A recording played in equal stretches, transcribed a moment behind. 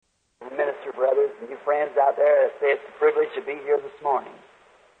brothers and you friends out there that say it's a privilege to be here this morning.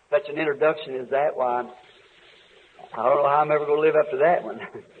 Such an introduction as that, why, I don't know how I'm ever going to live up to that one.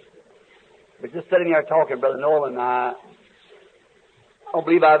 But just sitting there talking, Brother Nolan and I don't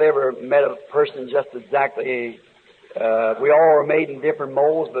believe I've ever met a person just exactly, we all are made in different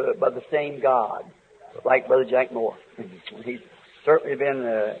molds, but by the same God, like Brother Jack Moore. He's certainly been,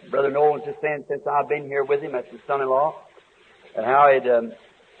 Brother Nolan's just saying since I've been here with him, that's his son-in-law, and how he'd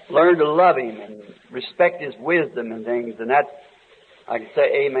learned to love him and respect his wisdom and things, and that, I can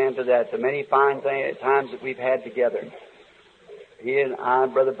say amen to that, the many fine times that we've had together. He and I,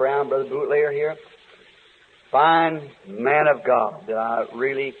 Brother Brown, Brother Bootlayer here, fine man of God that I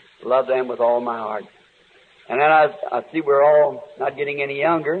really love them with all my heart. And then I see we're all not getting any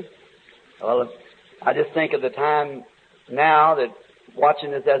younger. Well, I just think of the time now that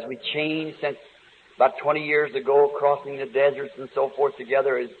watching this as we change since about 20 years ago, crossing the deserts and so forth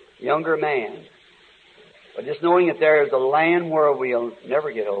together as younger man. But just knowing that there is a land where we'll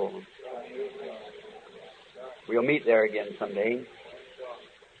never get old. We'll meet there again someday.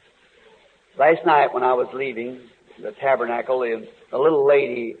 Last night when I was leaving the tabernacle, a little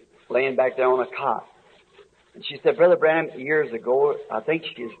lady laying back there on a cot. And she said, Brother Branham, years ago, I think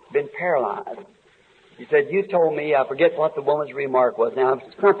she's been paralyzed. She said, you told me, I forget what the woman's remark was. Now,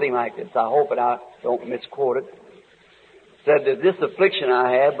 something like this. I hope that I don't misquote it. Said that this affliction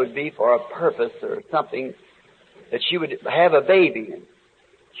I had would be for a purpose or something, that she would have a baby.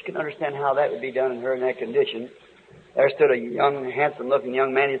 She couldn't understand how that would be done in her in that condition. There stood a young, handsome-looking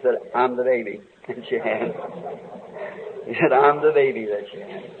young man. He said, I'm the baby that she had. He said, I'm the baby that she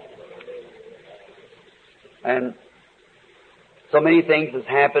had. And so many things has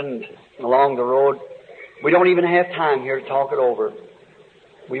happened along the road. We don't even have time here to talk it over.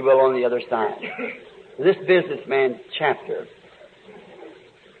 We will on the other side. This businessman's chapter,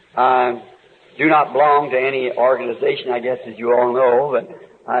 I do not belong to any organization, I guess, as you all know, but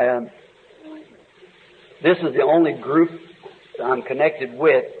this is the only group I'm connected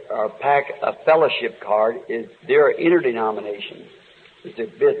with, or pack a fellowship card, is their interdenomination. It's a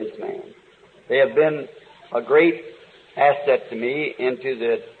businessman. They have been a great asset to me into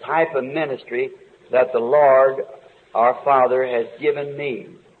the type of ministry that the Lord, our Father, has given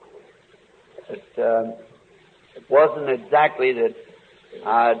me. It wasn't exactly that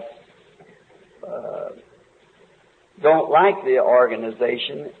I don't like the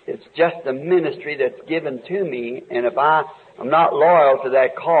organization. It's just a ministry that's given to me, and if I'm not loyal to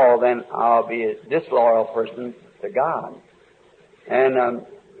that call, then I'll be a disloyal person to God. And I'm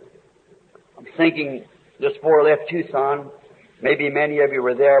thinking, just before I left Tucson, maybe many of you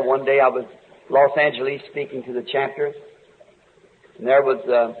were there. One day I was Los Angeles speaking to the chapter, and there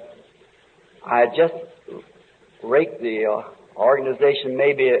was, I had just raked the organization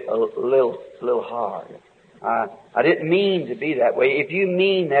maybe a little hard. I didn't mean to be that way. If you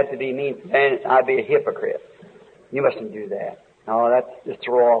mean that to be mean, then I'd be a hypocrite. You mustn't do that. No, that's just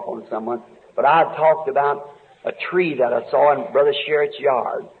throw off on someone. But I talked about a tree that I saw in Brother Sherritt's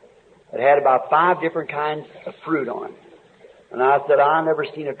yard. It had about 5 different kinds of fruit on it. And I said, I've never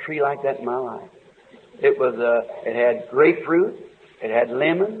seen a tree like that in my life. It had grapefruit, it had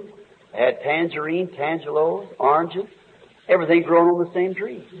lemon, it had tangerine, tangelos, oranges, everything growing on the same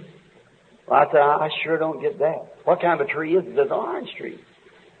tree. Well, I said, I sure don't get that. What kind of a tree is it? It's an orange tree.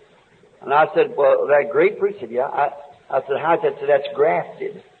 And I said, well, that grapefruit? He said, yeah. I said, how's that? So that's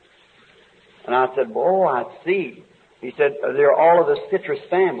grafted. And I said, oh, I see. He said, they're all of the citrus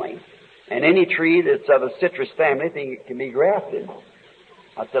family. And any tree that's of a citrus family, it can be grafted.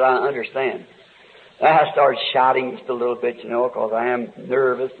 I said, I understand. And I started shouting just a little bit, because I am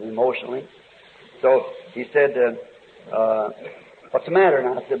nervous and emotionally. So he said, what's the matter?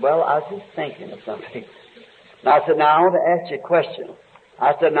 And I said, well, I was just thinking of something. And I said, now I want to ask you a question.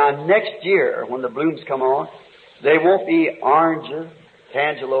 I said, now next year, when the blooms come on, they won't be oranges,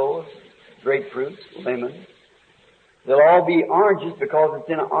 tangelos, grapefruits, lemons. They'll all be oranges because it's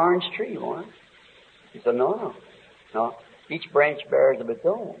in an orange tree, won't it? He said, no. Each branch bears of its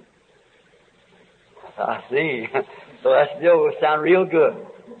own. I see. So that still will sound real good.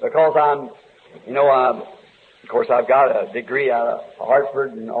 Because of course, I've got a degree out of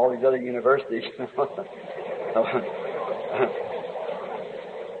Hartford and all these other universities.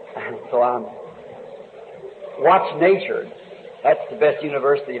 So watch nature. That's the best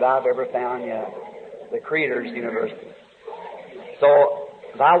university that I've ever found yet. The Creator's University. So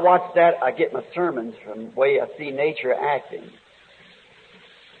if I watch that, I get my sermons from the way I see nature acting.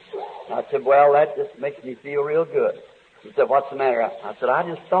 I said, well, that just makes me feel real good. He said, what's the matter? I said, I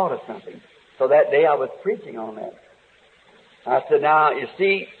just thought of something. So that day I was preaching on that. I said, now, you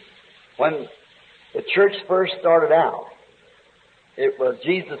see, When the church first started out, it was,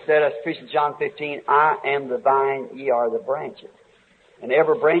 Jesus said, as preached in John 15, I am the vine, ye are the branches. And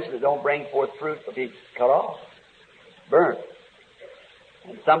every branch that don't bring forth fruit will be cut off, burnt.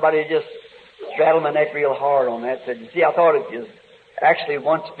 And somebody just straddled my neck real hard on that. Said, you see, I thought it was actually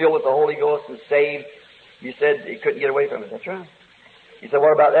once filled with the Holy Ghost and saved. You said you couldn't get away from it. That's right. He said,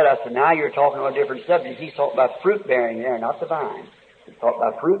 what about that? I said, now you're talking on a different subject. He's talking about fruit bearing there, not the vine. He's talking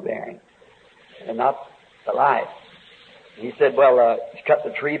about fruit bearing and not the life. He said, well, cut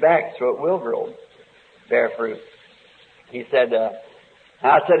the tree back so it will grow, bear fruit. He said,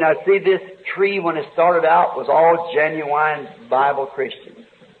 I said, now see, this tree when it started out was all genuine Bible Christians.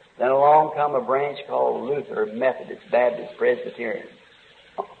 Then along come a branch called Luther, Methodist, Baptist, Presbyterian,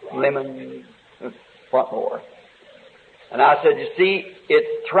 Lemon, what more? And I said, you see,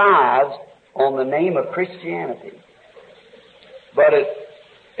 it thrives on the name of Christianity. But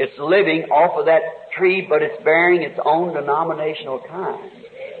it's living off of that tree, but it's bearing its own denominational kind.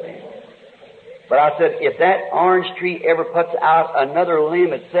 But I said, if that orange tree ever puts out another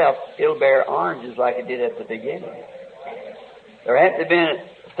limb itself, it'll bear oranges like it did at the beginning. There had to have been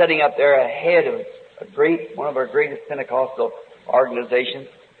sitting up there ahead of one of our greatest Pentecostal organizations.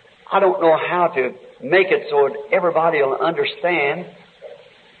 I don't know how to make it so that everybody will understand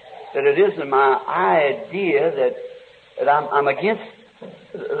that it isn't my idea that I'm against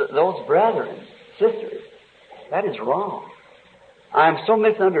those brethren, sisters. That is wrong. I'm so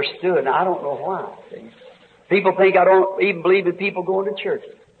misunderstood, and I don't know why. See? People think I don't even believe in people going to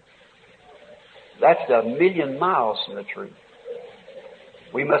churches. That's a million miles from the truth.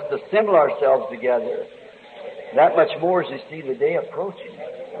 We must assemble ourselves together. That much more as you see the day approaching.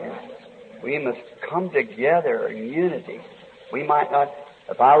 We must come together in unity. We might not,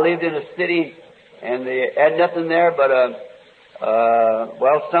 if I lived in a city and they had nothing there but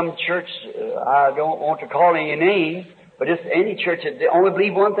some church, I don't want to call any name, but just any church that only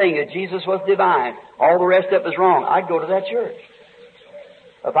believed one thing, that Jesus was divine. All the rest of it was wrong. I'd go to that church.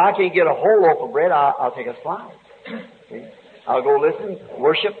 If I can't get a whole loaf of bread, I'll take a slice. See? I'll go listen,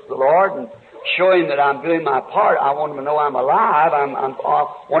 worship the Lord, and show Him that I'm doing my part. I want Him to know I'm alive. I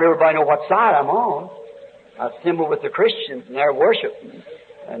want everybody to know what side I'm on. I assemble with the Christians and their worship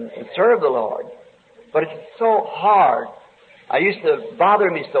and serve the Lord. But it's so hard. I used to bother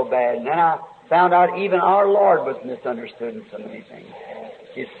me so bad, and then I found out even our Lord was misunderstood in so many things.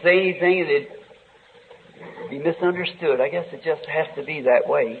 He'd say anything and it'd be misunderstood. I guess it just has to be that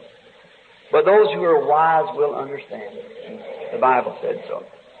way. But those who are wise will understand it. The Bible said so.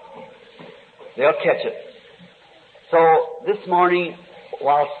 They'll catch it. So this morning,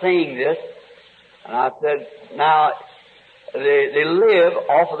 while saying this, and I said, now, they live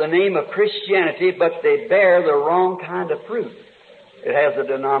off of the name of Christianity, but they bear the wrong kind of fruit. It has a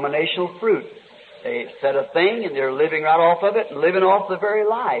denominational fruit. They said a thing, and they're living right off of it, and living off the very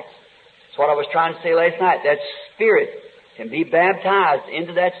life. That's what I was trying to say last night. That spirit can be baptized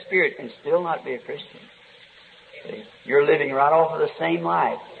into that spirit and still not be a Christian. See? You're living right off of the same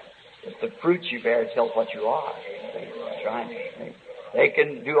life. But the fruit you bear tells what you are. See? That's right. See? They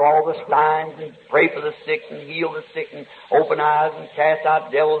can do all the signs and pray for the sick and heal the sick and open eyes and cast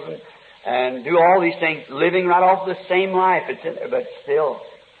out devils and do all these things, living right off the same life. It's in there, but still,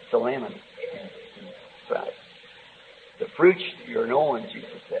 it's a lemon. That's right. The fruit you're knowing,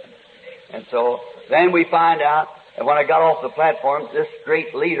 Jesus said. And so then we find out, and when I got off the platform, this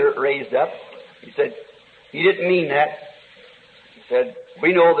great leader raised up. He said, he didn't mean that. He said,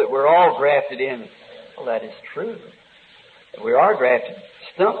 we know that we're all grafted in. Well, that is true. We are grafted,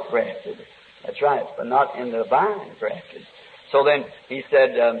 stump grafted. That's right, but not in the vine grafted. So then he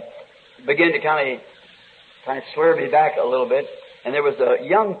said, began to kind of swerve me back a little bit. And there was a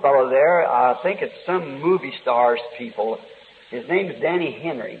young fellow there, I think it's some movie stars people. His name is Danny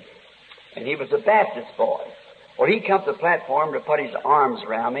Henry. And he was a Baptist boy. Well, he come to the platform to put his arms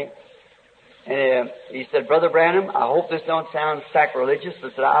around me. And he said, Brother Branham, I hope this don't sound sacrilegious,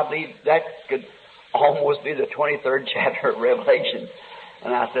 but I believe that could almost be the 23rd chapter of Revelation.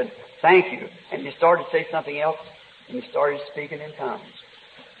 And I said, thank you. And he started to say something else, and he started speaking in tongues.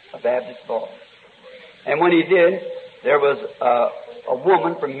 A Baptist boy. And when he did, there was a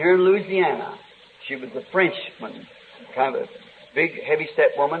woman from here in Louisiana. She was a Frenchman, kind of a big,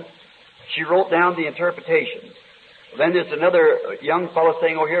 heavy-set woman. She wrote down the interpretations. Then there's another young fellow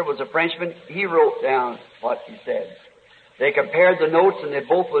saying over here was a Frenchman. He wrote down what he said. They compared the notes, and they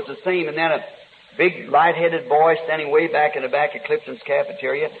both was the same. And then a big, light-headed boy standing way back in the back of Clifton's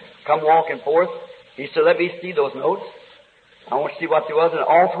cafeteria come walking forth. He said, let me see those notes. I want to see what there was. And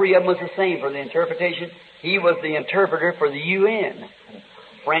all three of them was the same for the interpretation. He was the interpreter for the UN.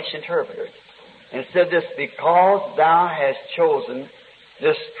 French interpreter. And it said this, because thou hast chosen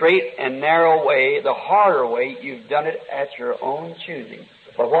this straight and narrow way, the harder way, you've done it at your own choosing.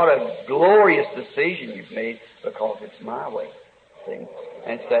 But what a glorious decision you've made, because it's my way. See?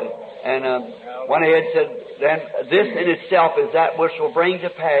 And said, went ahead and said, then this in itself is that which will bring to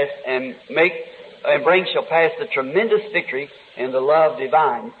pass shall pass the tremendous victory in the love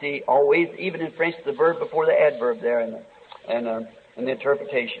divine. You see, always, even in French, the verb before the adverb there in the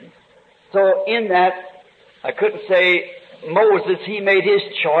interpretation. So in that, I couldn't say Moses, he made his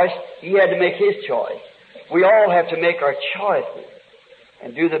choice. He had to make his choice. We all have to make our choices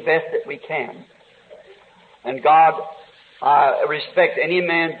and do the best that we can. And God, I respect any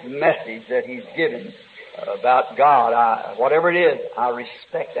man's message that he's given about God. Whatever it is, I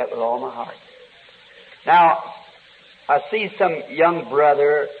respect that with all my heart. Now, I see some young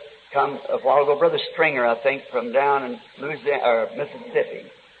brother come a while ago, Brother Stringer, I think, from down in Mississippi.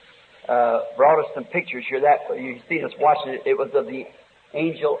 Brought us some pictures here. That you see us watching it. It was of the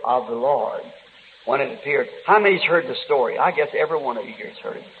angel of the Lord when it appeared. How many's heard the story? I guess every one of you here has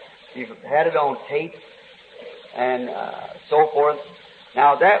heard it. You've had it on tape and so forth.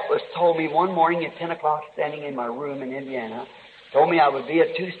 Now that was told me one morning at 10 o'clock, standing in my room in Indiana. Told me I would be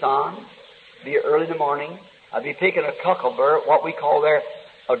at Tucson, be early in the morning. I'd be picking a cuckolber, what we call there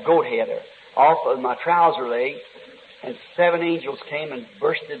a goat header, off of my trouser leg. And 7 angels came and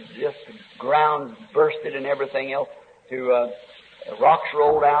bursted, just the ground bursted and everything else. Rocks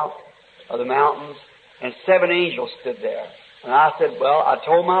rolled out of the mountains, and 7 angels stood there. And I said, well, I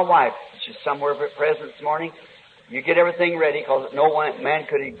told my wife, she's somewhere present this morning, you get everything ready, because no man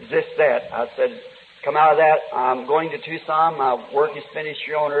could exist that. I said, come out of that. I'm going to Tucson. My work is finished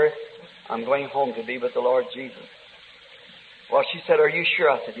here on earth. I'm going home to be with the Lord Jesus. Well, she said, are you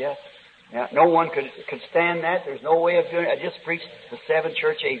sure? I said, yes. Now, no one could stand that. There's no way of doing it. I just preached the 7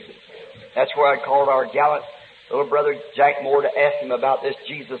 church ages. That's where I called our gallant little brother Jack Moore to ask him about this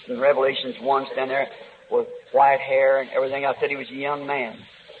Jesus in Revelations 1, stand there with white hair and everything. I said he was a young man.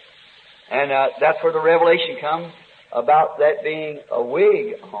 And that's where the revelation comes about that being a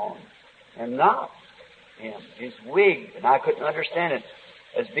wig on and not him. His wig. And I couldn't understand it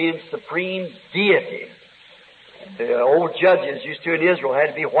as being supreme deity. The old judges used to in Israel had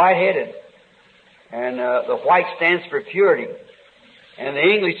to be white-headed. And the white stands for purity. And the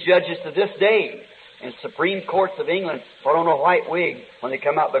English judges to this day in Supreme Courts of England put on a white wig when they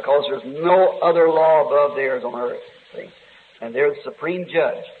come out, because there's no other law above theirs on earth. See? And they're the supreme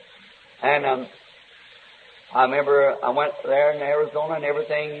judge. And I remember I went there in Arizona and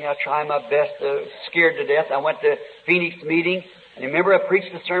everything. I tried my best, scared to death. I went to Phoenix meeting. And remember I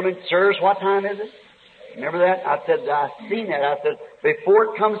preached the sermon, Sirs, what time is it? Remember that? I said, I've seen that. I said, before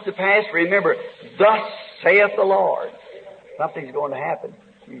it comes to pass, remember, thus saith the Lord. Something's going to happen.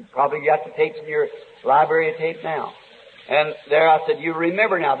 You probably got the tapes in your library of tape now. And there I said, you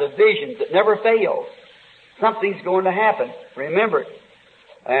remember now the visions that never fail. Something's going to happen. Remember it.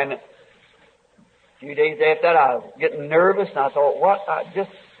 And a few days after that, I was getting nervous, and I thought,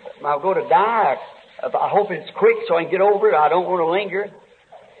 I'm going to die. I hope it's quick so I can get over it. I don't want to linger.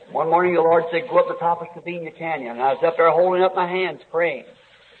 One morning the Lord said, go up the top of Sabina Canyon. And I was up there holding up my hands, praying.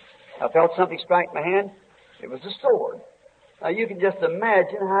 I felt something strike my hand. It was a sword. Now you can just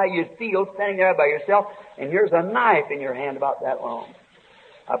imagine how you'd feel standing there by yourself, and here's a knife in your hand about that long.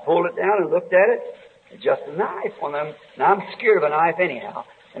 I pulled it down and looked at it. It's just a knife. Now I'm scared of a knife anyhow.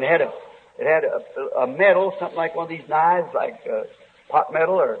 And it had a metal, something like one of these knives, like pot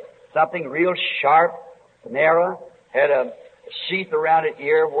metal or something real sharp, narrow. Had a sheath around it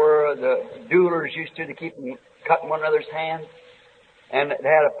here where the duelers used to keep them cutting one another's hands. And it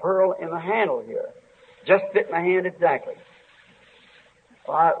had a pearl in the handle here. Just fit my hand exactly.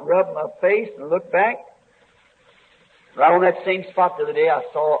 So I rubbed my face and looked back. Right on that same spot the other day, I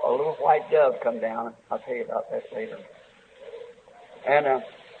saw a little white dove come down. I'll tell you about that later. And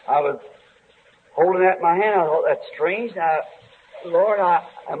I was holding that in my hand. I thought, that's strange. Lord,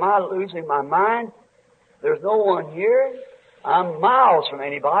 am I losing my mind? There's no one here. I'm miles from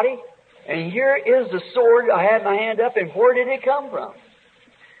anybody. And here is the sword. I had my hand up, and where did it come from?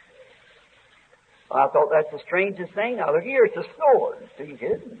 I thought, that's the strangest thing. Now look here, it's a sword. See,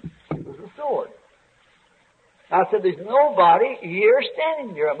 it was a sword. I said, there's nobody here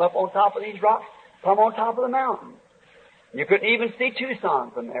standing here. I'm up on top of these rocks. I'm on top of the mountain. You couldn't even see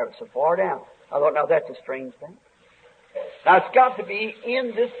Tucson from there. It's so far down. I thought, now that's a strange thing. Now it's got to be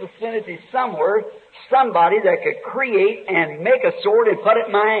in this vicinity somewhere, somebody that could create and make a sword and put it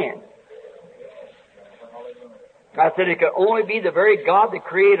in my hand. I said it could only be the very God that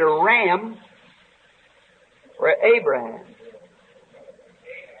created a ram for Abraham.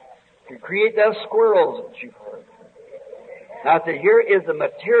 to create those squirrels that you've heard. Now I said, here is the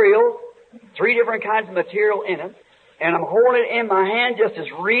material, 3 different kinds of material in it, and I'm holding it in my hand just as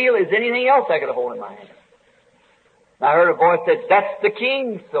real as anything else I could hold in my hand. And I heard a voice said, that's the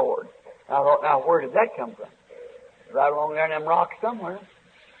king's sword. And I thought, now where did that come from? Right along there in them rocks somewhere.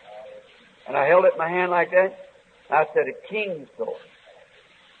 And I held it in my hand like that. And I said, a king's sword.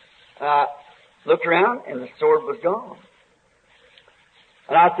 And I looked around, and the sword was gone.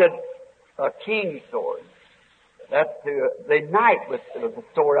 And I said, a king's sword. That's they knight with the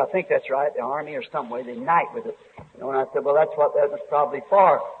sword. I think that's right. The army or some way, they knight with it. You know, and I said, well, that's what that was probably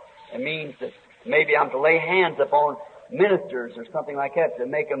for. It means that maybe I'm to lay hands upon ministers or something like that to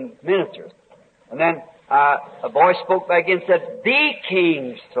make them ministers. And then a voice spoke back in and said, the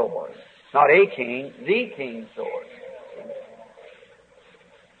king's sword. Not a king, the king's sword.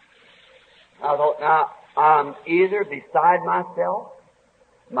 I thought, now, I'm either beside myself,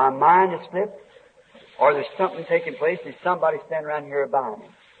 my mind is slipped, or there's something taking place. There's somebody standing around here by me.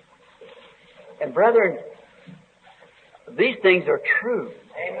 And brethren, these things are true.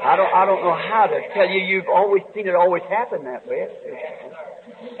 I don't know how to tell you. You've always seen it always happen that way.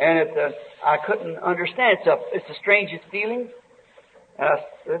 And I couldn't understand. It's the strangest feeling. And I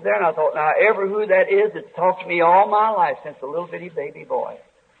stood there and I thought, now ever who that is that's talked to me all my life since a little bitty baby boy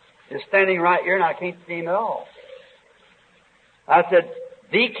is standing right here and I can't see him at all. I said,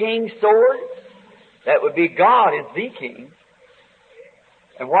 the king's sword? That would be God is the king.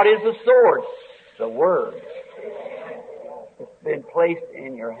 And what is the sword? The Word. It's been placed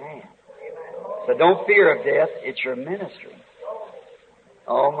in your hand. So don't fear of death. It's your ministry.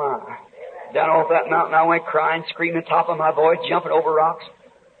 Oh my. Down off that mountain I went crying, screaming top of my voice, jumping over rocks.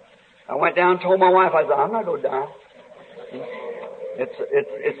 I went down and told my wife, I said, I'm not going to die.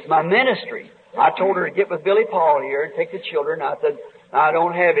 It's my ministry. I told her to get with Billy Paul here and take the children. I said, I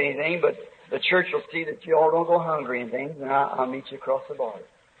don't have anything, but the church will see that you all don't go hungry and things, and I'll meet you across the border.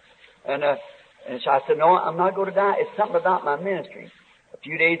 And so I said, no, I'm not going to die. It's something about my ministry. A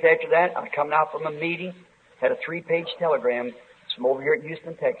few days after that, I come out from a meeting, had a 3-page telegram from over here at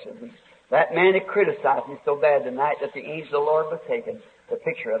Houston, Texas. And that man had criticized me so bad the night that the angel of the Lord was taken, the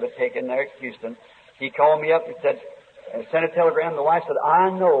picture of it taken there at Houston. He called me up and said, and sent a telegram. The wife said, I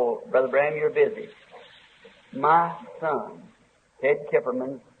know, Brother Branham, you're busy. My son, Ted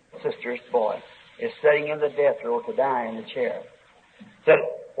Kipperman's sister's boy, is sitting in the death row to die in the chair. Said,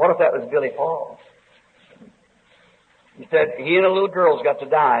 what if that was Billy Paul? He said, he and a little girl's got to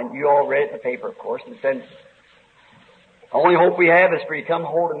die, and you all read it in the paper, of course, and said, the only hope we have is for you to come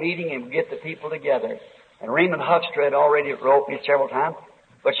hold a meeting and get the people together. And Raymond Huckster had already wrote me several times,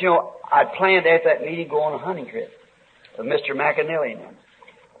 but you know, I'd planned after that meeting to go on a hunting trip with Mr. McAnally and them.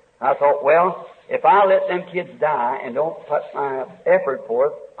 I thought, well, if I let them kids die and don't put my effort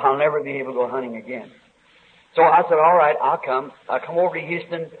forth, I'll never be able to go hunting again. So I said, all right, I'll come. I come over to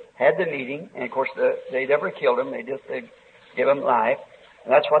Houston, had the meeting, and of course they never killed him. They give him life.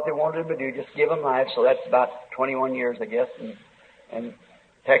 And that's what they wanted him to do, just give him life. So that's about 21 years, I guess, in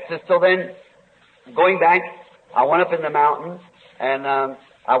Texas. So then, going back, I went up in the mountains, and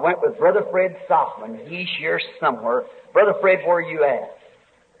I went with Brother Fred Softman. He's here somewhere. Brother Fred, where are you at?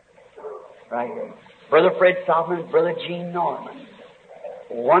 Right here. Brother Fred Softman, Brother Gene Norman.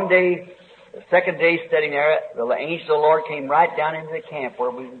 One day, the second day sitting there, the angel of the Lord came right down into the camp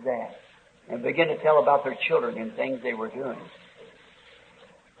where we was at and began to tell about their children and things they were doing.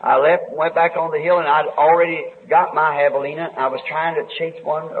 I left, went back on the hill, and I'd already got my javelina. I was trying to chase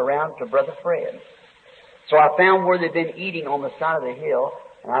one around to Brother Fred. So I found where they'd been eating on the side of the hill,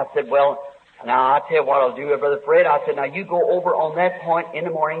 and I said, well, now I'll tell you what I'll do, Brother Fred. I said, now you go over on that point in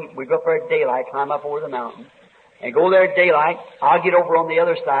the morning. We go up there at daylight, climb up over the mountain, and go there at daylight. I'll get over on the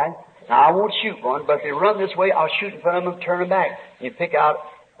other side. Now I won't shoot one, but if they run this way, I'll shoot in front of them, turn them back, and pick out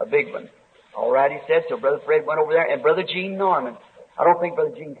a big one. All right, he said. So Brother Fred went over there, and Brother Gene Norman. I don't think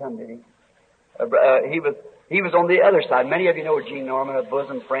Brother Gene come, did he? He was on the other side. Many of you know Gene Norman, a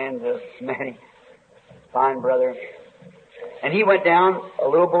bosom friend of many. Fine brother. And he went down a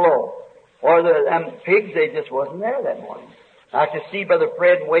little below. Or the pigs, they just wasn't there that morning. I could see Brother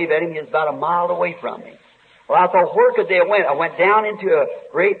Fred wave at him. He was about a mile away from me. Well, I thought, where could they have went? I went down into a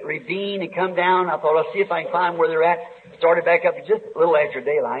great ravine and come down. I thought, I'll see if I can find where they're at. Started back up just a little after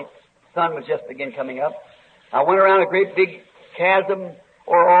daylight. The sun was just again coming up. I went around a great big chasm,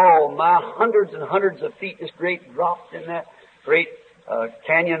 or my hundreds and hundreds of feet, just great drops in that great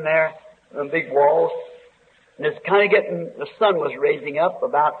canyon there, and big walls. And it's kind of getting, the sun was raising up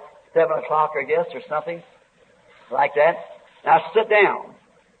about 7 o'clock, I guess, or something like that. And I sat down,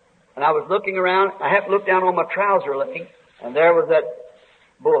 and I was looking around. I happened to look down on my trouser leg, and there was that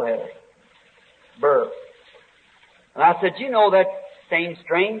bullhead I said, you know that seems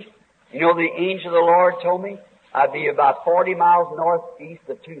strange? You know the angel of the Lord told me I'd be about 40 miles northeast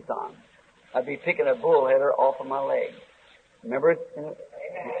of Tucson. I'd be picking a bullheader off of my leg. Remember it? And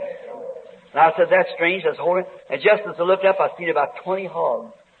I said, that's strange. I was holding it. And just as I looked up, I seen about 20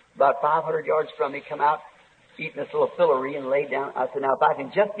 hogs, about 500 yards from me, come out, eating this little fillery and laid down. I said, now if I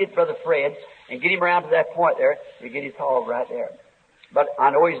can just get Brother Fred and get him around to that point there, we get his hog right there. But I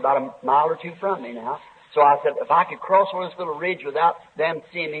know he's about a mile or two from me now. So I said, if I could cross over this little ridge without them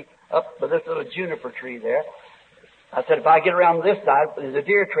seeing me up by this little juniper tree there, I said, if I get around this side, there's a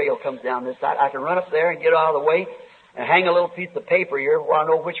deer trail comes down this side, I can run up there and get out of the way and hang a little piece of paper here where I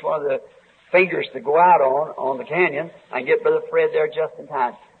know which one of the fingers to go out on the canyon. I can get Brother Fred there just in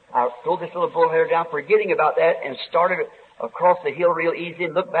time. I pulled this little bullheader down, forgetting about that, and started across the hill real easy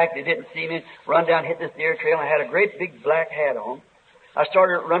and looked back. They didn't see me. Run down, hit this deer trail, and I had a great big black hat on. I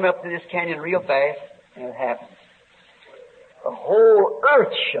started running up to this canyon real fast, and it happened. The whole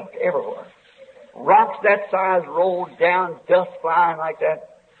earth shook everywhere. Rocks that size rolled down, dust flying like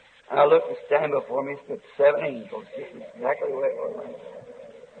that. And I looked and standing before me stood 7 angels, just exactly the way it was.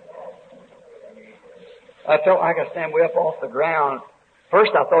 I felt like I stand way up off the ground.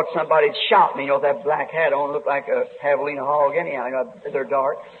 First I thought somebody had shot me. You know, that black hat on looked like a javelina hog anyhow. You know, they're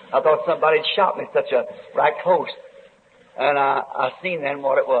dark. I thought somebody had shot me right close. And I seen then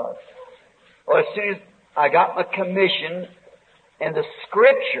what it was. Well, as soon as I got my commission in the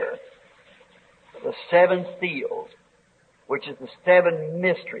Scripture, the 7 seals, which is the 7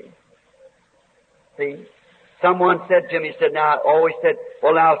 mysteries. See? Someone said to me, now, I always said,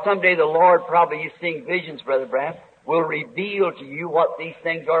 well, now, someday the Lord, probably you seeing visions, Brother Branham, will reveal to you what these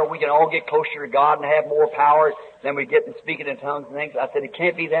things are. We can all get closer to God and have more power than we get in speaking in tongues and things. I said, it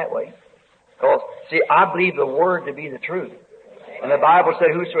can't be that way. Because, see, I believe the Word to be the truth. And the Bible said,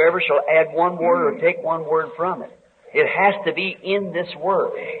 whosoever shall add one word or take one word from it. It has to be in this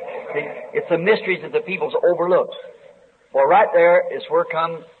Word. See, it's the mysteries that the people's overlooked. Well, right there is where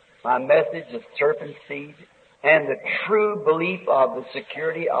comes my message of serpent seed and the true belief of the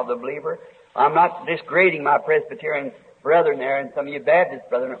security of the believer. I'm not disgrading my Presbyterian brethren there and some of you Baptist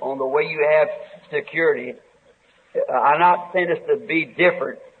brethren on the way you have security. I'm not saying this to be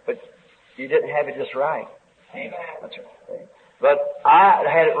different, but you didn't have it just right. Amen. That's right. But I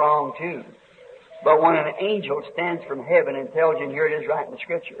had it wrong too. But when an angel stands from heaven and tells you, and here it is right in the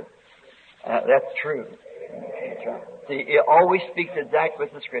Scripture, that's true. That's right. See, it always speaks exact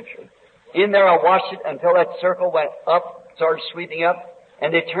with the Scripture. In there I watched it until that circle went up, started sweeping up,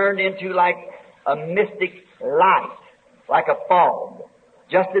 and they turned into like a mystic light, like a fog.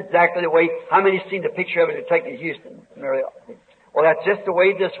 Just exactly the way, how many seen the picture of it to take to Houston? Well, that's just the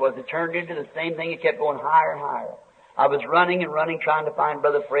way this was. It turned into the same thing. It kept going higher and higher. I was running and running, trying to find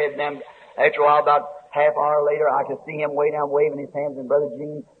Brother Fred, and then after a while, about half hour later, I could see him way down waving his hands, and Brother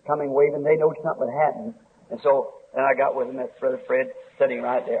Gene coming waving. They know something had happened. And so, then I got with him, that's Brother Fred sitting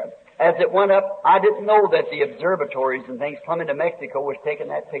right there. As it went up, I didn't know that the observatories and things coming to Mexico was taking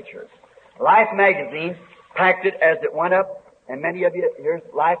that picture. Life magazine packed it as it went up, and many of you, here's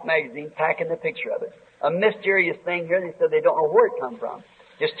Life magazine packing the picture of it. A mysterious thing here, they said they don't know where it come from.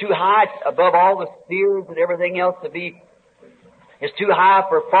 It's too high above all the spheres and everything else to be. It's too high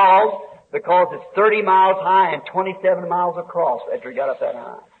for fog because it's 30 miles high and 27 miles across after it got up that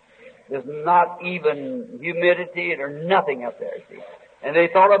high. There's not even humidity or nothing up there, see. And they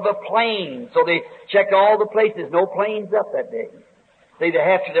thought of a plane, so they checked all the places. No planes up that day. See, they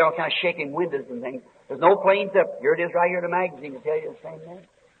have to, they're all kind of shaking windows and things. There's no planes up. Here it is right here in the magazine to tell you the same thing.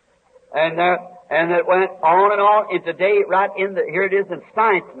 And it went on and on. And today, right in the, here it is in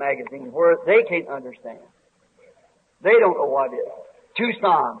Science magazine, where they can't understand. They don't know what it is.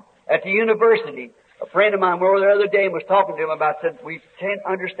 Tucson, at the university, a friend of mine were over there the other day and was talking to him about, said, we can't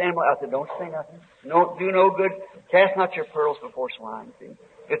understand what, I said, don't say nothing. Don't do no good. Cast not your pearls before swine, see.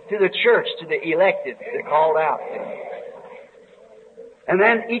 It's to the church, to the elected, they're called out. See? And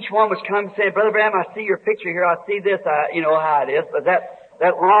then each one was coming saying, Brother Branham, I see your picture here, I see this, you know how it is, but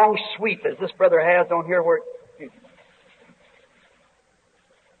that long sweep as this brother has on here where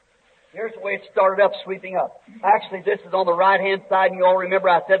here's the way it started up, sweeping up. Actually, this is on the right-hand side, and you all remember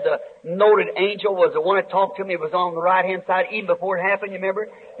I said the noted angel was the one that talked to me. It was on the right-hand side even before it happened, you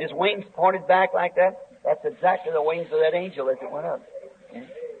remember? His wings pointed back like that. That's exactly the wings of that angel as it went up.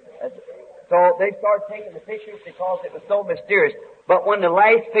 So they started taking the pictures because it was so mysterious. But when the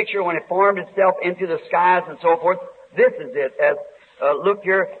last picture, when it formed itself into the skies and so forth, this is it. As look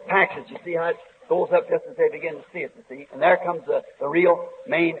your passage. You see how it goes up just as they begin to see it, you see. And there comes the real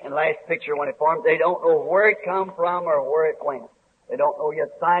main and last picture when it formed. They don't know where it come from or where it went. They don't know yet.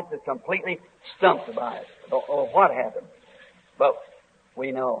 Science is completely stumped by it. Don't know what happened. But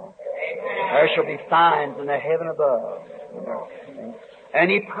we know. There shall be signs in the heaven above. And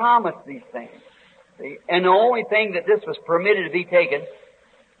He promised these things. See? And the only thing that this was permitted to be taken,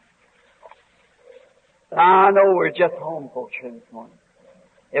 I know we're just home folks here this morning.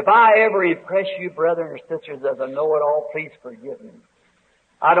 If I ever impress you, brethren or sisters, as a know-it-all, please forgive me.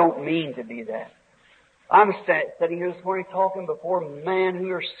 I don't mean to be that. I'm sitting here this morning talking before men who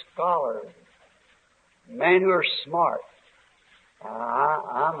are scholars, men who are smart.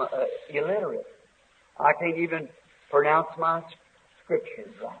 I'm illiterate. I can't even pronounce my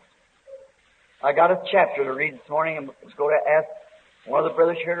scriptures right. I got a chapter to read this morning, and I was going to ask one of the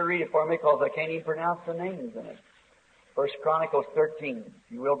brothers here to read it for me because I can't even pronounce the names in it. 1 Chronicles 13. If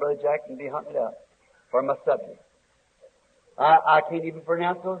you will, Brother Jack, can be hunted up for my subject. I can't even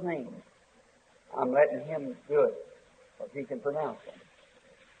pronounce those names. I'm letting him do it, because he can pronounce them.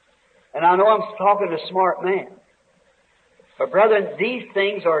 And I know I'm talking to a smart man. But brethren, these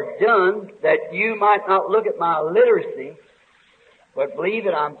things are done that you might not look at my literacy, but believe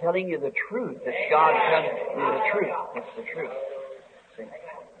that I'm telling you the truth, that God tells you the truth. It's the truth. See?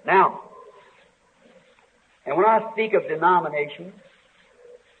 Now, and when I speak of denomination,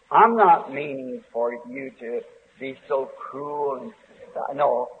 I'm not meaning for you to be so cruel and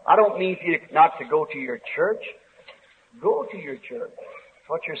no, I don't mean for you not to go to your church. Go to your church. It's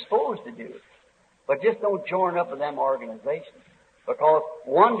what you're supposed to do. But just don't join up with them organizations. Because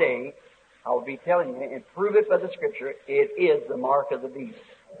one day, I will be telling you, and prove it by the Scripture, it is the mark of the beast.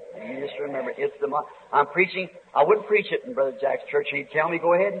 And you just remember, it's the mark. I'm preaching, I wouldn't preach it in Brother Jack's church. He'd tell me,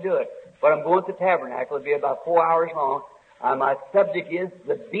 go ahead and do it. But I'm going to the tabernacle. It'll be about 4 hours long. My subject is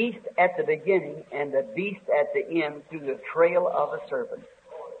the beast at the beginning and the beast at the end through the trail of a serpent.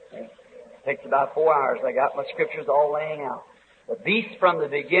 It takes about 4 hours. I got my scriptures all laying out. The beast from the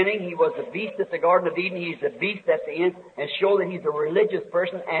beginning, he was the beast at the Garden of Eden. He's the beast at the end, and show that he's a religious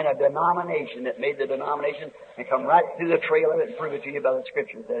person and a denomination that made the denomination and come right through the trail of it and prove it to you by the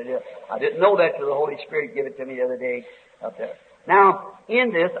scriptures that it is. I didn't know that till the Holy Spirit gave it to me the other day up there. Now,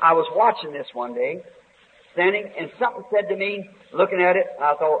 in this, I was watching this one day, standing, and something said to me, looking at it,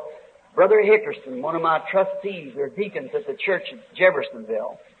 I thought, Brother Hickerson, one of my trustees or deacons at the church at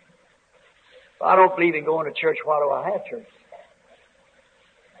Jeffersonville. I don't believe in going to church. Why do I have church?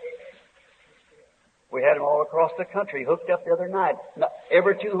 We had them all across the country, hooked up the other night.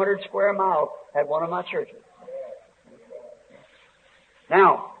 Every 200 square miles had one of my churches.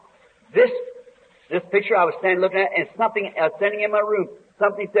 Now, this picture I was standing looking at, and something standing in my room,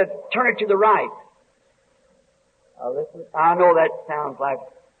 something said, turn it to the right. Listen, I know that sounds like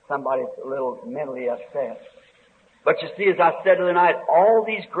somebody's a little mentally upset. But you see, as I said the other night, all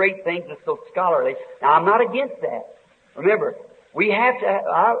these great things are so scholarly. Now, I'm not against that. Remember, we have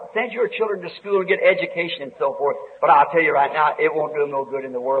to send your children to school and get education and so forth. But I'll tell you right now, it won't do them no good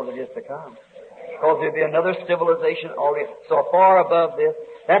in the world that is to come. Because there'll be another civilization already so far above this.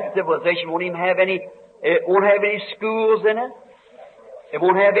 That civilization won't even have any, it won't have any schools in it. It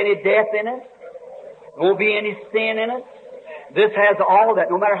won't have any death in it. There won't be any sin in it. This has all that.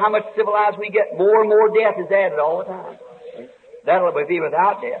 No matter how much civilized we get, more and more death is added all the time. That'll be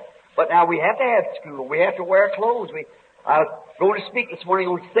without death. But now we have to have school. We have to wear clothes. I was going to speak this morning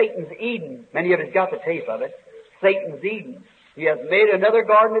on Satan's Eden. Many of us got the tape of it. Satan's Eden. He has made another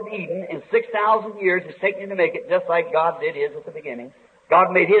Garden of Eden in 6,000 years. It's taken him to make it just like God did his at the beginning.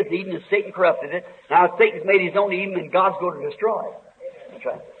 God made his Eden and Satan corrupted it. Now Satan's made his own Eden and God's going to destroy it. That's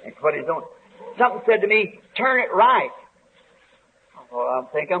right. And put his own. Something said to me, turn it right. Well, I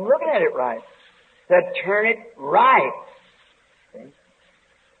think I'm looking at it right. Said, turn it right. See?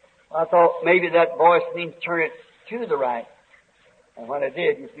 I thought maybe that voice means turn it to the right. And when I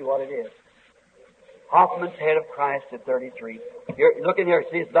did, you see what it is. Hoffman's Head of Christ at 33. Here, look in here.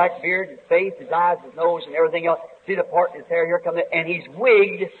 See his black beard, his face, his eyes, his nose, and everything else. See the part in his hair. Here comes it. And he's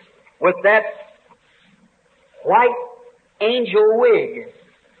wigged with that white angel wig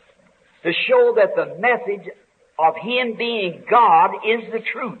to show that the message of Him being God is the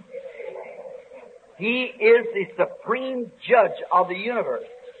truth. He is the supreme judge of the universe,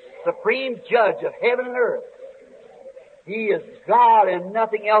 supreme judge of heaven and earth. He is God and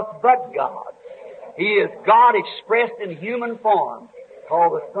nothing else but God. He is God expressed in human form,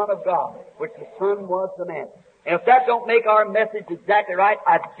 called the Son of God, which the Son was the man. And if that don't make our message exactly right,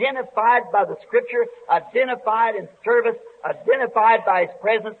 identified by the Scripture, identified in service, identified by His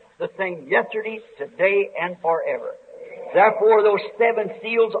presence, the same yesterday, today, and forever. Therefore, those 7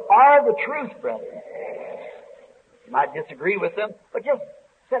 seals are the truth, brethren. You might disagree with them, but just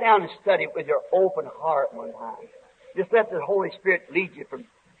sit down and study it with your open heart one time. Just let the Holy Spirit lead you from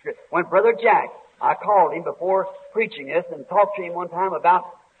Scripture. When Brother Jack, I called him before preaching this and talked to him one time about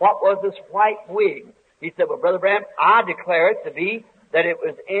what was this white wig. He said, well, Brother Branham, I declare it to be that it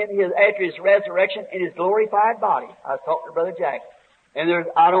was in his, after his resurrection, in his glorified body. I was talking to Brother Jack. And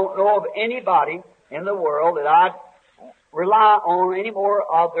I don't know of anybody in the world that I'd rely on any more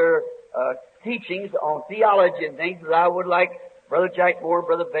of their teachings on theology and things as I would like Brother Jack Moore,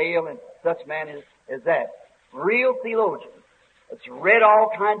 Brother Vail, and such man as that. Real theologians. It's read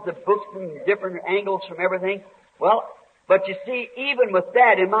all kinds of books from different angles from everything. Well, but you see, even with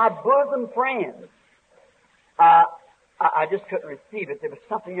that, in my bosom friends, I just couldn't receive it. There was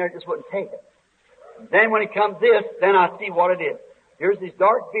something there that just wouldn't take it. Then when it comes this, then I see what it is. Here's his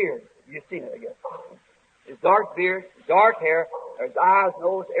dark beard. You've seen it, I guess. His dark beard, dark hair, his eyes,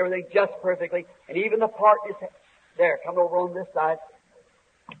 nose, everything just perfectly. And even the part is there, coming over on this side.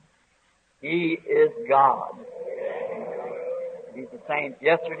 He is God. He's the same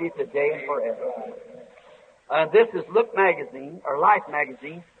yesterday, today, and forever. This is Look Magazine, or Life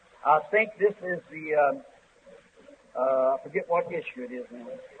Magazine. I think this is the, I forget what issue it is now.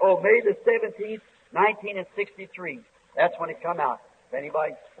 Oh, May the 17th, 1963. That's when it come out. If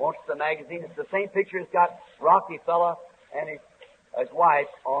anybody wants the magazine, it's the same picture. It's got Rockefeller and his wife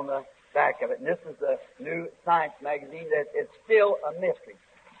on the back of it. And this is the new science magazine that it's still a mystery.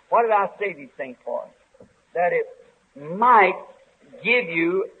 What did I say these things for? That it might give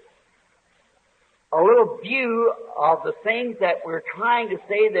you a little view of the things that we're trying to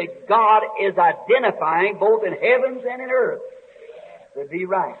say that God is identifying both in heavens and in earth to be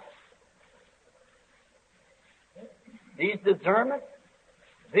right. These discernments,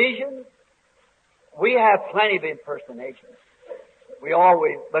 visions, we have plenty of impersonations. We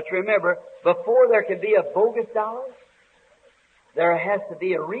always, but remember, before there can be a bogus dollar, there has to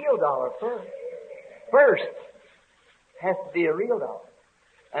be a real dollar first. First has to be a real dollar.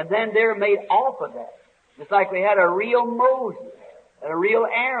 And then they're made off of that. Just like we had a real Moses and a real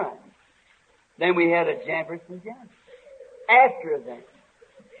Aaron. Then we had a Jambres and Jannes. After them.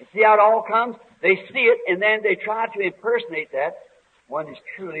 You see how it all comes? They see it and then they try to impersonate that when there's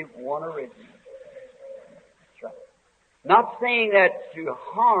truly one original. That's right. Not saying that to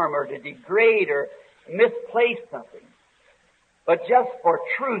harm or to degrade or misplace something, but just for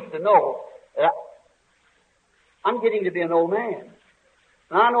truth to know that I'm getting to be an old man.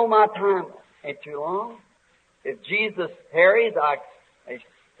 And I know my time ain't too long. If Jesus tarries, I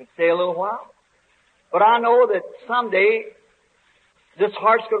could stay a little while. But I know that someday this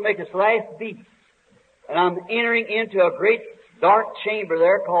heart's going to make its last beat. And I'm entering into a great dark chamber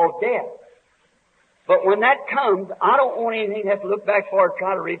there called death. But when that comes, I don't want anything to have to look back for or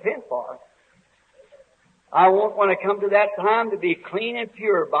try to repent for. I want, when I come to that time, to be clean and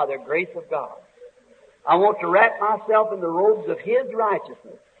pure by the grace of God. I want to wrap myself in the robes of His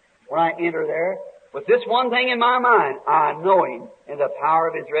righteousness when I enter there. With this one thing in my mind, I know Him in the power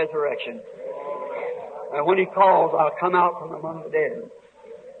of His resurrection. And when He calls, I'll come out from among the dead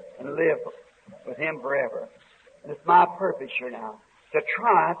and live with Him forever. And it's my purpose here now to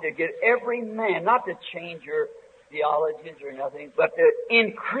try to get every man, not to change your theologies or nothing, but to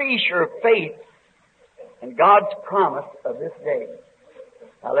increase your faith in God's promise of this day.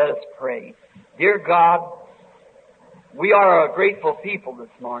 Now let us pray. Dear God, we are a grateful people this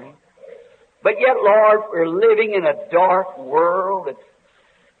morning. But yet, Lord, we're living in a dark world.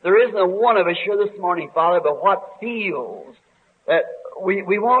 There isn't a one of us here this morning, Father, but what feels that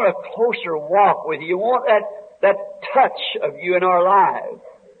we want a closer walk with You. We want that touch of You in our lives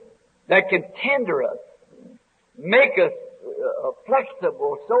that can tender us, make us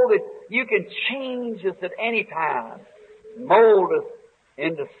flexible so that You can change us at any time, mold us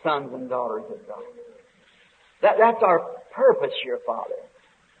into sons and daughters of God. That's our purpose here, Father.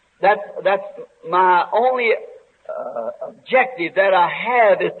 That's my only objective that I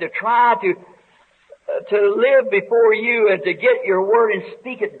have, is to try to live before You and to get Your Word and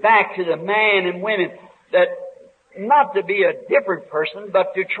speak it back to the man and women, that not to be a different person,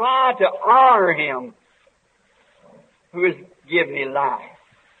 but to try to honor Him who has given me life.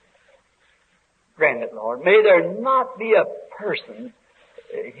 Grant it, Lord. May there not be a person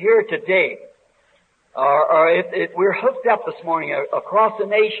here today, or if we're hooked up this morning across the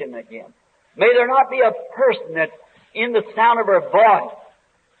nation again, may there not be a person that in the sound of our voice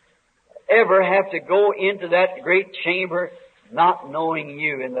ever have to go into that great chamber not knowing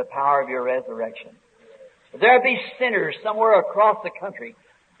You in the power of Your resurrection. There be sinners somewhere across the country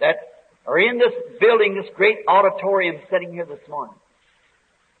that are in this building, this great auditorium sitting here this morning.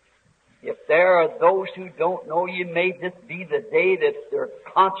 If there are those who don't know You, may this be the day that their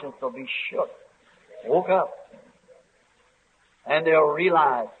conscience will be shook, woke up, And they'll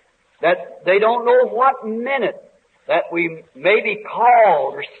realize that they don't know what minute that we may be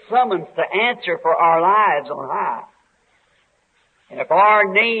called or summoned to answer for our lives on high. And if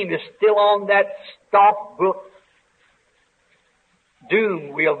our name is still on that stop book,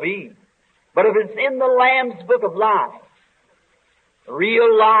 doomed we'll be. But if it's in the Lamb's book of life,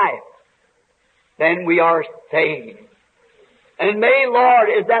 real life, then we are saved. And may, Lord,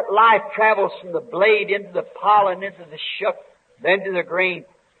 as that life travels from the blade into the pollen, into the shook, then to the grain,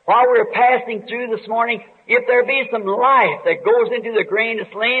 while we're passing through this morning, if there be some life that goes into the grain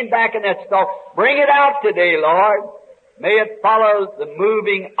that's laying back in that stalk, bring it out today, Lord. May it follow the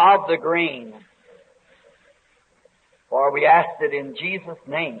moving of the grain. For we ask it in Jesus'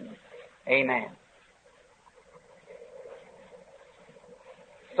 name. Amen.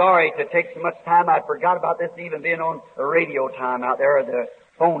 Sorry to take so much time. I forgot about this even being on the radio time out there, or the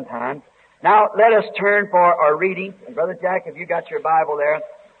phone time. Now, let us turn for our reading. And Brother Jack, if you got your Bible there,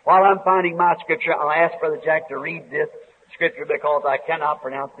 while I'm finding my scripture, I'll ask Brother Jack to read this scripture because I cannot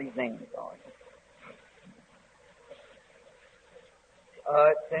pronounce these names.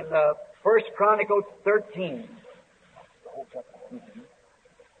 It's in 1 Chronicles 13.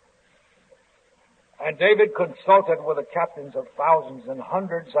 And David consulted with the captains of thousands and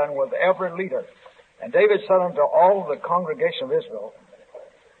hundreds and with every leader. And David said unto all the congregation of Israel,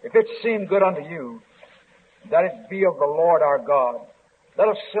 If it seem good unto you, that it be of the Lord our God, let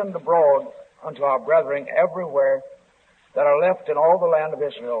us send abroad unto our brethren everywhere that are left in all the land of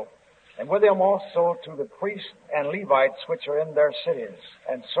Israel, and with them also to the priests and Levites which are in their cities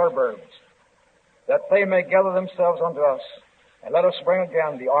and suburbs, that they may gather themselves unto us, and let us bring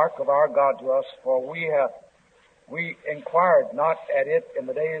again the ark of our God to us, for we inquired not at it in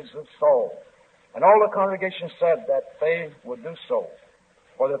the days of Saul. And all the congregation said that they would do so,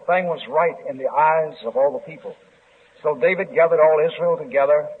 for the thing was right in the eyes of all the people. So David gathered all Israel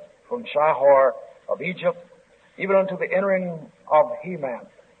together from Shihor of Egypt, even unto the entering of Heman,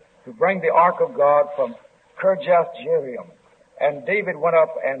 to bring the ark of God from Kirjath-Jearim. And David went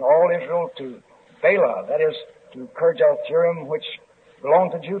up, and all Israel, to Bela, that is, to Kirjath-Jearim, which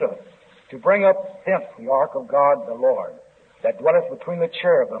belonged to Judah, to bring up thence the ark of God the Lord, that dwelleth between the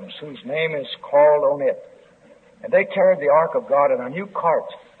cherubims, whose name is called on it. And they carried the ark of God in a new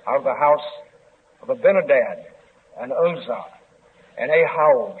cart out of the house of Abinadab and Uzzah, and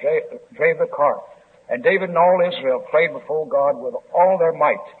Ahau drave the cart. And David and all Israel played before God with all their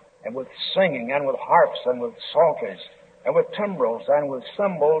might, and with singing, and with harps, and with psalteries, and with timbrels, and with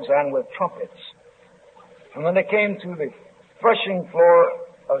cymbals, and with trumpets. And when they came to the threshing floor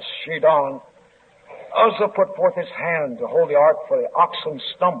of Shidon, Uzzah put forth his hand to hold the ark, for the oxen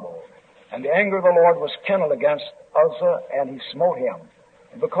stumbled. And the anger of the Lord was kindled against Uzzah, and he smote him,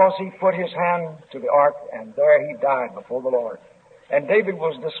 because he put his hand to the ark, and there he died before the Lord. And David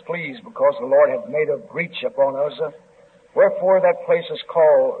was displeased, because the Lord had made a breach upon Uzzah. Wherefore that place is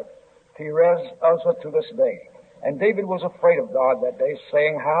called Perez Uzzah to this day. And David was afraid of God that day,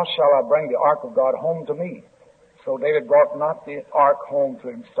 saying, How shall I bring the ark of God home to me? So David brought not the ark home to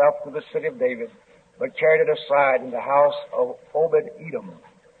himself to the city of David, but carried it aside in the house of Obed-Edom,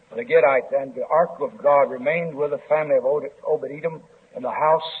 the Gittite. And the ark of God remained with the family of Obed-Edom in the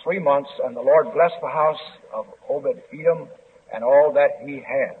house 3 months, and the Lord blessed the house of Obed-Edom and all that he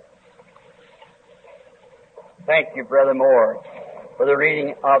had. Thank you, Brother Moore, for the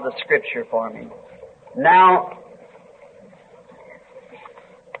reading of the Scripture for me. Now,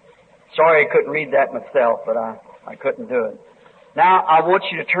 sorry I couldn't read that myself, but I couldn't do it. Now, I want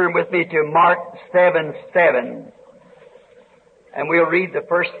you to turn with me to Mark 7:7, and we'll read the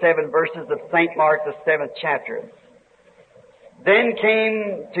first 7 verses of St. Mark, the 7th chapter. Then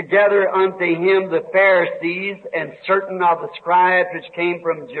came together unto him the Pharisees and certain of the scribes which came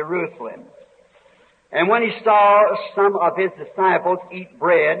from Jerusalem. And when he saw some of his disciples eat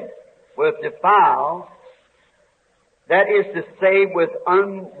bread with defiled, that is to say, with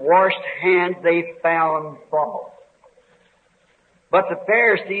unwashed hands, they found fault. But the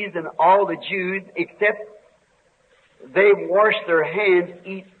Pharisees and all the Jews, except they wash their hands,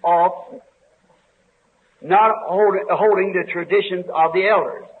 eat off, not holding the traditions of the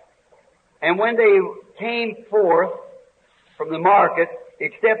elders. And when they came forth from the market,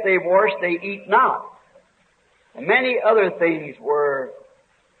 except they wash, they eat not. And many other things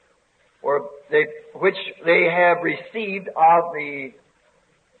which they have received the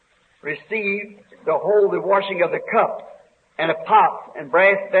washing of the cups and of pots and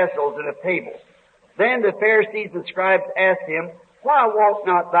brass vessels and of tables. Then the Pharisees and scribes asked him, Why walk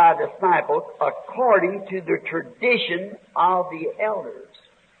not thy disciples according to the tradition of the elders?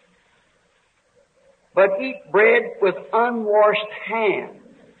 but eat bread with unwashed hands.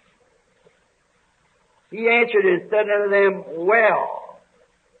 He answered and said unto them, Well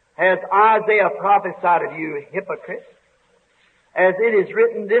has Isaiah prophesied of you, hypocrites? As it is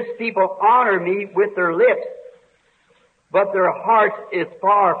written, This people honor me with their lips, but their heart is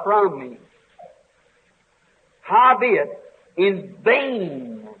far from me. Howbeit, in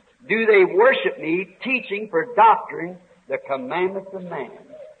vain do they worship me, teaching for doctrine the commandments of man.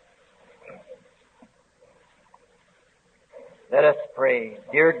 Let us pray.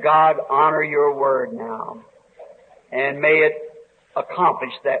 Dear God, honor your word now, and may it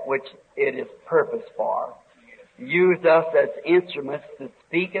accomplish that which it is purposed for. Use us as instruments to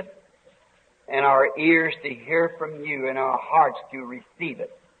speak it, and our ears to hear from you, and our hearts to receive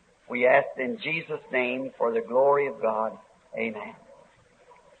it. We ask in Jesus' name for the glory of God. Amen.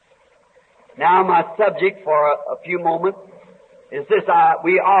 Now my subject for a few moments is this.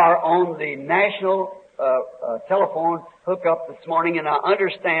 We are on the national telephone hookup this morning, and I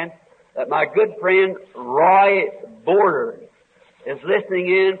understand that my good friend Roy Border is listening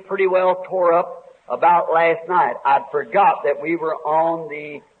in pretty well tore up about last night. I'd forgot that we were on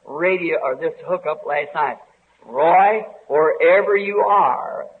the radio or this hookup last night. Roy, wherever you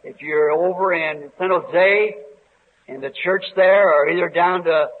are, if you're over in San Jose, in the church there, or either down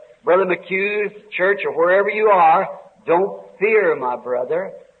to Brother McHugh's church or wherever you are, don't fear, my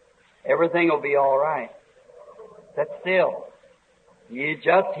brother. Everything will be all right. Sit still.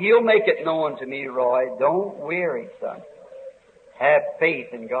 He'll make it known to me, Roy. Don't weary, son. Have faith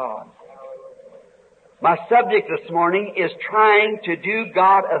in God. My subject this morning is trying to do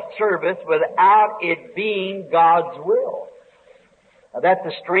God a service without it being God's will. Now, that's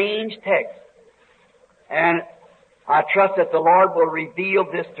a strange text. And I trust that the Lord will reveal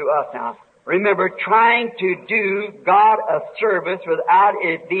this to us now. Remember, trying to do God a service without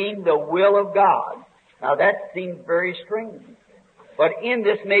it being the will of God. Now that seems very strange. But in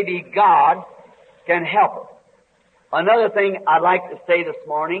this maybe God can help us. Another thing I'd like to say this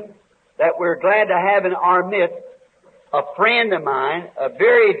morning, that we're glad to have in our midst a friend of mine, a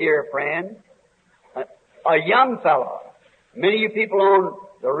very dear friend, a young fellow. Many of you people on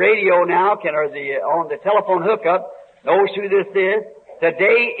the radio now on the telephone hookup knows who this is.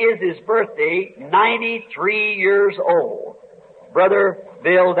 Today is his birthday, 93 years old. Brother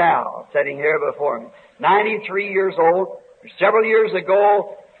Bill Dow, sitting here before me. 93 years old. Several years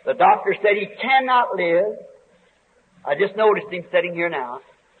ago, the doctor said he cannot live. I just noticed him sitting here now.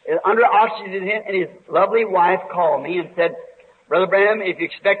 Under oxygen, and his lovely wife called me and said, Brother Branham, if you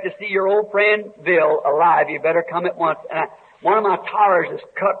expect to see your old friend Bill alive, you better come at once. And one of my tires is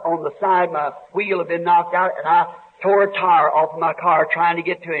cut on the side. My wheel had been knocked out, and I tore a tire off of my car trying to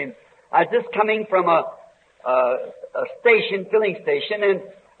get to him. I was just coming from a filling station, and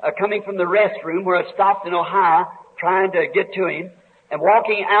coming from the restroom where I stopped in Ohio trying to get to him. And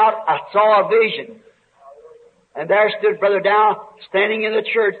walking out, I saw a vision. And there stood Brother Dow standing in the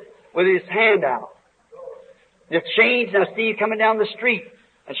church with his hand out. It changed, and I see him coming down the street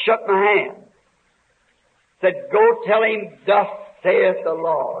and shook my hand. Said, Go tell him, thus saith the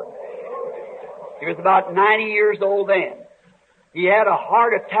Lord. He was about 90 years old then. He had a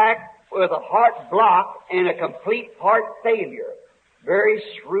heart attack with a heart block and a complete heart failure. Very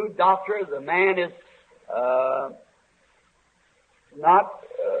shrewd doctor. The man is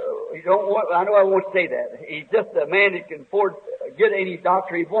I know I won't say that. He's just a man that can afford to get any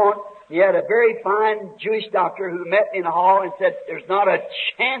doctor he wants. He had a very fine Jewish doctor who met in the hall and said, There's not a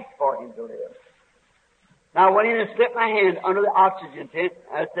chance for him to live. Now I went in and slipped my hand under the oxygen tent.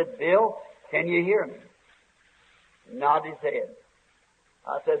 I said, Bill, can you hear me? He nodded his head.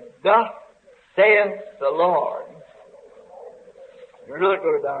 I said, Thus saith the Lord. You're not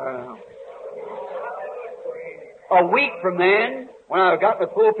going to die now. A week from then, when I got in the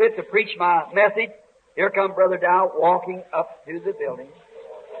pulpit to preach my message, here come Brother Dow walking up to the building.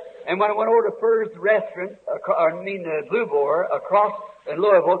 And when I went over to Furr's restaurant, the Blue Boar, across in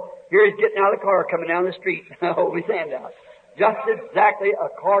Louisville, here he's getting out of the car, coming down the street, holding his hand out. Just exactly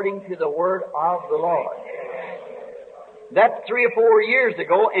according to the word of the Lord. That's 3 or 4 years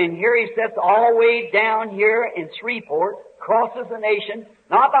ago, and here he sits all the way down here in Shreveport, crosses the nation,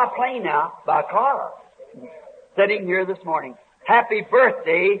 not by plane now, by car, sitting here this morning. Happy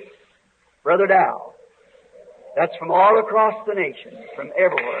birthday, Brother Dow. That's from all across the nation, from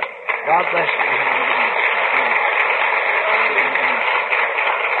everywhere. God bless you.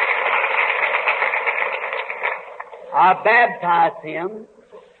 I baptized him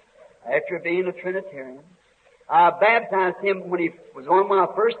after being a Trinitarian. I baptized him when he was on one of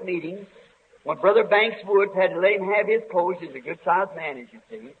my first meetings, when Brother Banks Woods had to let him have his clothes. He's a good-sized man, as you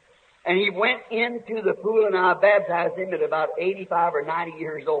see. And he went into the pool, and I baptized him at about 85 or 90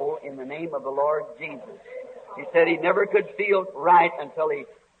 years old in the name of the Lord Jesus. He said he never could feel right until he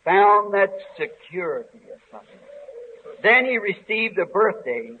found that security of something. Then he received a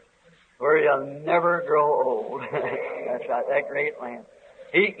birthday where he'll never grow old. That's right, that great lamb.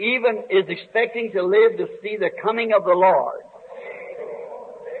 He even is expecting to live to see the coming of the Lord.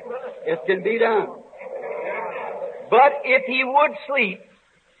 It can be done. But if he would sleep,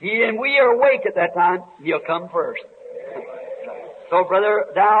 and we are awake at that time, he'll come first. So, brother,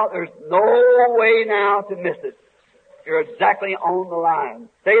 there's no way now to miss it. You're exactly on the line.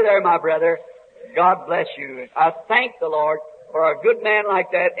 Stay there, my brother. God bless you. I thank the Lord for a good man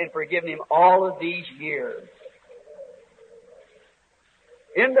like that and for giving him all of these years.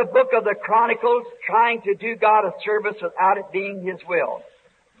 In the book of the Chronicles, trying to do God a service without it being His will.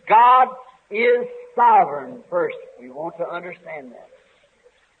 God is sovereign first. We want to understand that.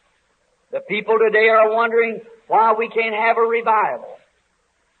 The people today are wondering why we can't have a revival.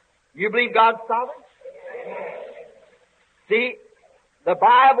 You believe God's sovereign? See, the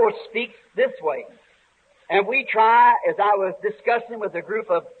Bible speaks this way. And we try, as I was discussing with a group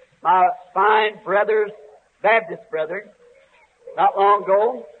of my fine brothers, Baptist brethren, not long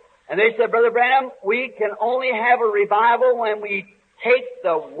ago, and they said, Brother Branham, we can only have a revival when we take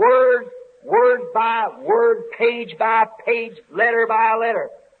the word by word, page by page, letter by letter.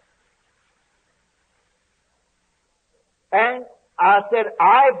 And I said,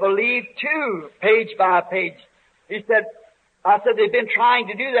 I believe too, page by page. I said, they've been trying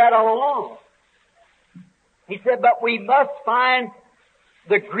to do that all along. He said, but we must find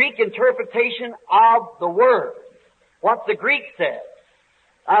the Greek interpretation of the Word. What the Greek says.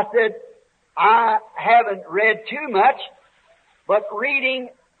 I said, I haven't read too much, but reading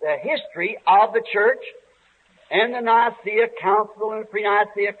the history of the church and the Nicaea Council and the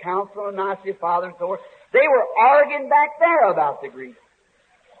Pre-Nicea Council and Nicea Fathers and so forth, they were arguing back there about the Greek.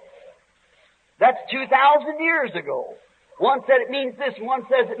 That's 2,000 years ago. One said it means this, and one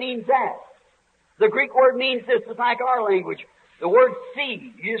says it means that. The Greek word means this, it's like our language. The word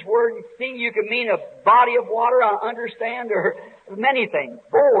sea, you use the word sea, you can mean a body of water, I understand, or many things.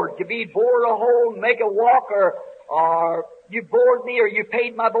 Board, could be board a hole, make a walk, or you board me, or you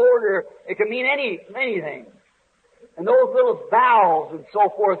paid my board, or it can mean anything. And those little vowels and so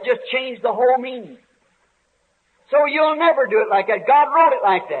forth just change the whole meaning. So you'll never do it like that. God wrote it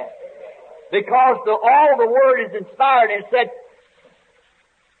like that. Because all the Word is inspired, and it said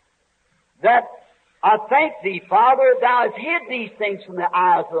that I thank Thee, Father, Thou hast hid these things from the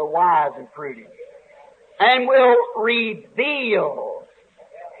eyes of the wise and prudent, and will reveal.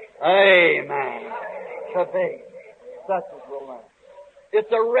 Amen. Such as will learn.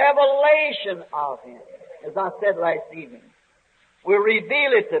 It's a revelation of Him, as I said last evening. We'll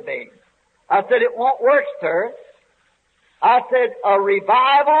reveal it to thee. I said it won't work, sir. I said a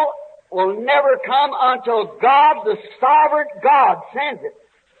revival will never come until God, the sovereign God, sends it.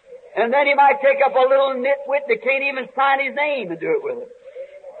 And then He might take up a little nitwit that can't even sign his name and do it with it.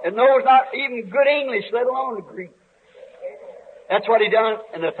 And knows not even good English, let alone the Greek. That's what He done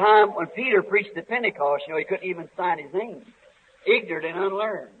in the time when Peter preached at Pentecost. He couldn't even sign his name. Ignorant and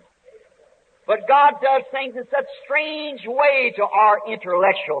unlearned. But God does things in such strange way to our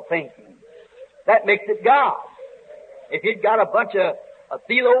intellectual thinking. That makes it God. If He'd got a bunch of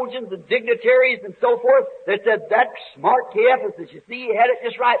theologians and dignitaries and so forth that said, that smart Caiaphas, you see, he had it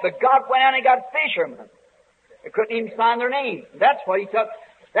just right. But God went out and got fishermen. They couldn't even sign their name. That's what He took.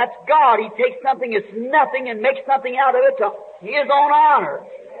 That's God. He takes something that's nothing and makes something out of it to His own honor.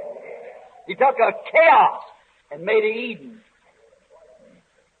 He took a chaos and made it Eden.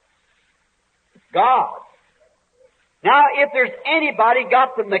 God. Now, if there's anybody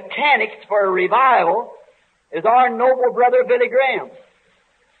got the mechanics for a revival, is our noble brother Billy Graham.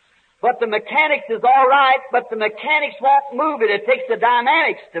 But the mechanics is all right, but the mechanics won't move it. It takes the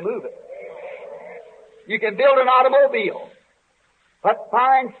dynamics to move it. You can build an automobile, put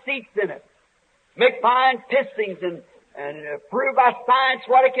fine seats in it, make fine pistons and prove by science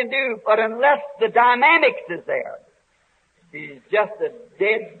what it can do, but unless the dynamics is there, he's just a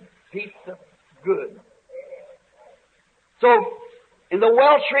dead piece of good. So, in the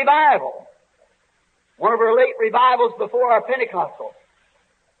Welsh revival, one of our late revivals before our Pentecostal,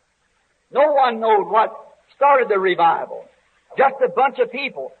 no one knows what started the revival. Just a bunch of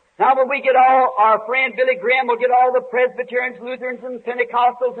people. Now when we get all, our friend Billy Graham will get all the Presbyterians, Lutherans, and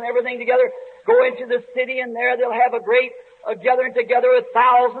Pentecostals and everything together, go into the city, and there they'll have a great gathering together with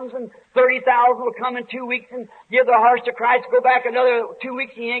thousands, and 30,000 will come in 2 weeks and give their hearts to Christ, go back another 2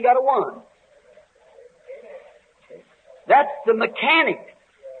 weeks and he ain't got a one. That's the mechanics.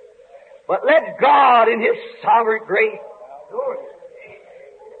 But let God in His sovereign grace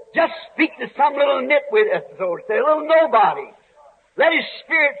just speak to some little nitwit, so to say, a little nobody. Let His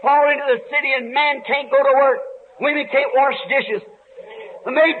Spirit fall into the city and man can't go to work. Women can't wash dishes.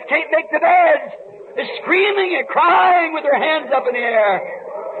 The maids can't make the beds. They're screaming and crying with their hands up in the air.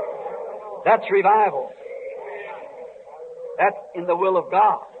 That's revival. That's in the will of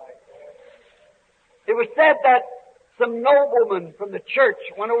God. It was said that some noblemen from the church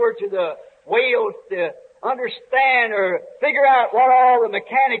went over to the Wales to understand or figure out what all the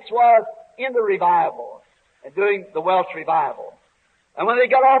mechanics was in the revival and doing the Welsh revival. And when they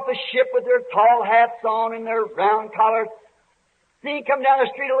got off the ship with their tall hats on and their round collars, see come down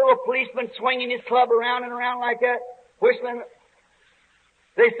the street a little policeman swinging his club around and around like that, whistling.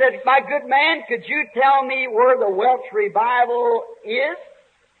 They said, "My good man, could you tell me where the Welsh revival is?"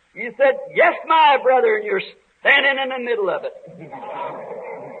 You said, "Yes, my brother," and you're standing in the middle of it.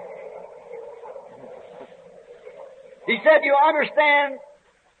 He said, "You understand?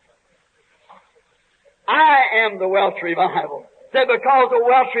 I am the Welsh revival." He said, "Because the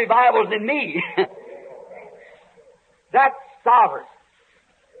Welsh revival's in me." That's sovereign.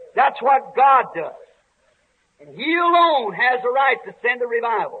 That's what God does. And He alone has the right to send a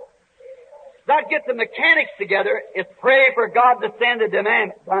revival. Not get the mechanics together, it's pray for God to send a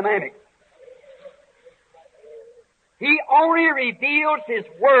dynamic. He only reveals His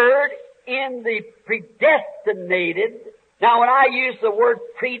Word in the predestinated. Now when I use the word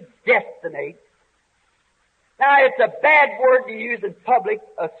predestinate, now it's a bad word to use in public,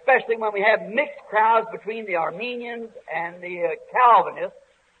 especially when we have mixed crowds between the Arminians and the Calvinists.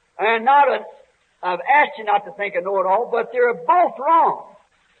 And I've asked you not to think I know it all, but they're both wrong,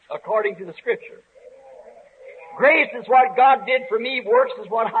 according to the Scripture. Grace is what God did for me, works is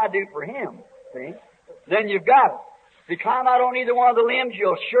what I do for Him. See? Then you've got it. If you climb out on either one of the limbs,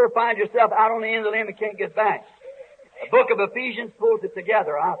 you'll sure find yourself out on the end of the limb and can't get back. The book of Ephesians pulls it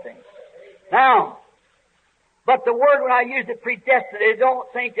together, I think. Now, but the word when I use it predestinated,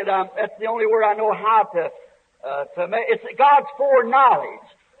 don't think that that's the only word I know how to make. It's God's foreknowledge.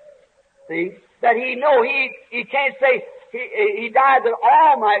 See? That He know. He can't say He died that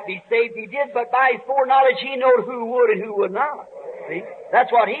all might be saved. He did, but by His foreknowledge He knows who would and who would not. See?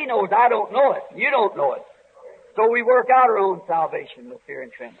 That's what He knows. I don't know it. You don't know it. So we work out our own salvation with fear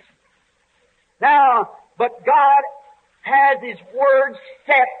and trembling. Now, but God has His Word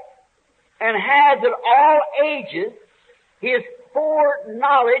set and has at all ages. His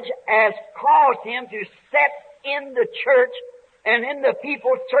foreknowledge has caused Him to set in the church and in the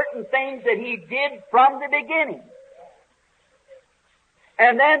people certain things that He did from the beginning.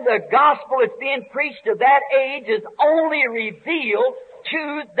 And then the gospel that's being preached of that age is only revealed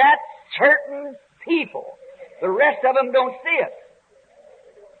to that certain people. The rest of them don't see it.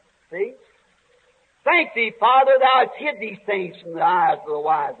 See? Thank Thee, Father, Thou hast hid these things from the eyes of the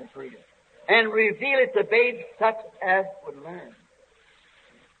wise and prudent, and reveal it to babes such as would learn.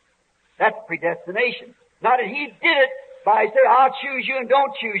 That's predestination. Not that He did it by saying, "I'll choose you and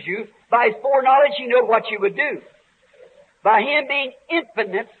don't choose you." By His foreknowledge, He knew what you would do. By Him being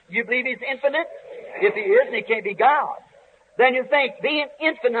infinite, you believe He's infinite? If He is, then He can't be God. Then you think, being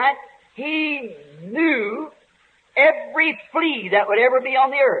infinite, He knew every flea that would ever be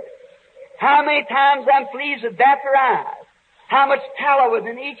on the earth. How many times them fleas would bat their eyes. How much tallow was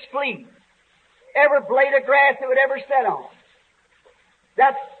in each flea. Every blade of grass that would ever set on.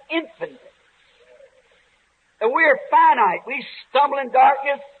 That's infinite. And we're finite. We stumble in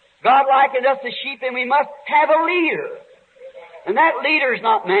darkness. God likened us to sheep, and we must have a leader. And that leader is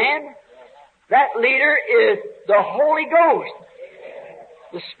not man. That leader is the Holy Ghost.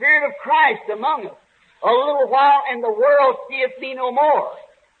 The Spirit of Christ among us. A little while and the world seeth me no more.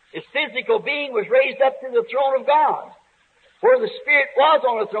 His physical being was raised up to the throne of God, where the Spirit was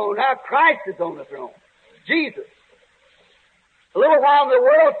on the throne. Now Christ is on the throne. Jesus. A little while and the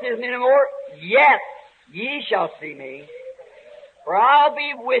world seeth me no more. Yet ye shall see me, for I'll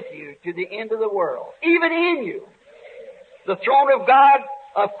be with you to the end of the world, even in you. The throne of God,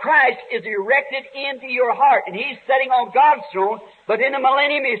 of Christ, is erected into your heart, and He's sitting on God's throne, but in the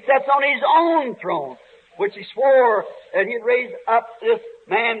millennium He sits on His own throne, which He swore that He'd raise up this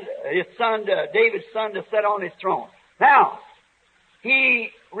man, His son, David's son, to sit on His throne. Now,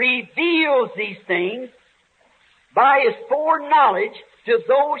 He reveals these things by His foreknowledge to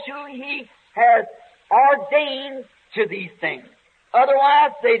those who He has ordained to these things.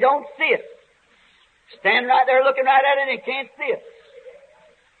 Otherwise, they don't see it. Stand right there looking right at it and can't see it.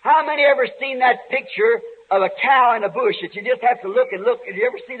 How many ever seen that picture of a cow in a bush that you just have to look and look? Did you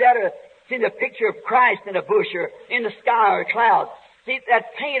ever see that? Seen the picture of Christ in a bush or in the sky or clouds? See,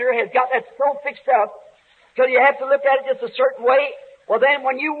 that painter has got that so fixed up till you have to look at it just a certain way. Well, then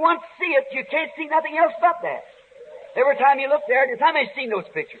when you once see it, you can't see nothing else but that. Every time you look there, how many have seen those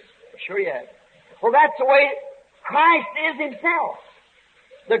pictures? Sure you have. Well, that's the way Christ is Himself.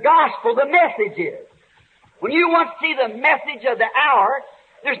 The gospel, the message is. When you once see the message of the hour,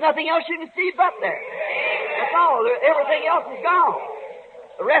 there's nothing else you can see but there. That's all. Everything else is gone.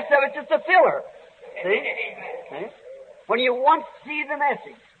 The rest of it's just a filler. See? When you once see the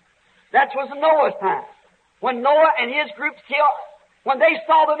message. That was Noah's time. When Noah and his group when they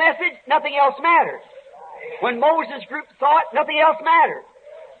saw the message, nothing else mattered. When Moses' group saw it, nothing else mattered.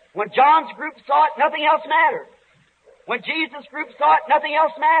 When John's group saw it, nothing else mattered. When Jesus' group saw it, nothing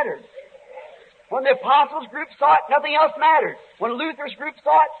else mattered. When the Apostles' group saw it, nothing else mattered. When Luther's group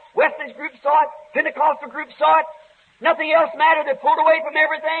saw it, Wesley's group saw it, Pentecostal group saw it, nothing else mattered. They pulled away from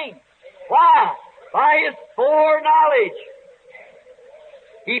everything. Why? By His foreknowledge.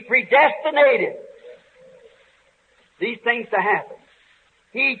 He predestinated these things to happen.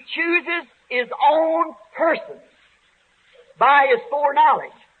 He chooses His own person by His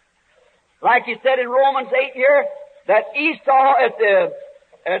foreknowledge. Like He said in Romans 8 here, that Esau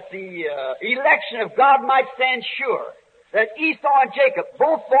at the election of God might stand sure. That Esau and Jacob,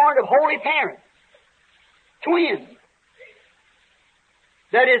 both born of holy parents, twins,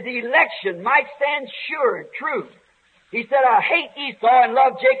 that his election might stand sure and true. He said, I hate Esau and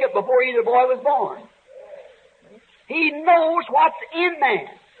love Jacob before either boy was born. He knows what's in man.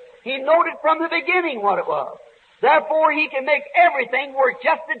 He knew it from the beginning what it was. Therefore, He can make everything work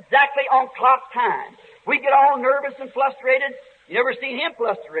just exactly on clock time. We get all nervous and frustrated. You never seen Him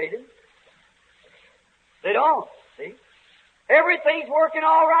frustrated. They don't, see? Everything's working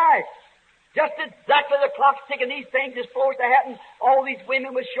all right. Just exactly the clock's ticking. These things are supposed to happen. All these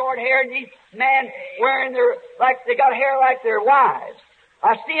women with short hair and these men wearing they got hair like their wives.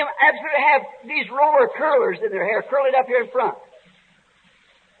 I see them absolutely have these roller curlers in their hair, curling up here in front.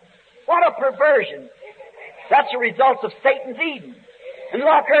 What a perversion. That's the result of Satan's Eden. And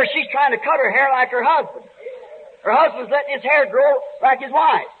look her, she's trying to cut her hair like her husband. Her husband's letting his hair grow like his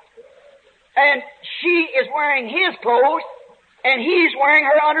wife. And she is wearing his clothes, and he's wearing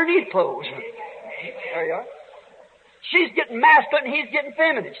her underneath clothes. There you are. She's getting masculine, and he's getting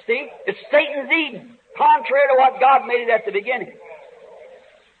feminine, see? It's Satan's Eden, contrary to what God made it at the beginning.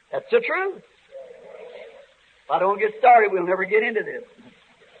 That's the truth. If I don't get started, we'll never get into this.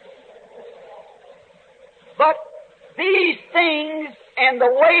 But these things and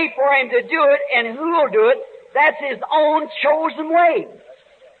the way for Him to do it and who will do it, that's His own chosen way.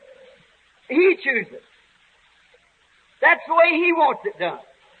 He chooses. That's the way He wants it done.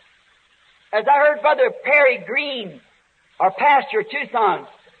 As I heard Brother Perry Green, our pastor of Tucson,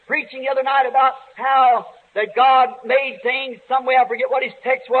 preaching the other night about how that God made things some way, I forget what his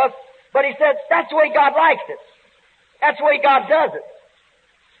text was, but he said, that's the way God likes it. That's the way God does it.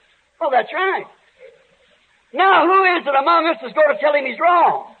 Well, that's right. Now, who is it among us that's going to tell Him He's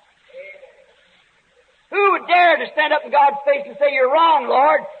wrong? Who would dare to stand up in God's face and say, you're wrong,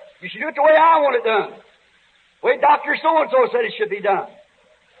 Lord. You should do it the way I want it done. The way Dr. So-and-so said it should be done.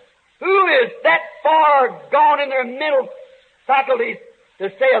 Who is that far gone in their mental faculties to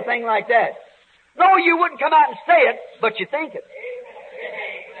say a thing like that? No, you wouldn't come out and say it, but you think it.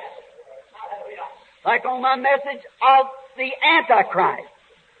 Like on my message of the Antichrist.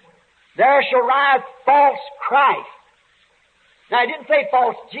 There shall rise false Christ. Now, I didn't say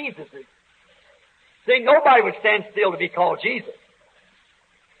false Jesuses. See, nobody would stand still to be called Jesus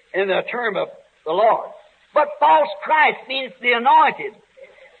in the term of the Lord. But false Christ means the anointed.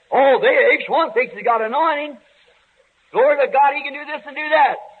 Oh, each one thinks he's got anointing. Glory to God, he can do this and do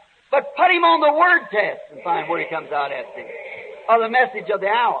that. But put him on the word test and find where he comes out at things. Or the message of the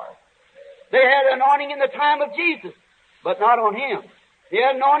hour. They had anointing in the time of Jesus, but not on him. They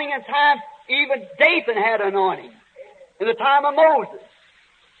had anointing in time, even Dathan had anointing in the time of Moses.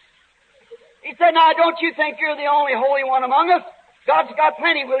 He said, now don't you think you're the only holy one among us? God's got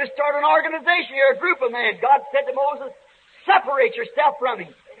plenty. We'll just start an organization here, a group of men. God said to Moses, separate yourself from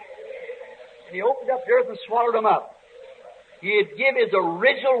him. And he opened up the earth and swallowed them up. He'd give his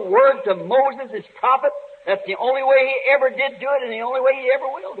original word to Moses, his prophet. That's the only way he ever did do it and the only way he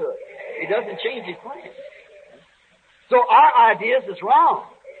ever will do it. He doesn't change his plans. So our ideas is wrong.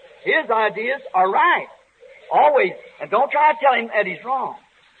 His ideas are right. Always. And don't try to tell him that he's wrong.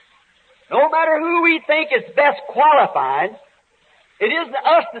 No matter who we think is best qualified, it isn't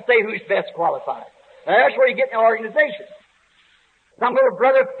us to say who's best qualified. Now, that's where you get in the organization. Some little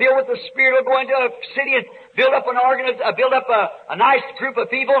brother filled with the Spirit will go into a city and build up a nice group of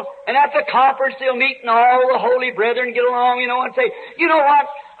people, and at the conference they'll meet and all the holy brethren get along, and say, you know what?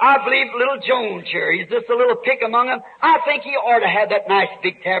 I believe little Jones here, he's just a little pick among them. I think he ought to have that nice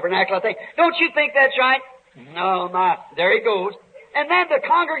big tabernacle, I think. Don't you think that's right? No, there he goes. And then the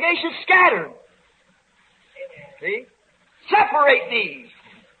congregation scattered. See? Separate these.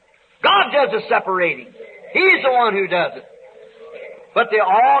 God does the separating. He's the one who does it. But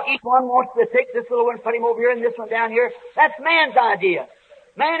each one wants to take this little one and put him over here and this one down here. That's man's idea.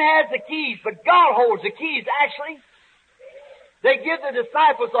 Man has the keys, but God holds the keys, actually. They give the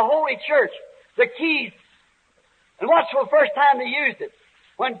disciples, the Holy Church, the keys. And watch for the first time they used it.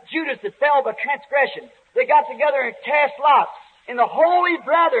 When Judas had fell by transgression, they got together and cast lots. And the holy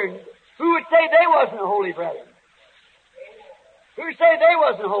brethren, who would say they wasn't the holy brethren? Who would say they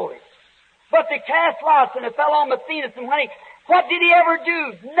wasn't holy? But they cast lots and it fell on Matthias and what did he ever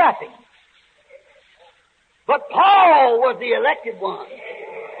do? Nothing. But Paul was the elected one.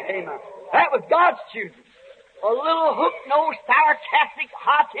 Amen. That was God's choosing. A little hook-nosed, sarcastic,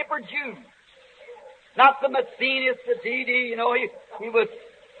 hot-tempered Jew. Not the Matthias, the D.D., he was...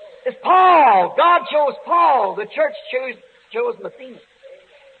 It's Paul. God chose Paul. The church chose Matthias.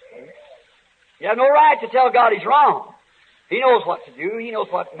 You have no right to tell God he's wrong. He knows what to do. He knows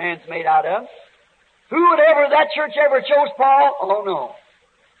what man's made out of. That church ever chose Paul? Oh, no.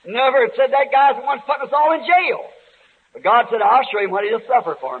 Never. It said that guy's the one putting us all in jail. But God said, I'll show him what he'll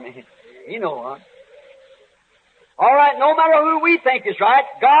suffer for me. You know what? All right, no matter who we think is right,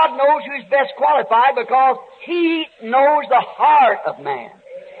 God knows who's best qualified because He knows the heart of man.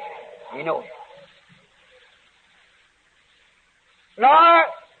 He knows. Nor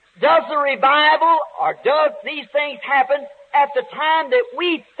does the revival or does these things happen at the time that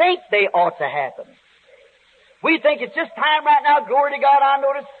we think they ought to happen. We think it's just time right now. Glory to God. I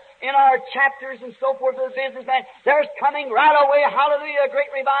notice in our chapters and so forth of the businessman, there's coming right away, hallelujah, a great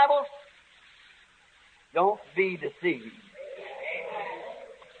revival. Don't be deceived.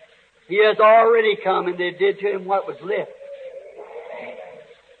 He has already come and they did to him what was left.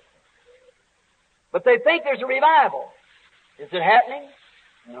 But they think there's a revival. Is it happening?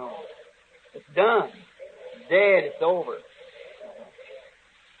 No. It's done. It's dead. It's over.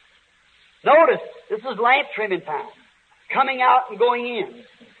 Notice, this is lamp trimming time. Coming out and going in.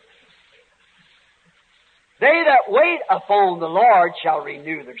 They that wait upon the Lord shall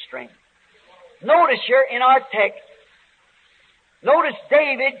renew their strength. Notice here in our text, notice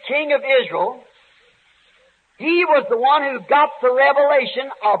David, king of Israel, he was the one who got the revelation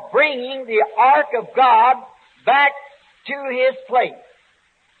of bringing the ark of God back to his place.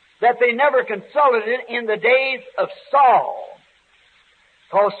 That they never consulted it in the days of Saul,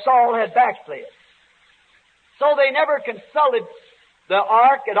 because Saul had backslid. So they never consulted the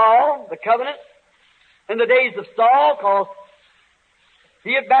ark at all, the covenant, in the days of Saul, because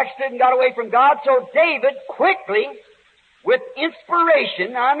he had backslid and got away from God. So David quickly, with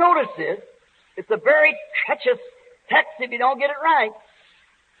inspiration, now notice this, it's a very treacherous text if you don't get it right.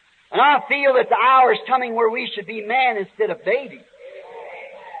 And I feel that the hour is coming where we should be man instead of baby.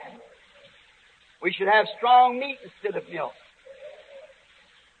 We should have strong meat instead of milk.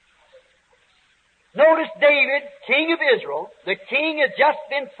 Notice David, king of Israel, the king has just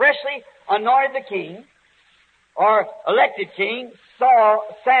been freshly anointed the king, or elected king.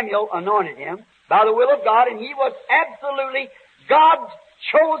 Samuel anointed him by the will of God, and he was absolutely God's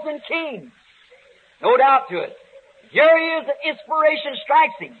chosen king. No doubt to it. Here he is, the inspiration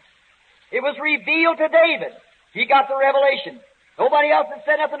strikes him. It was revealed to David. He got the revelation. Nobody else had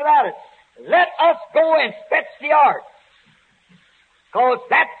said nothing about it. Let us go and fetch the ark. Because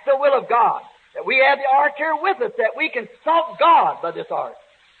that's the will of God. That we have the ark here with us, that we can consult God by this ark.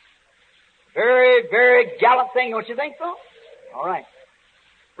 Very, very gallant thing, don't you think so? All right.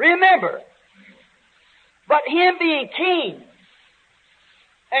 Remember, but him being king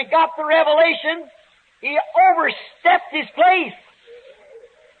and got the revelation, he overstepped his place.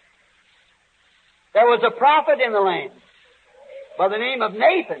 There was a prophet in the land by the name of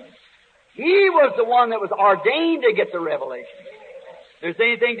Nathan. He was the one that was ordained to get the revelation. If there's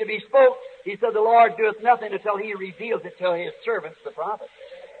anything to be spoke, he said, the Lord doeth nothing until He reveals it to His servants, the prophets.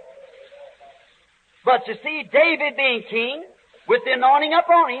 But you see, David being king, with the anointing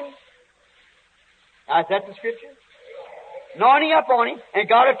upon him, now is that the Scripture? Anointing upon him, and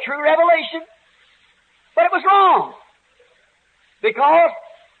got a true revelation. But it was wrong. Because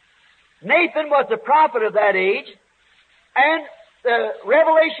Nathan was the prophet of that age, and the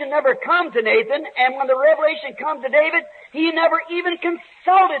revelation never come to Nathan, and when the revelation come to David, he never even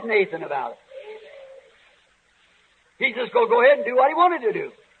consulted Nathan about it. He's just going to go ahead and do what he wanted to do.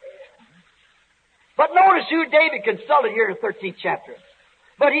 But notice who David consulted here in the 13th chapter.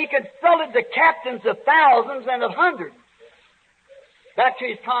 But he consulted the captains of thousands and of hundreds. Back to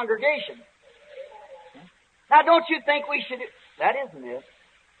his congregation. Now, don't you think we should... That isn't it.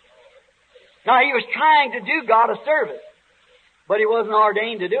 Now, he was trying to do God a service, but he wasn't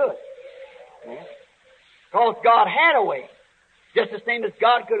ordained to do it. Because God had a way. Just the same as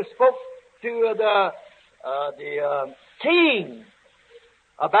God could have spoke to the king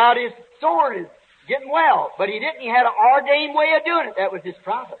about his sword is getting well, but he didn't. He had an ordained way of doing it. That was his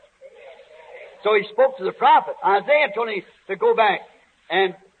prophet. So he spoke to the prophet. Isaiah told him to go back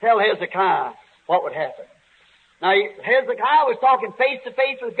and tell Hezekiah what would happen. Now, Hezekiah was talking face to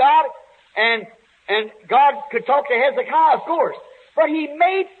face with God, and God could talk to Hezekiah, of course, but he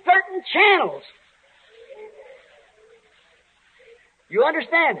made certain channels. You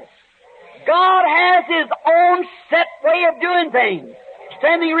understand it? God has His own set way of doing things.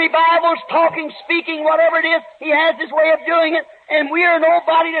 Sending revivals, talking, speaking, whatever it is, He has His way of doing it, and we are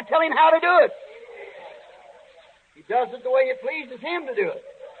nobody to tell Him how to do it. He does it the way it pleases Him to do it.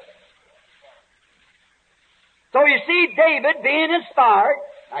 So you see David being inspired.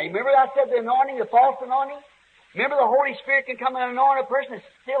 Now you remember I said the anointing, the false anointing? Remember the Holy Spirit can come and anoint a person and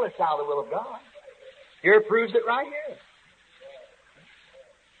still it's out of the will of God. Here it proves it right here.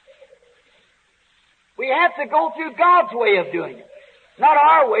 We have to go through God's way of doing it. Not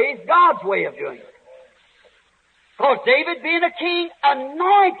our ways, God's way of doing it. Because David, being a king,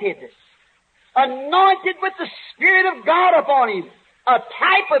 anointed with the Spirit of God upon him, a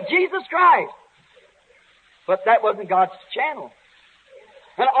type of Jesus Christ. But that wasn't God's channel.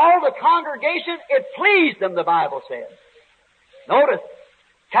 And all the congregation, it pleased them, the Bible says. Notice,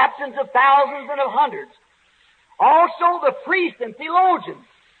 captains of thousands and of hundreds. Also the priests and theologians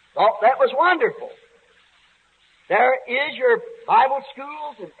thought that was wonderful. There is your Bible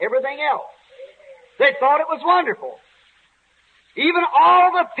schools and everything else. They thought it was wonderful. Even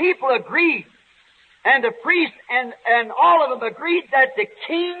all the people agreed, and the priests and all of them agreed that the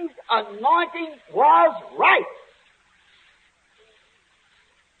king's anointing was right.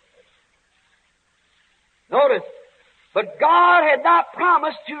 Notice, but God had not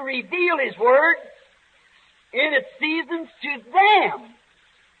promised to reveal His Word in its seasons to them.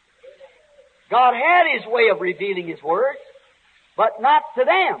 God had His way of revealing His Word, but not to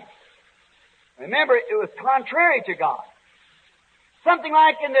them. Remember, it was contrary to God. Something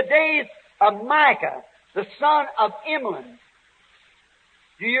like in the days of Micah, the son of Imlan.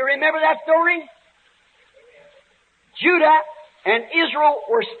 Do you remember that story? Judah and Israel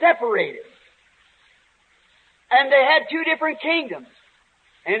were separated. And they had two different kingdoms.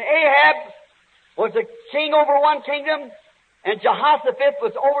 And Ahab was the king over one kingdom, and Jehoshaphat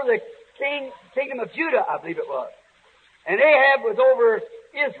was over the kingdom of Judah, I believe it was. And Ahab was over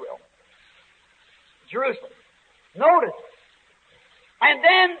Israel, Jerusalem. Notice. And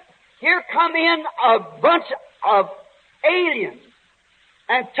then here come in a bunch of aliens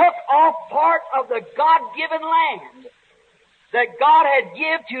and took off part of the God-given land that God had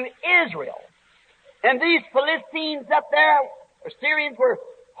given to Israel. And these Philistines up there, Assyrians, were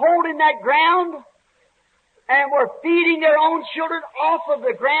holding that ground and were feeding their own children off of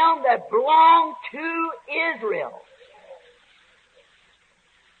the ground that belonged to Israel.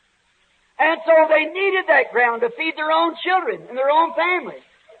 And so they needed that ground to feed their own children and their own families.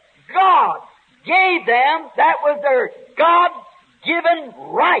 God gave them, that was their God-given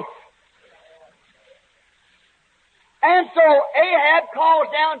right. And so Ahab calls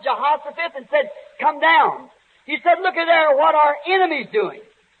down Jehoshaphat and said, come down. He said, look at there what our enemy's doing.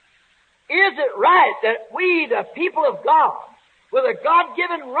 Is it right that we, the people of God, with a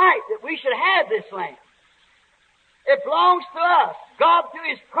God-given right that we should have this land? It belongs to us. God, through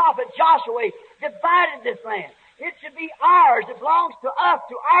His prophet Joshua, divided this land. It should be ours. It belongs to us,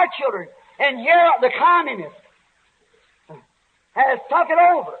 to our children. And here the communists has took it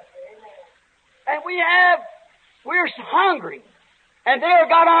over. And we're hungry. And they've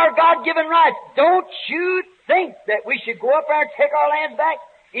got our God-given rights. Don't you think that we should go up there and take our lands back?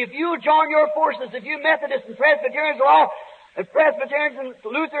 If you join your forces, if you Methodists and Presbyterians are all, and Presbyterians and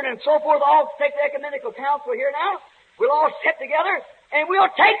Lutheran and so forth, all take the ecumenical council here now, we'll all sit together and we'll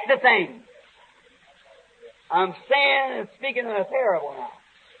take the thing. I'm saying and speaking in a parable now.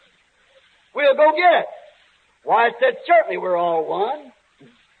 We'll go get it. Why, it said, certainly we're all one.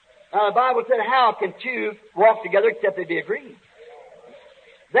 Now, the Bible said, how can two walk together except they be agreed?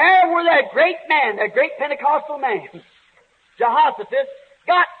 There were that great man, that great Pentecostal man, Jehoshaphat,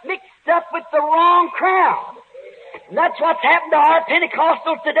 got mixed up with the wrong crowd. And that's what's happened to our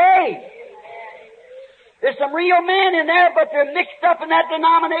Pentecostals today. There's some real men in there, but they're mixed up in that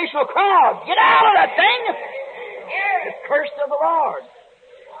denominational crowd. Get out of that thing! It's cursed of the Lord.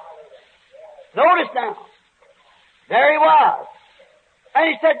 Notice now. There he was. And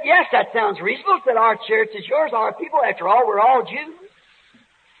he said, yes, that sounds reasonable. He said, our church is yours, our people. After all, we're all Jews.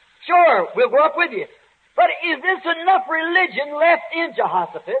 Sure, we'll go up with you. But is this enough religion left in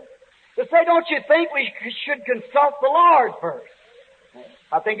Jehoshaphat to say, don't you think we should consult the Lord first?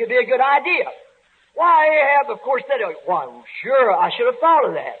 I think it'd be a good idea. Why, Ahab, of course, said, why, sure, I should have thought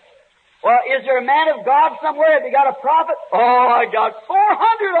of that. Well, is there a man of God somewhere? Have you got a prophet? Oh, I got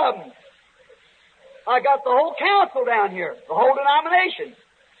 400 of them. I got the whole council down here, the whole denomination.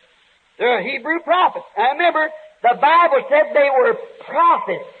 They're Hebrew prophets. Now remember, the Bible said they were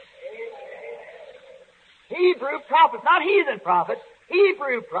prophets. Hebrew prophets, not heathen prophets,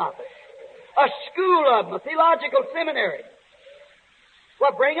 Hebrew prophets. A school of them, a theological seminary.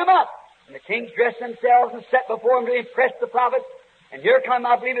 Well, bring them up. And the kings dressed themselves and set before them to impress the prophets. And here come,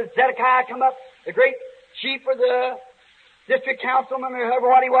 I believe it's Zedekiah come up, the great chief of the district councilman or whoever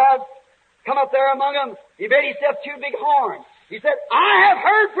what he was. Come up there among them. He made himself 2 big horns. He said, I have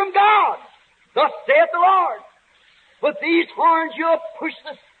heard from God. Thus saith the Lord. With these horns you'll push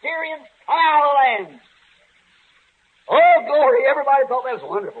the Syrians out of the land. Oh, glory. Everybody thought that was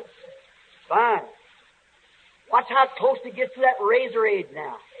wonderful. Fine. Watch how close it gets to that razor edge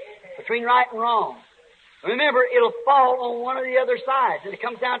now. Between right and wrong. Remember, it'll fall on one of the other sides. And it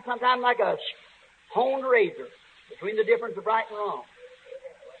comes down sometimes like a honed razor. Between the difference of right and wrong.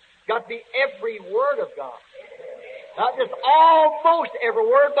 Got to be every word of God. Not just almost every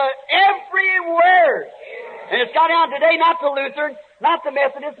word, but every word. And it's got down today not to Lutheran, not to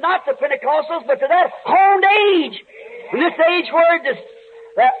Methodists, not to Pentecostals, but to that honed age. In this age where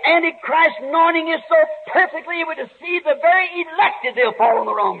the Antichrist anointing is so perfectly able to deceive the very elected, they'll fall on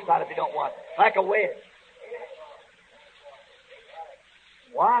the wrong side if they don't watch. Like a wedge.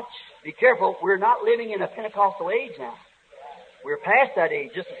 Watch. Be careful. We're not living in a Pentecostal age now. We're past that age,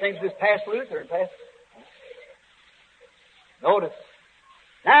 just the same as past Luther and past. Notice.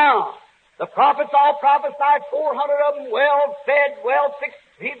 Now, the prophets all prophesied, 400 of them, well-fed, well-fixed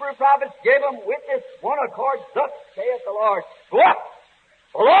Hebrew prophets, gave them witness, one accord, thus saith the Lord. What?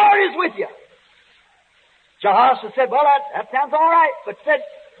 The Lord is with you. Jehoshaphat said, well, that sounds all right, but said,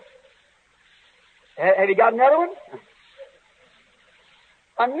 have you got another one?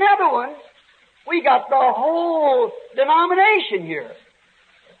 Another one? We got the whole denomination here.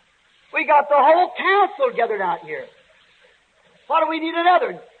 We got the whole council gathered out here. Why do we need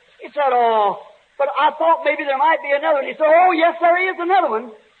another? He said, oh, but I thought maybe there might be another one. He said, oh, yes, there is another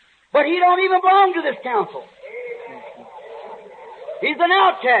one. But he don't even belong to this council. He's an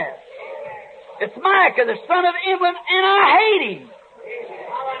outcast. It's Micah, the son of Imlan, and I hate him.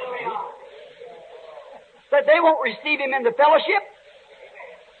 Said they won't receive him into fellowship.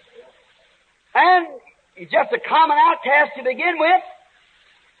 And he's just a common outcast to begin with.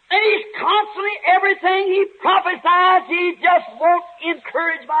 And he's constantly, everything he prophesies, he just won't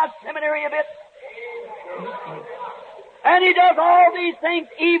encourage my seminary a bit. And he does all these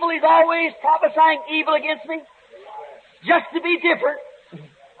things evil. He's always prophesying evil against me. Just to be different.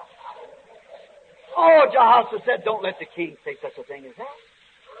 Oh, Jehoshaphat said, don't let the king say such a thing as that.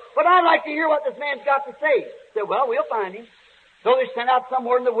 But I'd like to hear what this man's got to say. He said, well, we'll find him. So they sent out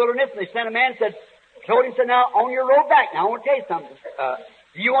somewhere in the wilderness, and they sent a man and told him, now, on your road back, now I want to tell you something.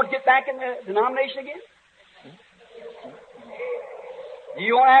 Do you want to get back in the denomination again? Do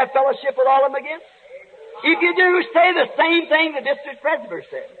you want to have fellowship with all of them again? If you do, say the same thing the district presbyter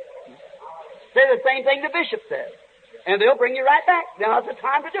said. Say the same thing the bishop said. And they'll bring you right back. Now's the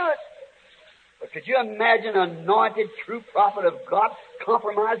time to do it. But could you imagine an anointed, true prophet of God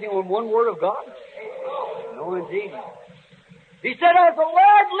compromising on one word of God? No, indeed. He said, as the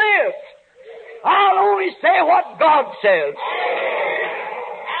Lord lives, I'll only say what God says.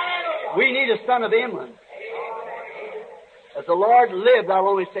 We need a son of Imlan. As the Lord lives, I'll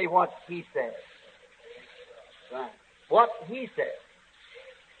only say what He says. Right. What He says.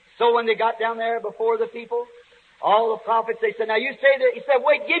 So when they got down there before the people, all the prophets, they said, now you say that. He said,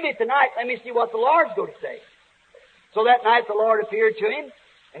 wait, give me tonight. Let me see what the Lord's going to say. So that night the Lord appeared to him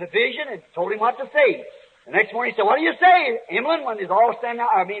in a vision and told him what to say. The next morning he said, what do you say, Imlan? When he's all standing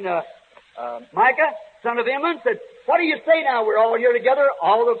out, Micah, son of Imlan, said, what do you say now? We're all here together,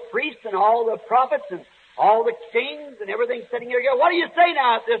 all the priests and all the prophets and all the kings and everything sitting here together. What do you say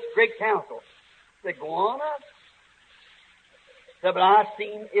now at this great council? He said, go on up. He said, but I've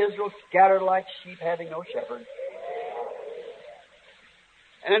seen Israel scattered like sheep having no shepherd.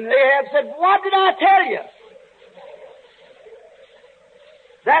 And Ahab said, what did I tell you?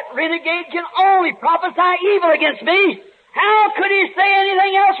 That renegade can only prophesy evil against me. How could he say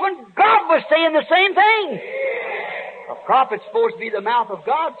anything else when God was saying the same thing? A prophet's supposed to be the mouth of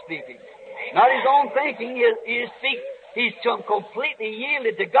God speaking, not his own thinking. He's completely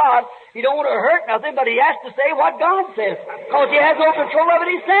yielded to God. He don't want to hurt nothing, but he has to say what God says, because he has no control of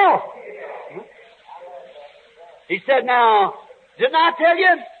it himself. He said, now, didn't I tell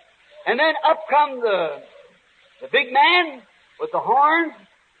you? And then up come the big man with the horns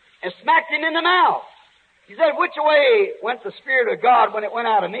and smacked him in the mouth. He said, which way went the Spirit of God when it went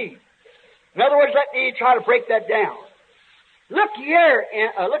out of me? In other words, let me try to break that down. Look here.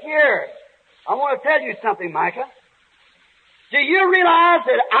 I want to tell you something, Micah. Do you realize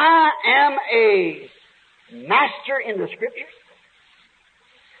that I am a master in the Scriptures?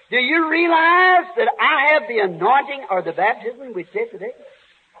 Do you realize that I have the anointing or the baptism we said today?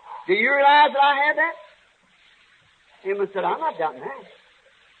 Do you realize that I have that? Him said, I'm not doubting that.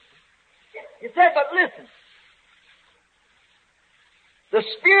 He said, but listen. The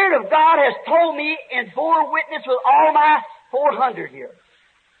Spirit of God has told me and bore witness with all my 400 here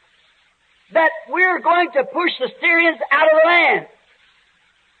that we're going to push the Syrians out of the land.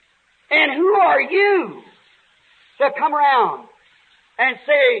 And who are you to come around and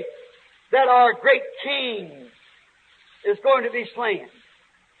say that our great king is going to be slain?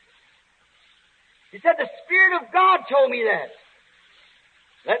 He said, the Spirit of God told me that.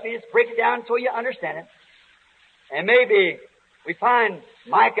 Let me just break it down so you understand it. And maybe we find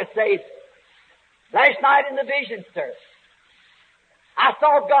Micah says, last night in the vision, sir, I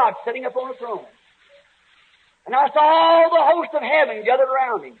saw God sitting up on a throne. And I saw all the hosts of heaven gathered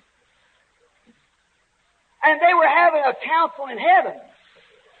around him. And they were having a council in heaven.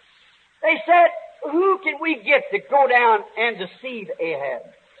 They said, who can we get to go down and deceive Ahab?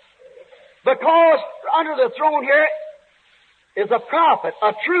 Because under the throne here is a prophet,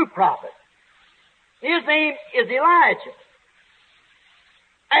 a true prophet. His name is Elijah.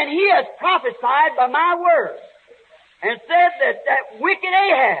 And he has prophesied by my word and said that wicked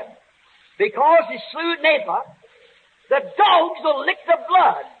Ahab, because he slew Naboth, the dogs will lick the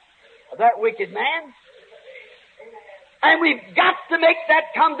blood of that wicked man. And we've got to make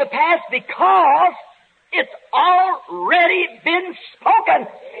that come to pass because it's already been spoken.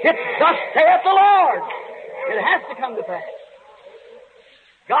 It's thus saith the Lord. It has to come to pass.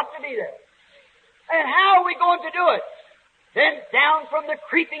 Got to be there. And how are we going to do it? Then down from the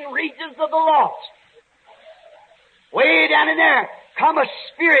creeping regions of the lost, way down in there, come a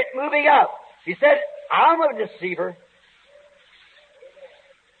spirit moving up. He said, I'm a deceiver.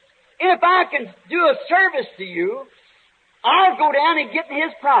 If I can do a service to you, I'll go down and get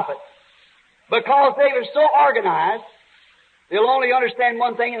his prophets. Because they were so organized, they'll only understand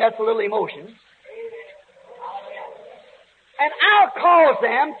one thing, and that's a little emotion. And I'll cause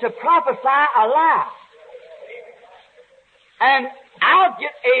them to prophesy a lie. And I'll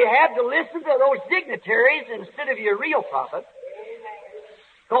get Ahab to listen to those dignitaries instead of your real prophet.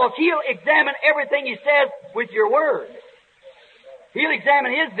 Because he'll examine everything he says with your word. He'll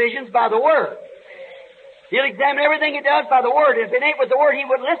examine his visions by the word. He'll examine everything he does by the word. If it ain't with the word, he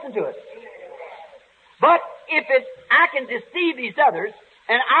wouldn't listen to it. But if I can deceive these others,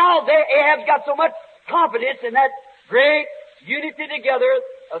 and Ahab's got so much confidence in that great unity together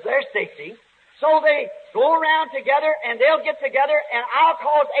of their safety, so they go around together and they'll get together and I'll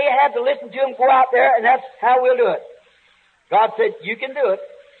cause Ahab to listen to them, go out there, and that's how we'll do it. God said, you can do it.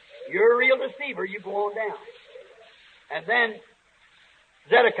 You're a real deceiver. You go on down. And then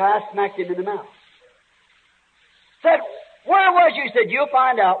Zedekiah smacked him in the mouth. Said, where was you? He said, you'll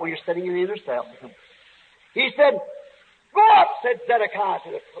find out when you're sitting in the inner cell. He said, go up, said Zedekiah to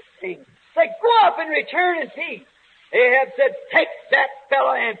the king. Said, go up and return in peace. Ahab said, take that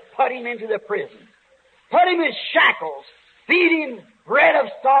fellow and put him into the prison. Put him in shackles. Feed him bread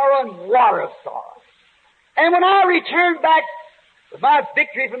of sorrow and water of sorrow. And when I return back with my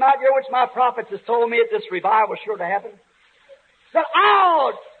victory from out here, which my prophets has told me that this revival was sure to happen, said,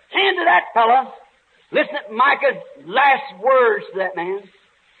 I'll tend to that fellow. Listen to Micah's last words to that man.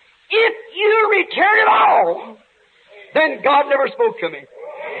 If you return at all, then God never spoke to me.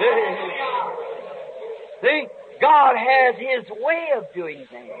 See? God has His way of doing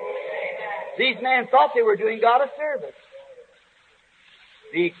things. These men thought they were doing God a service.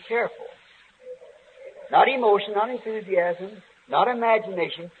 Be careful. Not emotion, not enthusiasm, not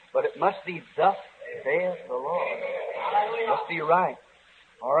imagination, but it must be thus saith the Lord. It must be right.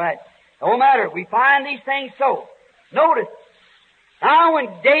 All right. No matter. We find these things so. Notice, now when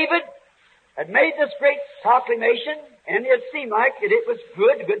David had made this great proclamation, and it seemed like it was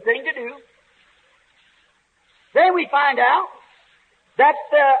a good thing to do, then we find out That,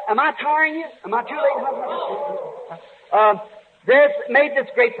 am I tiring you? Am I too late? There's made this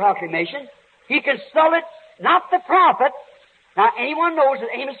great proclamation. He consulted not the prophet. Now, anyone knows that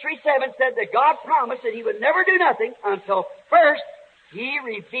Amos 3:7 said that God promised that He would never do nothing until first He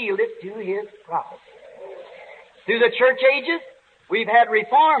revealed it to His prophet. Through the church ages, we've had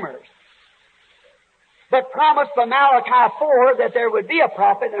reformers, but promised by Malachi 4 that there would be a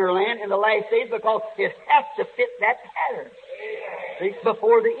prophet in our land in the last days because it has to fit that pattern. See,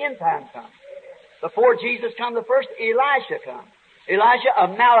 before the end time comes. Before Jesus come, the first Elisha come. Elijah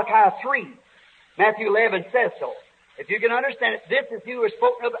of Malachi 3. Matthew 11 says so. If you can understand it, this is who was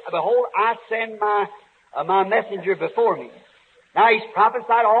spoken of. Behold, I send my messenger before me. Now he's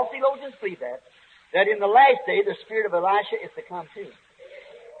prophesied, all theologians believe that in the last day the spirit of Elisha is to come too.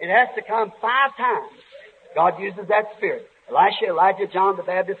 It has to come 5 times. God uses that spirit. Elisha, Elijah, John the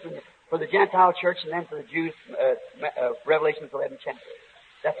Baptist for the Gentile church, and then for the Jews, Revelation 11 chapter.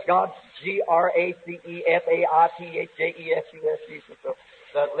 That's God's GRACEFAITHJESUS, Jesus, the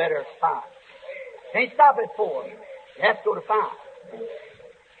letter 5. Can't stop at 4. You have to go to 5.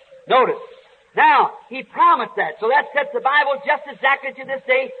 Notice. Now, He promised that. So that sets the Bible just exactly to this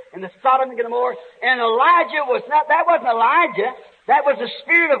day in the Sodom and Gomorrah. And Elijah that wasn't Elijah. That was the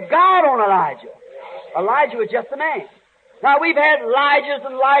Spirit of God on Elijah. Elijah was just a man. Now, we've had Elijah's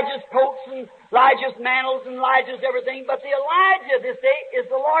and Elijah's coats and Elijah's mantles and Elijah's everything, but the Elijah this day is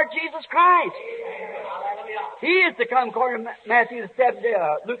the Lord Jesus Christ. He is to come, according to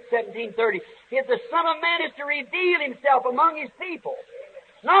Luke 17:30. The Son of Man is to reveal Himself among His people.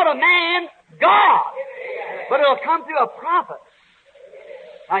 Not a man, God. But it'll come through a prophet.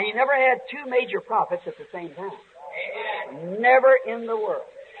 Now, He never had 2 major prophets at the same time. Never in the world.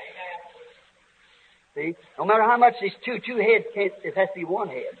 See, no matter how much these two heads can't, it has to be one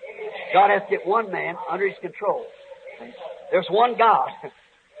head. God has to get one man under His control. See? There's one God.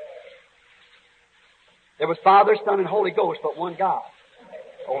 There was Father, Son, and Holy Ghost, but one God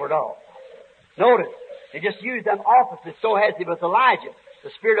over it all. Notice, He just used them offices. So has He with Elijah, the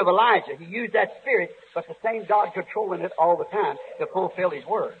spirit of Elijah. He used that spirit, but the same God controlling it all the time to fulfill His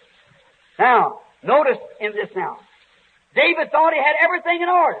word. Now, notice in this now, David thought he had everything in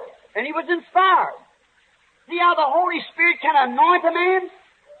order, and he was inspired. See how the Holy Spirit can anoint a man?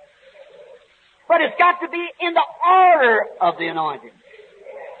 But it's got to be in the order of the anointing.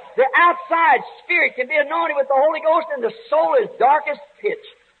 The outside spirit can be anointed with the Holy Ghost, and the soul is dark as pitch.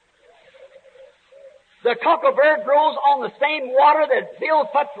 The cocklebur grows on the same water that Bill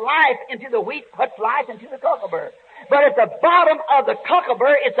puts life into the wheat, puts life into the cocklebur. But at the bottom of the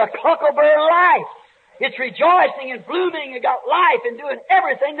cocklebur, it's a cocklebur life. It's rejoicing and blooming and got life and doing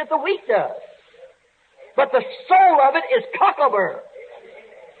everything that the wheat does. But the soul of it is cocklebur.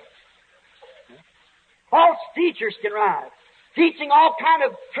 False teachers can rise, teaching all kind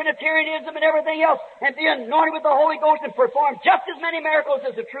of Trinitarianism and everything else, and be anointed with the Holy Ghost and perform just as many miracles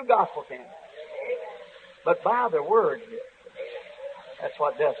as the true gospel can. But by their word, that's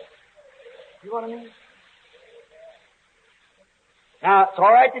what does it. You know what I mean? Now, it's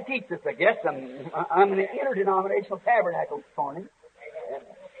all right to teach this, I guess. I'm in an interdenominational tabernacle this morning.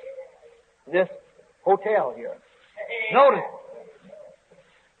 This hotel here. Notice.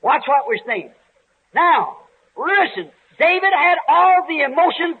 Watch what we're saying. Now, listen. David had all the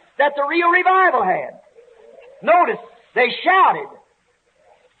emotions that the real revival had. Notice. They shouted.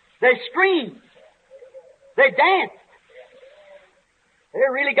 They screamed. They danced. They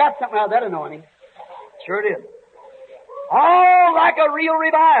really got something out of that anointing. Sure it is. All like a real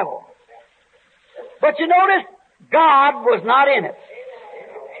revival. But you notice, God was not in it.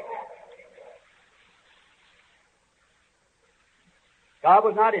 God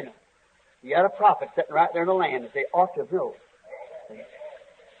was not in it. He had a prophet sitting right there in the land that they ought to have known.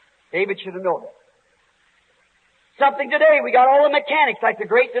 David should have known it. Something today, we got all the mechanics like the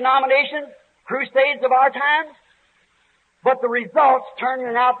great denominations, crusades of our times, but the results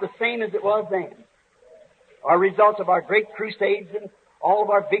turning out the same as it was then. Our results of our great crusades and all of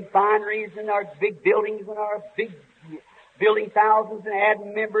our big fineries and our big buildings and our big building thousands and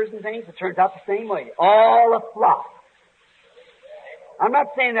adding members and things, it turns out the same way. All a flop. I'm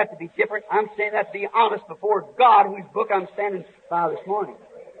not saying that to be different. I'm saying that to be honest before God, whose book I'm standing by this morning.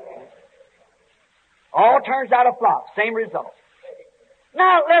 All turns out a flop. Same result.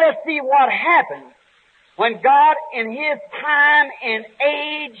 Now let us see what happens when God in His time and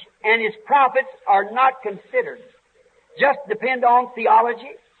age and His prophets are not considered. Just depend on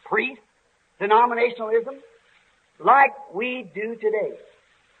theology, priests, denominationalism, like we do today.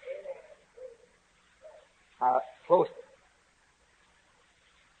 Close.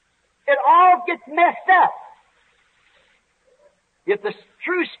 It all gets messed up. If the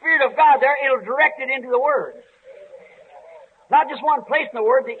true Spirit of God there, it'll direct it into the Word. Not just one place in the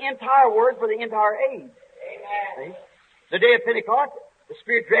Word, the entire Word for the entire age. See? The day of Pentecost, the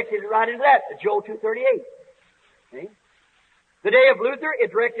Spirit directed it right into that, Joel 2:38. See? The day of Luther,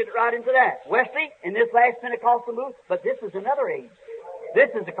 it directed it right into that. Wesley, in this last Pentecostal move, but this is another age.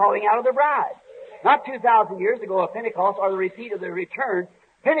 This is the calling out of the bride. Not 2,000 years ago of Pentecost or the repeat of the return.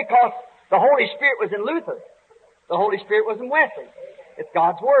 Pentecost, the Holy Spirit was in Luther. The Holy Spirit was in Wesley. It's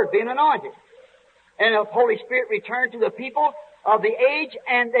God's Word being anointed. And the Holy Spirit returned to the people of the age,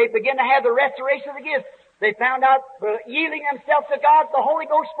 and they began to have the restoration of the gifts. They found out, yielding themselves to God, the Holy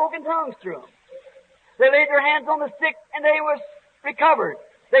Ghost spoke in tongues through them. They laid their hands on the sick, and they was recovered.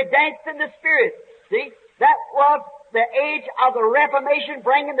 They danced in the Spirit. See? That was the age of the Reformation,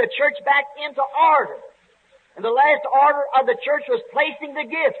 bringing the church back into order. And the last order of the church was placing the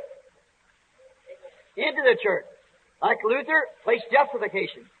gifts into the church. Like Luther, placed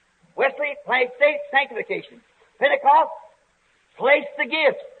justification. Wesley, placed sanctification. Pentecost, placed the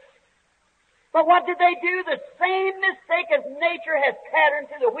gifts. But what did they do? The same mistake as nature has patterned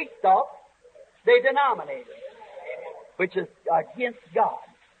to the wheat stalk, they denominated, which is against God,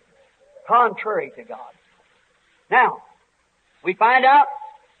 contrary to God. Now, we find out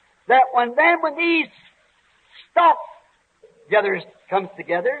that when these stalk gathers comes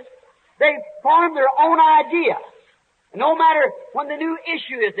together, they form their own idea. No matter when the new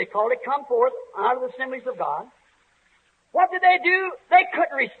issue, as they call it, come forth out of the assemblies of God, what did they do? They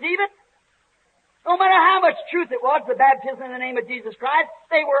couldn't receive it. No matter how much truth it was, the baptism in the name of Jesus Christ,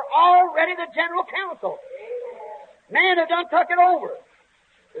 they were already the general council. Man had done took it over.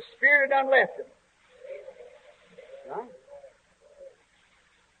 The Spirit had done left them. Right?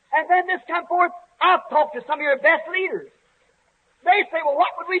 And then this come forth, I've talked to some of your best leaders. They say, well,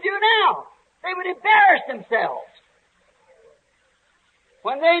 what would we do now? They would embarrass themselves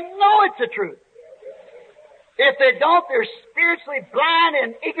when they know it's the truth. If they don't, they're spiritually blind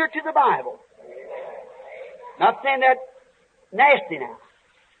and ignorant to the Bible. Not saying that nasty now.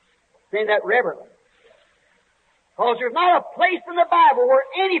 Saying that reverently. Because there's not a place in the Bible where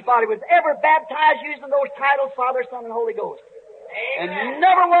anybody was ever baptized using those titles, Father, Son, and Holy Ghost. Amen. And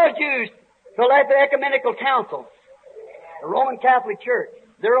never was used till after the Ecumenical Council. The Roman Catholic Church.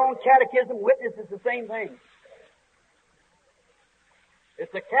 Their own catechism witnesses the same thing.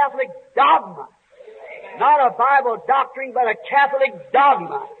 It's a Catholic dogma. Not a Bible doctrine, but a Catholic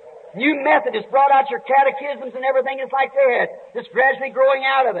dogma. New Methodists brought out your catechisms and everything is like they had, just gradually growing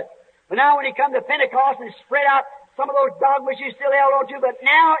out of it. But now when you come to Pentecost and spread out some of those dogmas you still held on to, but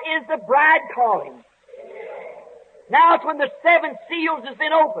now is the bride calling. Now it's when the 7 seals has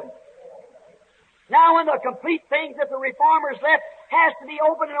been opened. Now when the complete things that the reformers left has to be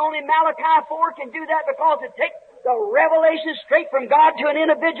opened, and only Malachi 4 can do that because it takes the revelation straight from God to an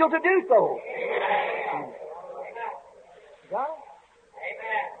individual to do so. Got it?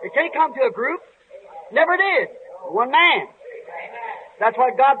 It can't come to a group. Never did. One man. That's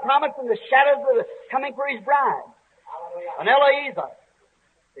what God promised in the shadows of the coming for His bride. An Eliezer.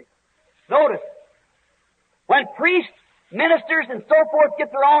 Notice, when priests, ministers, and so forth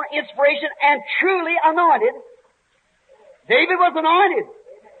get their own inspiration and truly anointed, David was anointed.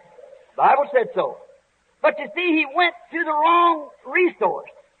 The Bible said so. But you see, he went to the wrong resource.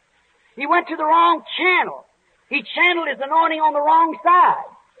 He went to the wrong channel. He channeled his anointing on the wrong side.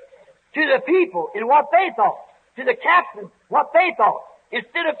 To the people in what they thought. To the captains, what they thought.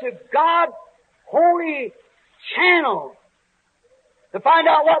 Instead of to God's holy channel. To find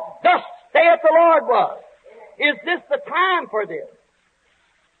out what thus saith the Lord was. Is this the time for this?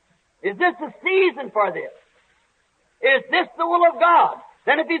 Is this the season for this? Is this the will of God?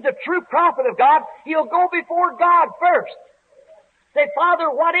 Then if he's a true prophet of God, he'll go before God first. Say,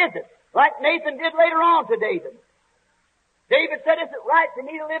 Father, what is it? Like Nathan did later on to David. David said, is it right for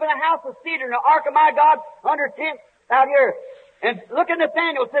me to live in a house of cedar and the ark of my God under tent out here? And look at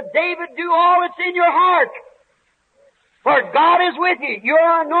Nathaniel, said, David, do all that's in your heart. For God is with you. You're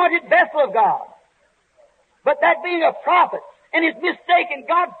an anointed vessel of God. But that being a prophet and his mistake, and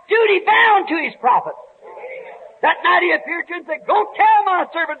God's duty bound to his prophet. That night he appeared to him and said, go tell my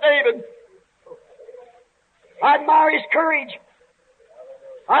servant David. I admire his courage.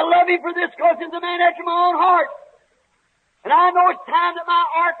 I love him for this because he's a man after my own heart. And I know it's time that my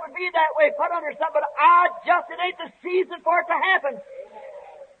ark would be that way, put under something, but it ain't the season for it to happen.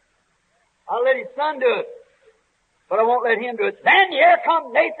 I'll let his son do it, but I won't let him do it. Then here comes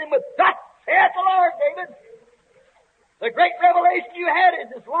Nathan with, thus saith the Lord, David. The great revelation you had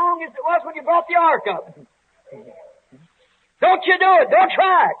is as long as it was when you brought the ark up. Don't you do it. Don't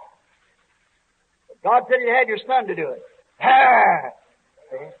try it. But God said He had your son to do it.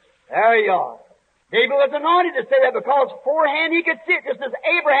 There you are. David was anointed to say that because beforehand he could see it, just as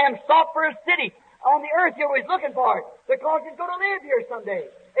Abraham sought for a city on the earth. He was looking for it because he's going to live here someday.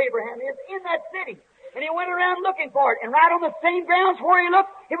 Abraham is in that city. And he went around looking for it. And right on the same grounds where he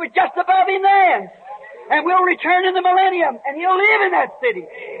looked, it was just above him then. And we'll return in the millennium, and he'll live in that city.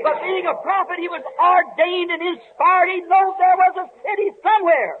 But being a prophet, he was ordained and inspired. He knows there was a city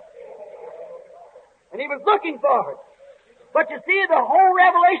somewhere. And he was looking for it. But you see, the whole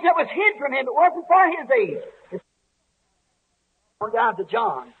revelation that was hid from him, it wasn't for his age. Went down to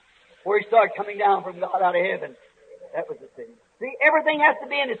John, where he started coming down from God out of heaven. That was the city. See, everything has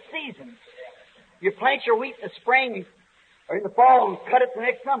to be in its season. You plant your wheat in the spring or in the fall and cut it the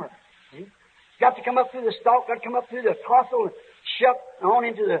next summer. See? It's got to come up through the stalk, got to come up through the tassel and shuck on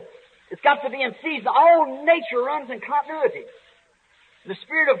into the... It's got to be in season. All nature runs in continuity. The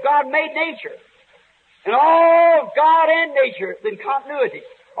Spirit of God made nature. And all God and nature is in continuity.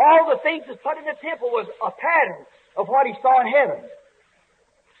 All the things that's put in the temple was a pattern of what he saw in heaven.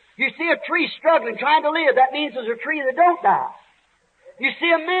 You see a tree struggling, trying to live, that means there's a tree that don't die. You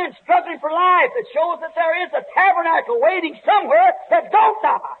see a man struggling for life, that shows that there is a tabernacle waiting somewhere that don't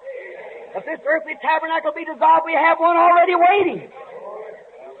die. If this earthly tabernacle be dissolved, we have one already waiting.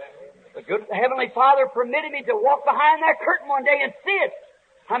 The good Heavenly Father permitted me to walk behind that curtain one day and see it.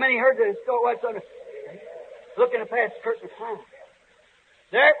 How many heard the story? Looking past the curtain of time.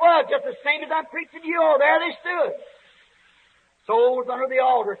 There it was, just the same as I'm preaching to you all. There they stood. Souls under the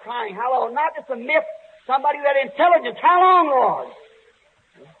altar crying, how long? Not just a myth, somebody who had intelligence. How long, Lord?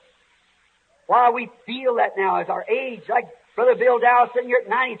 Why we feel that now as our age. Like Brother Bill Dow sitting here at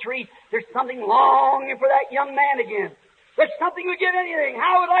 93, there's something longing for that young man again. There's something we give anything.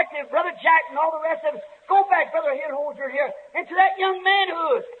 How would like to, Brother Jack and all the rest of us, go back, Brother Hidholzer here, into that young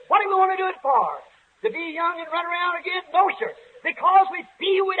manhood. What do we want to do it for? To be young and run around again? No, sir. Because we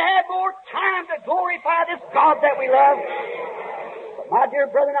feel we'd have more time to glorify this God that we love. But my dear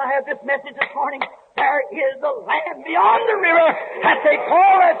brethren, I have this message this morning. There is the land beyond the river that they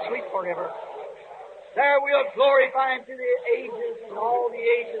call that sweet forever. There we'll glorify Him to the ages and all the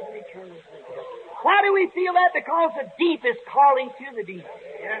ages of eternity. Why do we feel that? Because the deep is calling to the deep.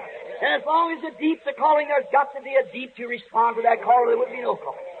 And as long as the deep's a calling, there's got to be a deep to respond to that call. There would be no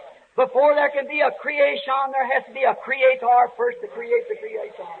call. Before there can be a creation, there has to be a creator first to create the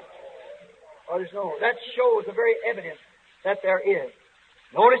creation. Oh, there's no. That shows the very evidence that there is.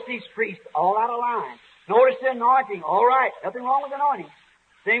 Notice these priests all out of line. Notice the anointing. All right. Nothing wrong with anointing.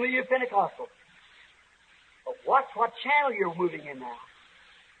 Same with you Pentecostal. But watch what channel you're moving in now.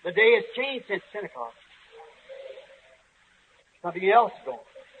 The day has changed since Pentecost. Something else is going.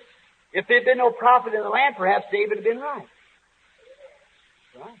 If there'd been no prophet in the land, perhaps David had been right.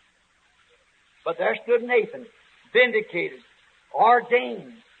 Right. But there stood Nathan, vindicated,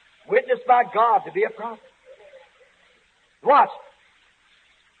 ordained, witnessed by God to be a prophet. Watch.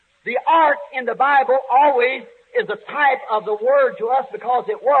 The ark in the Bible always is a type of the Word to us because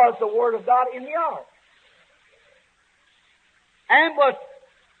it was the Word of God in the ark. And was,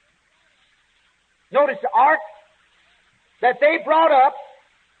 notice the ark that they brought up,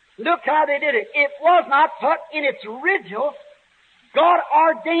 look how they did it. It was not put in its original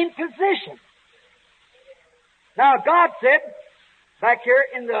God-ordained position. Now, God said, back here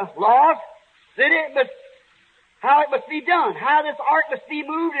in the laws, that it must, how it must be done, how this ark must be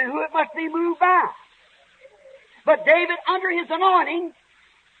moved and who it must be moved by. But David, under his anointing,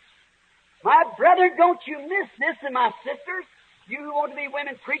 my brother, don't you miss this, and my sisters, you who want to be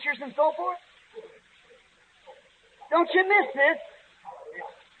women preachers and so forth, don't you miss this.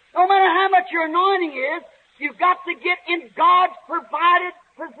 No matter how much your anointing is, you've got to get in God's provided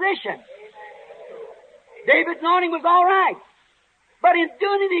position. David's anointing was all right. But in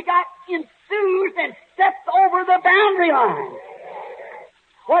doing it, he got enthused and stepped over the boundary line.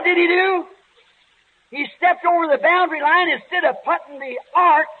 What did he do? He stepped over the boundary line. Instead of putting the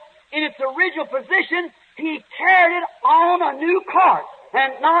ark in its original position, he carried it on a new cart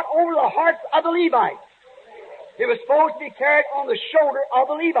and not over the hearts of the Levites. It was supposed to be carried on the shoulder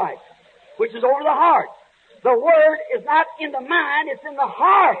of the Levites, which is over the heart. The Word is not in the mind, it's in the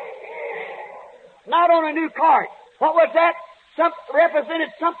heart. Not on a new cart. What was that? Represented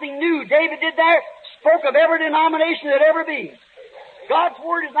something new. David did there, spoke of every denomination that ever be. God's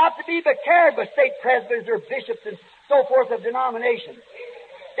Word is not to be but carried by state presbyters or bishops and so forth of denominations.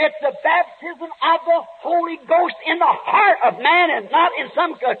 It's the baptism of the Holy Ghost in the heart of man and not in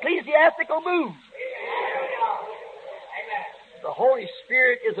some ecclesiastical move. The Holy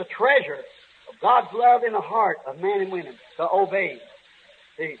Spirit is a treasure of God's love in the heart of men and women to obey.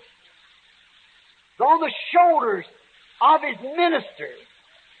 See? It's on the shoulders of his ministers.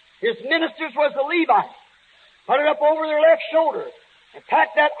 His ministers was the Levites. Put it up over their left shoulder and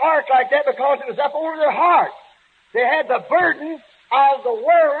packed that ark like that because it was up over their heart. They had the burden of the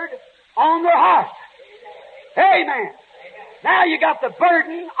Word on their heart. Amen. Now you got the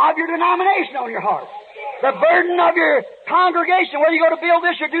burden of your denomination on your heart. The burden of your congregation, whether you go to build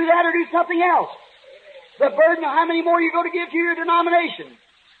this or do that or do something else. The burden of how many more you're going to give to your denomination.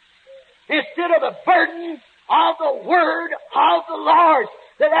 Instead of the burden of the Word of the Lord.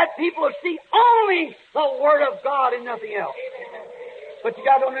 That people will see only the Word of God and nothing else. But you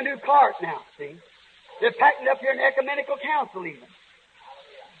got on a new cart now, see? They're packing up here in ecumenical council even.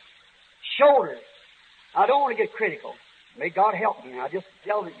 Shoulders. I don't want to get critical. May God help me. I just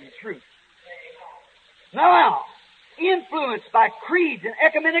tell you the truth. Now, influenced by creeds and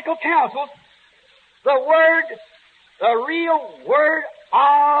ecumenical councils, the Word, the real Word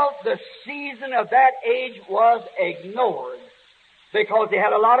of the season of that age was ignored because they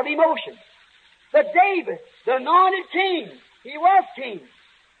had a lot of emotion. But David, the anointed king, he was king,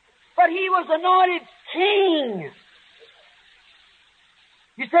 but he was anointed king.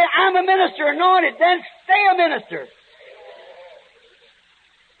 You say, I'm a minister anointed, then stay a minister.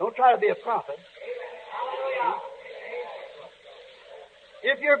 Don't try to be a prophet.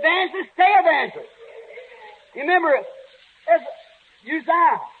 If you're evangelist, stay evangelist. Remember, as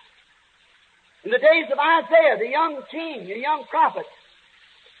Uzziah, in the days of Isaiah, the young king, the young prophet,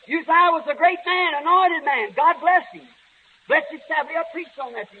 Uzziah was a great man, anointed man. God bless him. Bless his family. I preached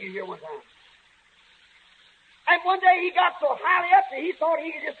on that to you here one time. And one day he got so highly up that he thought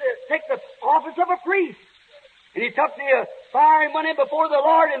he could just take the office of a priest. And he took the fire and went in before the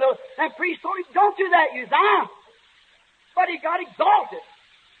Lord, and the priest told him, don't do that, Uzziah. But he got exalted.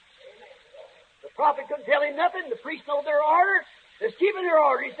 The prophet couldn't tell him nothing. The priest know their order. They're keeping their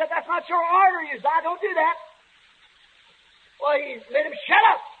order. He said, that's not your order, Uzziah. Don't do that. Well, he made him shut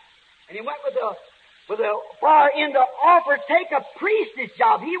up. And he went with the fire in to offer, take a priest's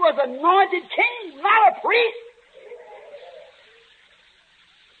job. He was anointed king, not a priest.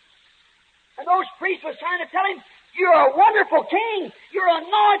 And those priests was trying to tell him, you're a wonderful king. You're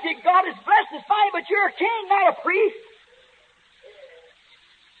anointed. God has blessed his body, but you're a king, not a priest.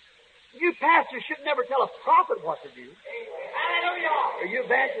 You pastors should never tell a prophet what to do. Hallelujah. Or you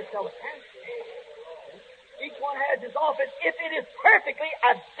evangelists tell a pastor. Each one has his office if it is perfectly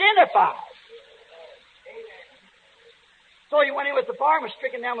identified. So he went in with the fire and was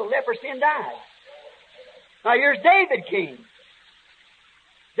stricken down with leprosy and died. Now here's David king.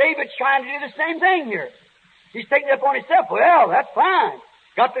 David's trying to do the same thing here. He's taking it upon himself. Well, that's fine.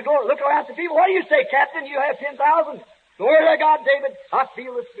 Got the glory. Look around at the people. What do you say, Captain? You have 10,000. Glory to God, David. I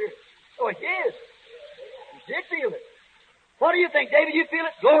feel the Spirit. Oh, it is. You did feel it. What do you think, David? You feel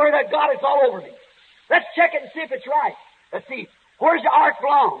it? Glory to God, it's all over me. Let's check it and see if it's right. Let's see. Where's the ark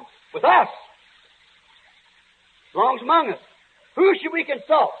belong? With us. Belongs among us. Who should we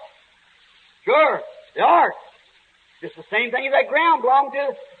consult? Sure, the ark. Just the same thing as that ground belonged to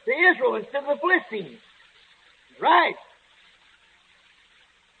Israel instead of the Philistines. Right.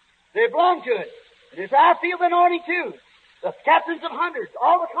 They belong to it. And as I feel the anointing too. The captains of hundreds,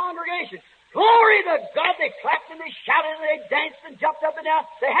 all the congregation. Glory to God. They clapped and they shouted and they danced and jumped up and down.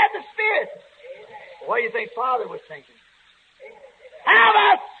 They had the Spirit. Well, what do you think Father was thinking? How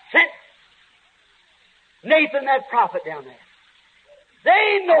about sent Nathan, that prophet down there?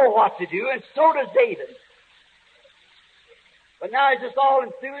 They know what to do, and so does David. But now he's just all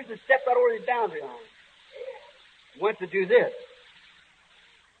enthused and stepped out over his boundary line. Went to do this.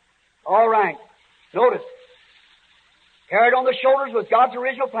 All right. Notice. Carried on the shoulders was God's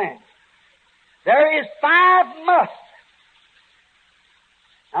original plan. There is 5 musts.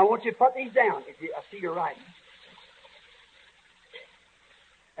 I want you to put these down. I see you're writing.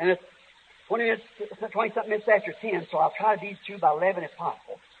 And it's 20-something minutes after 10, so I'll try these 2 by 11 if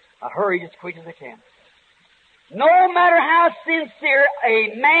possible. I'll hurry just as quick as I can. No matter how sincere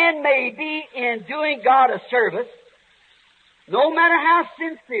a man may be in doing God a service, no matter how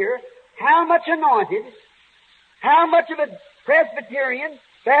sincere, how much anointed, how much of a Presbyterian,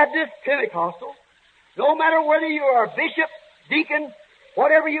 Baptist, Pentecostal, no matter whether you are a bishop, deacon,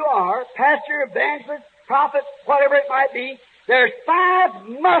 whatever you are, pastor, evangelist, prophet, whatever it might be, there's 5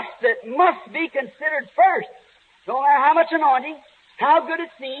 musts that must be considered first. No matter how much anointing, how good it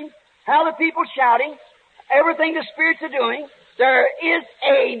seems, how the people shouting, everything the spirits are doing, there is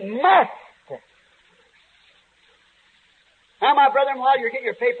a must. Now, my brother, while you're getting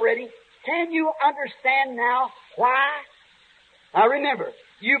your paper ready, can you understand now why? Now remember,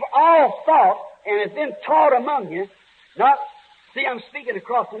 you've all thought, and it's been taught among you, I'm speaking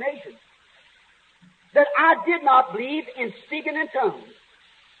across the nation. that I did not believe in speaking in tongues.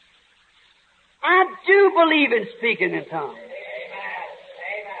 I do believe in speaking in tongues.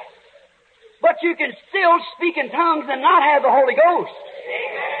 But you can still speak in tongues and not have the Holy Ghost.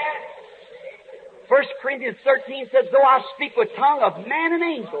 1 Corinthians 13 says, though I speak with tongue of man and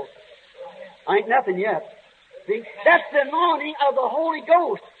angels, I ain't nothing yet. See? That's the anointing of the Holy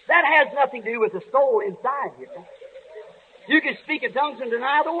Ghost. That has nothing to do with the soul inside here. You can speak in tongues and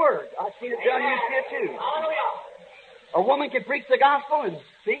deny the Word. I've seen it done, you see it too. A woman can preach the gospel and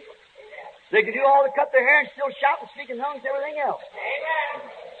speak. They can do all to cut their hair and still shout and speak in tongues and everything else.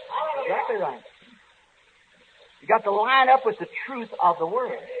 Exactly right. You got to line up with the truth of the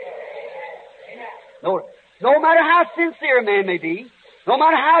Word. No matter how sincere a man may be, no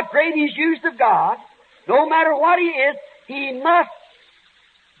matter how great he's used of God, no matter what he is, he must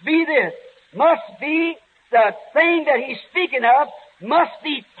be this. Must be the thing that he's speaking of, must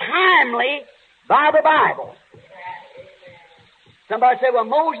be timely by the Bible. Somebody say, well,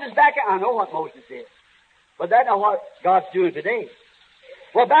 Moses back there, I know what Moses did. But that's not what God's doing today.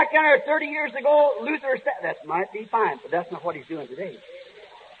 Well, back there 30 years ago, Luther said, that might be fine, but that's not what he's doing today.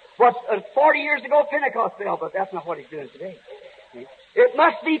 Well, 40 years ago, Pentecost fell, but that's not what he's doing today. It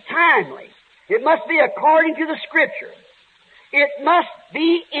must be timely. It must be according to the Scripture. It must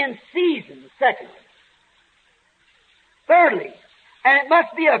be in season, secondly. Thirdly, and it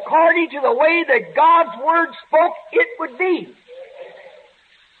must be according to the way that God's Word spoke it would be.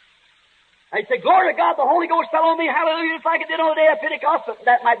 I say, glory to God, the Holy Ghost fell on me, hallelujah, just like it did on the day of Pentecost, but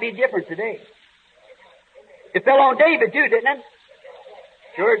that might be different today. It fell on David too, didn't it?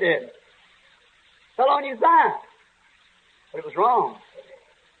 Sure it did. Fell on Uzziah. But it was wrong.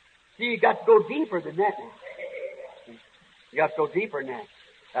 See, you got to go deeper than that now. You got to go deeper than that.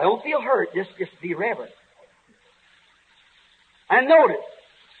 Now, don't feel hurt, just be reverent. And notice,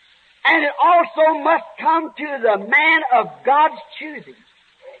 and it also must come to the man of God's choosing.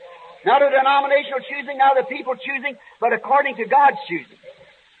 Not a denominational choosing, not a people choosing, but according to God's choosing.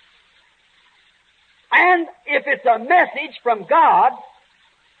 And if it's a message from God,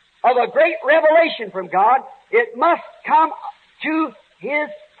 of a great revelation from God, it must come to His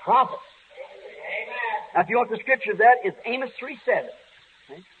prophet. Now, if you want the scripture of that, it's Amos 3:7.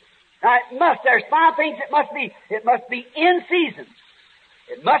 Now, there's 5 things it must be. It must be in season.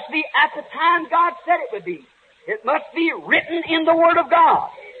 It must be at the time God said it would be. It must be written in the Word of God.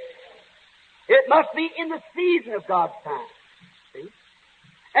 It must be in the season of God's time. See?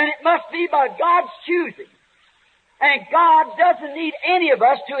 And it must be by God's choosing. And God doesn't need any of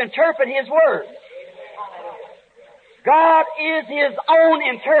us to interpret His Word. God is His own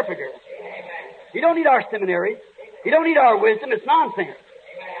interpreter. He don't need our seminaries. He don't need our wisdom. It's nonsense.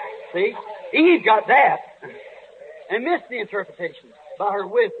 See? Eve got that and missed the interpretation by her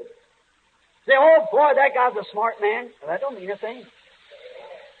wisdom. Say, oh boy, that guy's a smart man. Well, that don't mean a thing.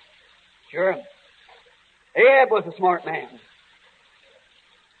 Sure. Ahab was a smart man.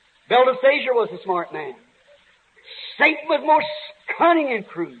 Belteshazzar was a smart man. Satan was more cunning and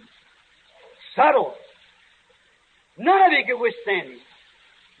crude. Subtle. None of it could withstand him.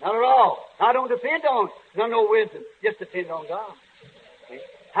 Not at all. I don't depend on no wisdom. Just depend on God. See?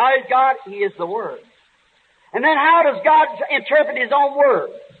 How is God? He is the Word. And then how does God interpret His own Word?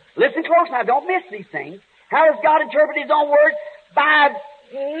 Listen close now. Don't miss these things. How does God interpret His own Word? By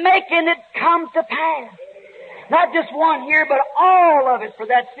making it come to pass. Not just one here, but all of it for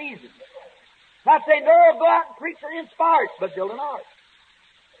that season. Not saying, no, go out and preach for inspired, but build an ark.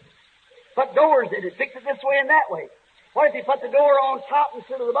 Put doors in it. Fix it this way and that way. What if you put the door on top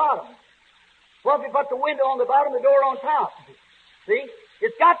instead of the bottom? What if you put the window on the bottom, the door on top? See?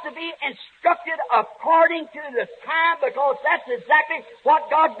 It's got to be instructed according to the time, because that's exactly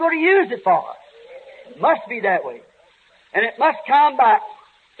what God's going to use it for. It must be that way. And it must come by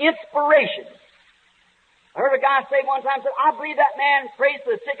inspiration. I heard a guy say one time, said, I believe that man prays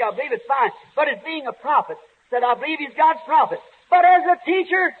for the sick. I believe it's fine. But as being a prophet, said, I believe he's God's prophet. But as a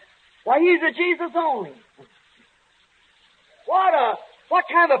teacher, why, he's a Jesus only. What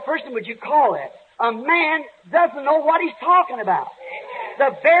kind of a person would you call that? A man doesn't know what he's talking about.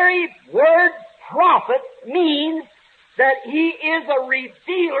 The very word prophet means that he is a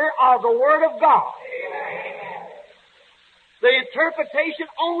revealer of the Word of God. The interpretation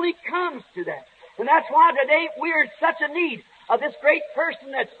only comes to that. And that's why today we're in such a need of this great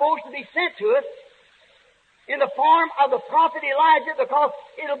person that's supposed to be sent to us in the form of the prophet Elijah, because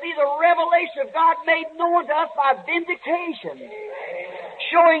it'll be the revelation of God made known to us by vindication,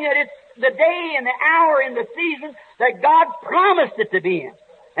 showing that it's the day and the hour and the season that God promised it to be in.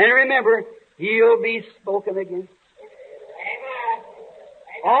 And remember, He'll be spoken against.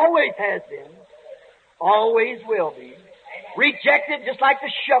 Always has been. Always will be. Rejected just like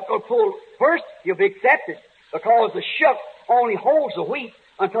the shuck will pull. First, you'll be accepted because the shuck only holds the wheat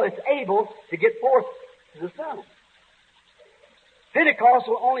until it's able to get forth to the sun. Pentecost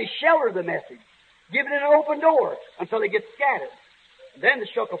will only shelter the message, give it an open door until it gets scattered. Then the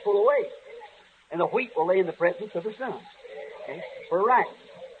shuck will pull away, and the wheat will lay in the presence of the sun. Okay? For right.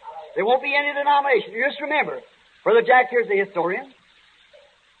 There won't be any denomination. You just remember, Brother Jack here's the historian.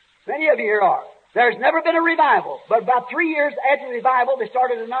 Many of you here are. There's never been a revival, but about 3 years after the revival, they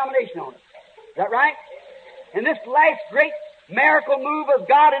started a denomination on it. Is that right? And this last great miracle move of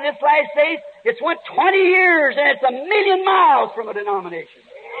God in this last days, it's went 20 years, and it's 1,000,000 miles from a denomination.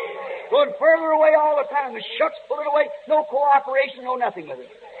 Going further away all the time. The shucks pull it away. No cooperation, no nothing with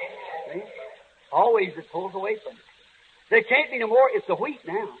it. See? Always it pulls away from it. There can't be no more. It's the wheat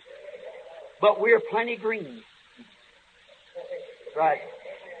now. But we're plenty green. Right.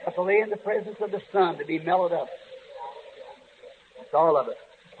 But to lay in the presence of the sun to be mellowed up. That's all of it.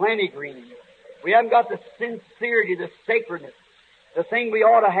 Plenty green. We haven't got the sincerity, the sacredness, the thing we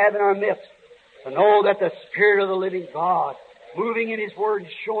ought to have in our midst. To know that the Spirit of the living God, moving in His Word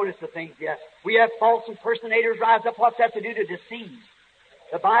and showing us the things. Yes. We have false impersonators rise up. What's that to do? To deceive.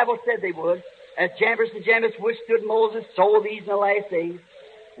 The Bible said they would. As Jambres and Jannes withstood Moses, so will these in the last days.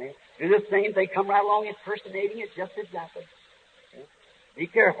 Okay? Do the same thing. Come right along impersonating it just exactly. Okay? Be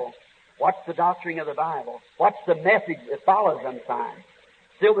careful. What's the doctrine of the Bible? What's the message that follows sometimes?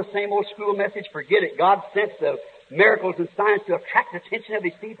 Still the same old school message. Forget it. God sent the miracles and signs to attract the attention of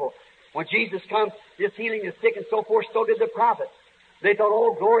His people. When Jesus comes, just healing the sick and so forth, so did the prophets. They thought,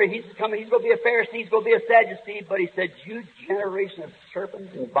 oh, glory, He's coming. He's going to be a Pharisee. He's going to be a Sadducee. But He said, you generation of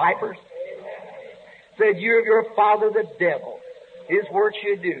serpents and vipers. Said, you're your father the devil. His works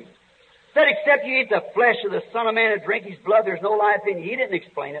you do. Said, except you eat the flesh of the Son of Man and drink His blood, there's no life in you. He didn't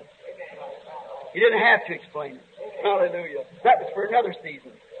explain it. He didn't have to explain it. Hallelujah. That was for another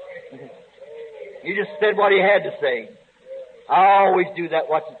season. He just said what He had to say. I always do that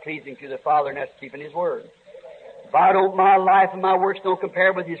what's pleasing to the Father, and that's keeping His Word. If I don't, my life and my works don't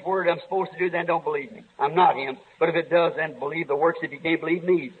compare with His Word I'm supposed to do, then don't believe me. I'm not Him. But if it does, then believe the works. If you can't believe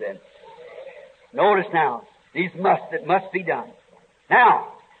me, He said. Notice now, it must be done.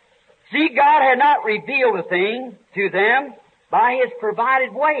 Now, see, God had not revealed the thing to them by His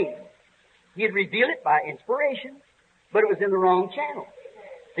provided way. He had revealed it by inspiration, but it was in the wrong channel.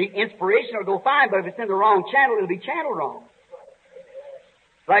 The inspiration will go fine, but if it's in the wrong channel, it'll be channeled wrong.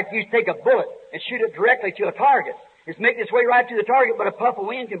 Like you take a bullet and shoot it directly to a target. It's making its way right to the target, but a puff of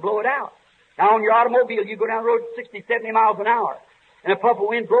wind can blow it out. Now, on your automobile, you go down the road 60, 70 miles an hour, and a puff of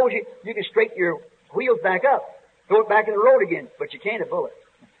wind blows you, you can straighten your wheels back up, throw it back in the road again, but you can't a bullet.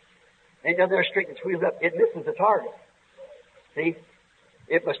 It doesn't ever straighten its wheels up. It misses the target. See?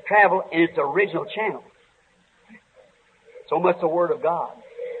 It must travel in its original channel. So much the Word of God.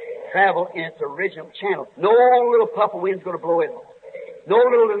 Travel in its original channel. No little puff of wind's going to blow it off. No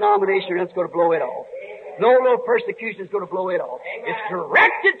little denomination is going to blow it off. No little persecution is going to blow it off. It's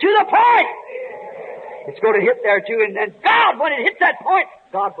directed to the point. It's going to hit there too, and then God, when it hits that point,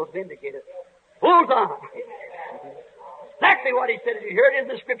 God will vindicate it. Pulls on. Exactly what He said. You hear it in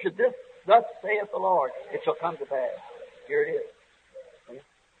the Scripture. This, thus saith the Lord. It shall come to pass. Here it is.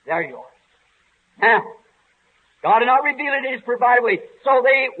 There you are. Now, God had not revealed it in His provided way. So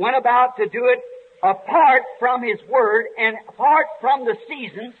they went about to do it apart from His Word and apart from the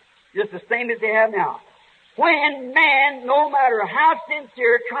seasons, just the same as they have now. When man, no matter how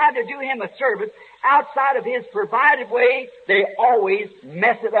sincere, tried to do Him a service outside of His provided way, they always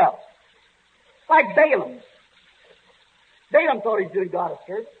mess it up. Like Balaam. Balaam thought he was doing God a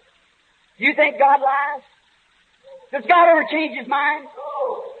service. Do you think God lies? Does God ever change His mind?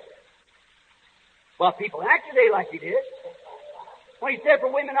 Well, people act today like He did. When He said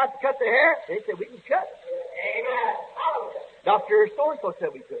for women not to cut their hair, they said we can cut. Amen. Dr. So-and-so said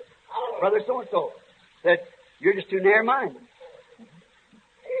we could. Brother so-and-so said, you're just too narrow-minded.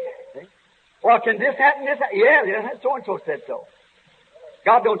 Well, can this happen? This happen? Yeah, so-and-so said so.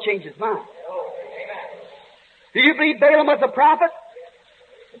 God don't change His mind. Do you believe Balaam was a prophet?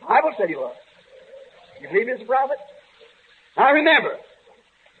 The Bible said he was. You believe he was a prophet? Now remember,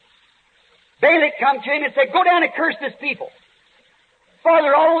 Balak come to him and said, go down and curse this people. For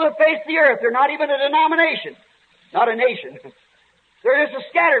they're all over the face of the earth. They're not even a denomination. Not a nation. They're just a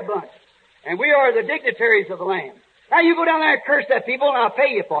scattered bunch. And we are the dignitaries of the land. Now you go down there and curse that people and I'll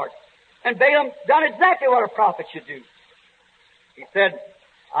pay you for it. And Balaam done exactly what a prophet should do. He said,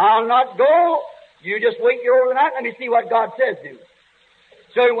 I'll not go. You just wait here overnight. Let me see what God says do.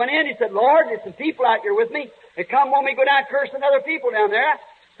 So he went in. He said, Lord, there's some people out here with me. They come want me to go down and curse some other people down there.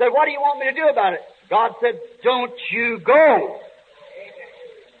 Said, what do you want me to do about it? God said, don't you go.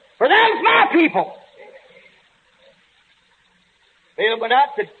 For them's my people. Balaam went out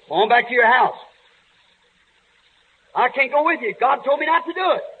and said, go on back to your house. I can't go with you. God told me not to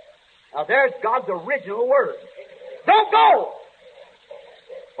do it. Now there's God's original word. Don't go.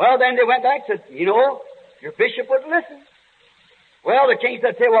 Well, then they went back and said, you know, your bishop wouldn't listen. Well, the king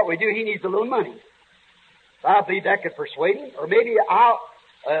said, tell you what we do, he needs a little money. I believe that could persuade him, or maybe I'll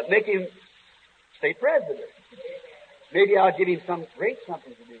make him state president. Maybe I'll give him some great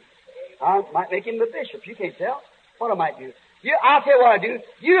something to do. I might make him the bishop. You can't tell what I might do. I'll tell you what I do.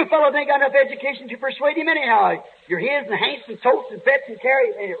 You fellows ain't got enough education to persuade him anyhow. You're his and Hanks and Totes and Fetts and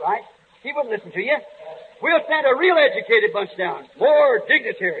Carey, ain't it right? He wouldn't listen to you. We'll send a real educated bunch down, more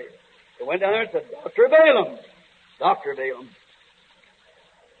dignitaries. They went down there and said, Dr. Balaam, Dr. Balaam,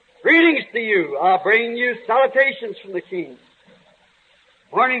 greetings to you. I bring you salutations from the king.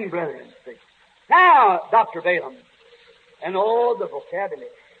 Morning, brethren. Now, Dr. Balaam, and all the vocabulary,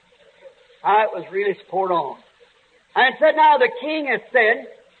 how it was really poured on. And said, now the king has said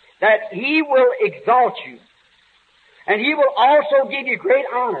that he will exalt you, and he will also give you great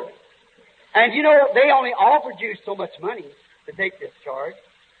honor. And you know, they only offered you so much money to take this charge.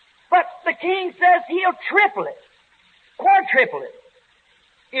 But the king says he'll triple it, quadruple it,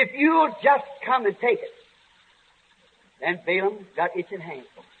 if you'll just come and take it. Then Balaam got itching hands.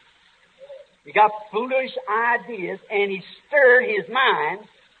 He got foolish ideas, and he stirred his mind.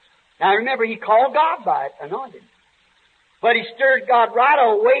 Now remember, he called God by it, anointed. But he stirred God right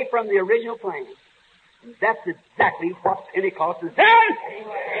away from the original plan. And that's exactly what Pentecost has done.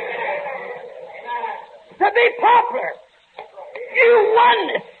 To be popular. You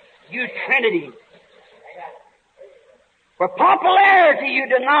oneness. You Trinity. For popularity, you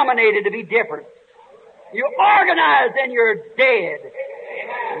denominated to be different. You organized and you're dead.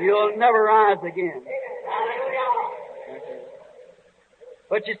 You'll never rise again.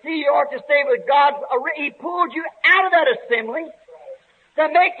 But you see, you ought to stay with God. He pulled you out of that assembly to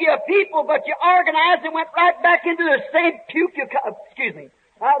make you a people, but you organized and went right back into the same puke the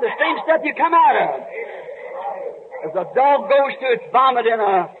same stuff you come out of. As a dog goes to its vomit in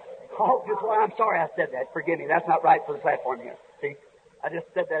a... Oh, I'm sorry I said that. Forgive me. That's not right for the platform here. See? I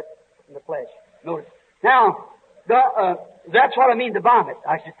just said that in the flesh. Notice. Now, that's what I mean, the vomit.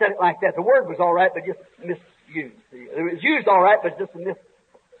 I should said it like that. The word was all right, but just misused. See? It was used all right, but just a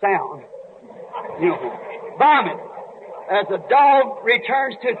missound. You know, vomit. As a dog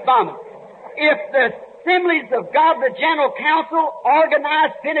returns to its vomit. If the assemblies of God, the General Council,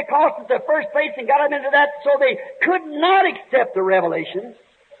 organized Pentecost at the first place and got them into that so they could not accept the revelation,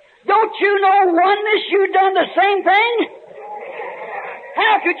 don't you know oneness, you done the same thing?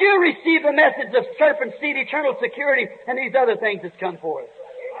 How could you receive the message of serpent seed, eternal security, and these other things that's come forth?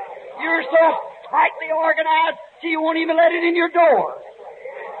 You're so tightly organized, so you won't even let it in your door.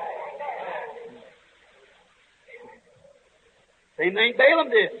 Same thing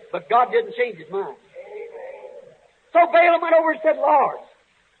Balaam did, but God didn't change his mind. So Balaam went over and said, Lord,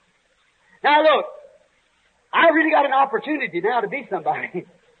 now look, I really got an opportunity now to be somebody.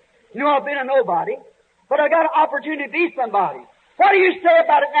 You know, I've been a nobody, but I got an opportunity to be somebody. What do you say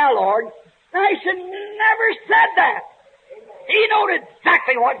about it now, Lord? Now, he should never said that. He knew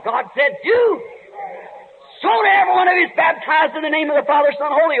exactly what God said do. So to every one of his baptized in the name of the Father,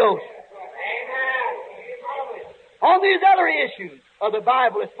 Son, Holy Ghost. On these other issues of the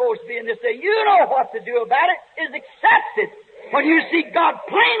Bible is supposed to be in this day, you know what to do about it, is accept it when you see God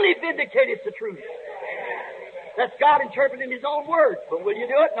plainly vindicated the truth. That's God interpreting His own words. But will you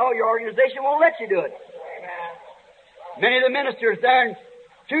do it? No, your organization won't let you do it. Many of the ministers there in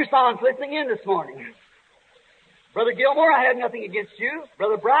Tucson's listening in this morning. Brother Gilmore, I have nothing against you.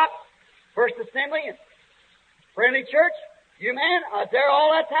 Brother Brock, First Assembly and Friendly Church, you man, I was there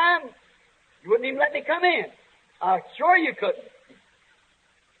all that time. You wouldn't even let me come in. I'm sure you couldn't.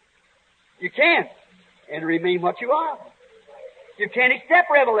 You can't. And remain what you are. You can't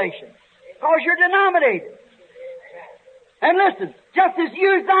accept revelation because you're denominated. And listen, just as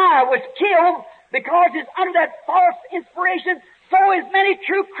Uzziah was killed because he's under that false inspiration, so is many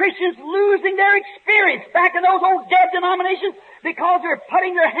true Christians losing their experience back in those old dead denominations because they're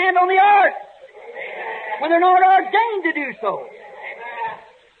putting their hand on the ark when they're not ordained to do so.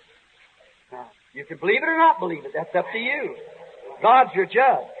 Now, you can believe it or not believe it. That's up to you. God's your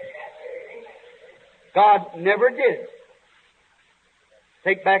judge. God never did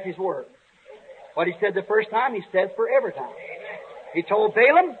take back His word. What He said the first time, He says for every time. He told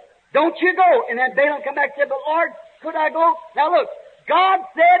Balaam, don't you go. And then Balaam come back and said, but Lord, could I go? Now look, God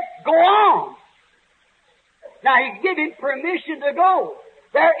said, go on. Now He gave him permission to go.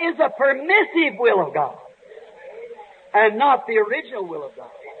 There is a permissive will of God, and not the original will of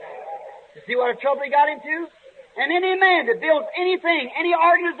God. You see what a trouble he got into? And any man that builds anything, any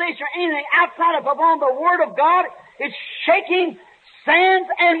organization or anything outside of upon the Word of God is shaking sands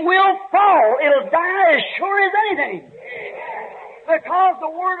and will fall. It'll die as sure as anything. Because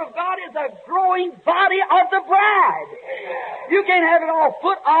the Word of God is a growing body of the bride. You can't have it all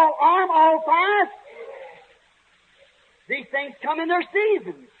foot, all arm, all thighs. These things come in their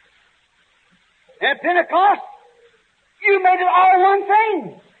seasons. At Pentecost, you made it all one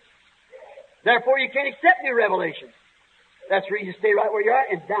thing. Therefore, you can't accept new revelation. That's where you stay right where you are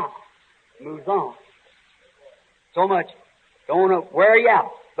and die. Moves on. So much. Don't want to wear you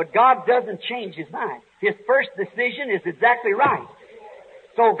out. But God doesn't change His mind. His first decision is exactly right.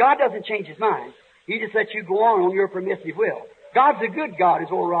 So God doesn't change His mind. He just lets you go on your permissive will. God's a good God, as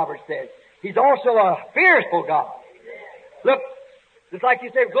old Robert says. He's also a fearful God. Look, just like you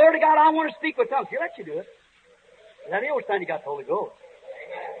say, glory to God, I want to speak with tongues. He'll let you do it. That's the old time you got the Holy Ghost.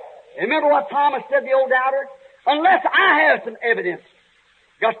 And remember what Thomas said, the old doubter? Unless I have some evidence,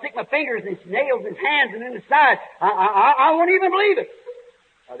 got to stick my fingers in his nails in his hands and in his side, I won't even believe it.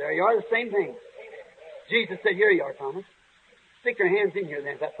 Now, there you are, the same thing. Jesus said, here you are, Thomas. Stick your hands in here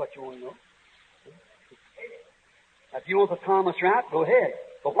then, if that's what you want to know. Now, if you want the Thomas right, go ahead.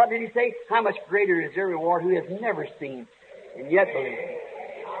 But what did he say? How much greater is their reward who has never seen and yet believes.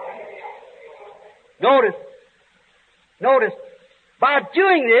 Notice, by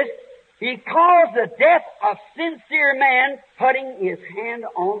doing this, he caused the death of sincere man putting his hand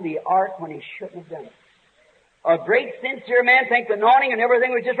on the ark when he shouldn't have done it. A great sincere man thinks the anointing and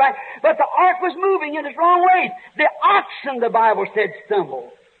everything was just right, but the ark was moving in its wrong ways. The oxen, the Bible said, stumbled.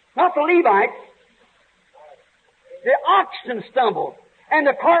 Not the Levites. The oxen stumbled. And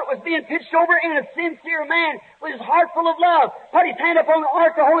the cart was being pitched over, and a sincere man with his heart full of love put his hand up on the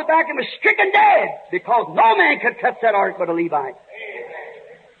ark to hold it back and was stricken dead, because no man could touch that ark but a Levite.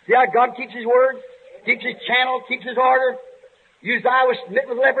 See how God keeps His word, keeps His channel, keeps His order. Uzziah was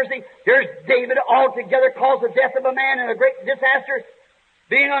smitten with leprosy. Here's David altogether caused the death of a man in a great disaster,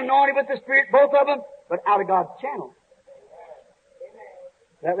 being anointed with the Spirit, both of them, but out of God's channel.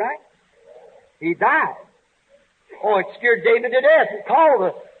 Is that right? He died. Oh, it scared David to death. It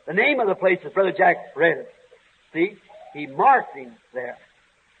called the name of the place as Brother Jack read it. See? He marked him there.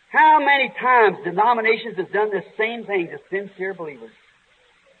 How many times denominations have done this same thing to sincere believers?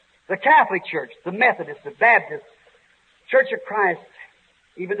 The Catholic Church, the Methodist, the Baptist, Church of Christ,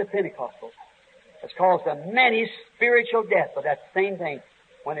 even the Pentecostal, has caused a many spiritual death by that same thing.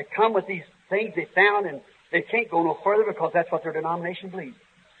 When they come with these things they found, and they can't go no further because that's what their denomination believes.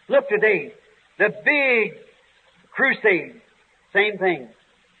 Look today, the big crusade, same thing.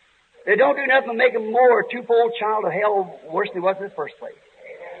 They don't do nothing but make them more a twofold child of hell worse than he was in the first place.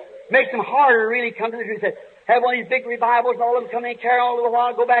 Makes them harder to really come to the truth. Have one of these big revivals, all of them come in, carry on a little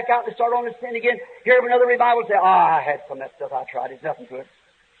while, go back out and start on the sin again. Hear of another revival, say, I had some of that stuff I tried. There's nothing to it.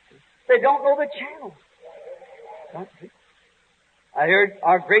 They don't know the channel. I heard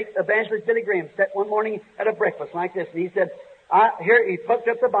our great evangelist Billy Graham sit one morning at a breakfast like this, and he said, he picked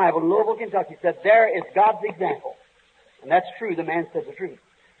up the Bible in Louisville, Kentucky. He said, there is God's example. And that's true. The man said the truth.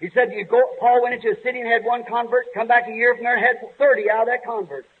 He said, Paul went into a city and had one convert, come back a year from there and had 30 out of that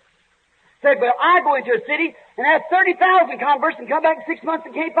convert. Said, but I go into a city and have 30,000 converts and come back in 6 months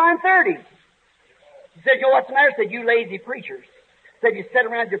and can't find 30. He said, you know what's the matter? He said, you lazy preachers. He said, you sit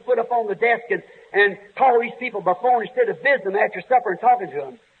around your foot up on the desk and call these people by phone instead of visit them after supper and talking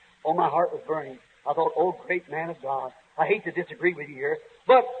to them. Oh, my heart was burning. I thought, oh, great man of God. I hate to disagree with you here,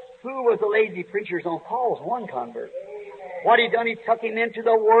 but who was the lazy preachers on Paul's one convert? What he done, he took him into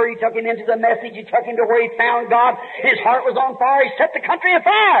the Word, he took him into the message, he took him to where he found God. His heart was on fire, he set the country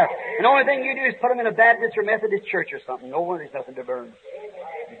afire. And the only thing you do is put him in a Baptist or Methodist church or something. No wonder there's nothing to burn.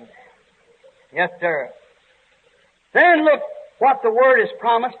 Yes, sir. Then look what the Word has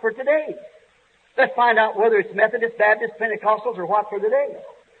promised for today. Let's find out whether it's Methodist, Baptist, Pentecostals, or what for today.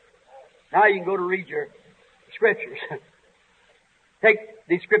 Now you can go to read your Scriptures. Take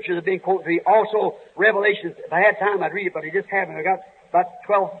these Scriptures that are being quoted to you. Also, Revelations. If I had time, I'd read it, but I just haven't. I got about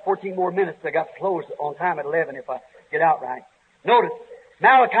 12, 14 more minutes. I got to close on time at 11 if I get out right. Notice,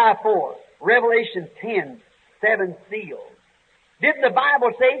 Malachi 4, Revelation 10, 7 seals. Didn't the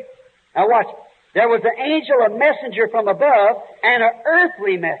Bible say, now watch, there was an angel, a messenger from above, and an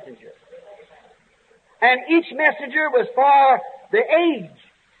earthly messenger. And each messenger was for the age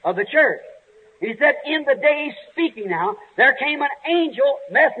of the church. He said, in the days, speaking now, there came an angel,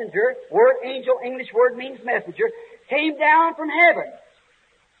 messenger, word angel, English word means messenger, came down from heaven.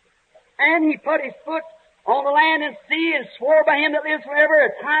 And he put his foot on the land and sea, and swore by him that lives forever,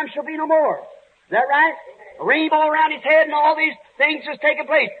 a time shall be no more. Is that right? A rainbow around his head and all these things was taking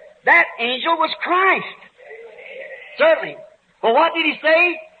place. That angel was Christ. Certainly. But what did he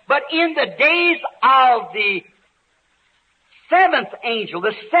say? But in the days of the seventh angel,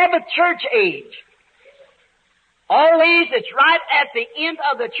 the seventh church age, always it's right at the end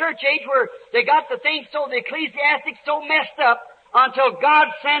of the church age where they got the things so, the ecclesiastics so messed up until God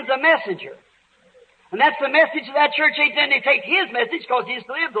sends a messenger. And that's the message of that church age. Then they take his message because he's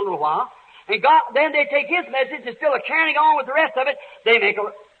lived a little while. And then they take his message and still carrying on with the rest of it. They make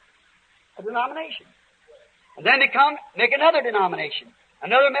a denomination. And then they make another denomination.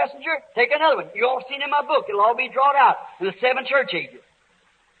 Another messenger, take another one. You all seen in my book. It'll all be drawn out in the 7 church ages.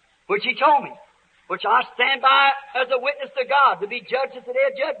 Which he told me. Which I stand by as a witness to God to be judged at the day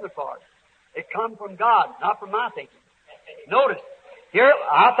of judgment for it. It come from God, not from my thinking. Notice, here,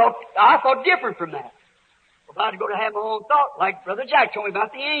 I thought different from that. I'm about to go to have my own thought, like Brother Jack told me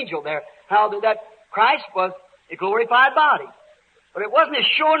about the angel there, how that Christ was a glorified body. But it wasn't as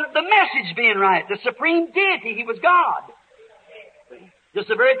showing the message being right. The supreme deity, he was God. Just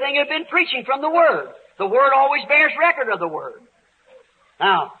the very thing he had been preaching from the Word. The Word always bears record of the Word.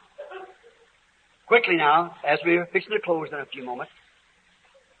 Now, quickly now, as we're fixing to close in a few moments.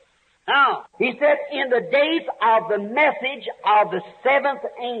 Now, he said, in the days of the message of the 7th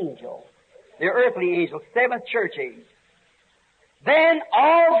angel, the earthly angel, 7th church age, then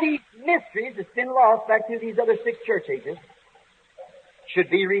all these mysteries that's been lost back through these other 6 church ages should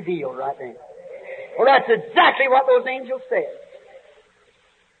be revealed right then. Well, that's exactly what those angels said.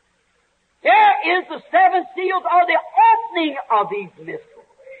 Here is the 7 seals, or the opening of these mysteries.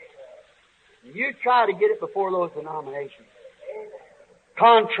 You try to get it before those denominations.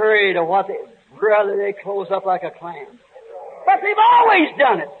 Contrary to what rather they close up like a clam. But they've always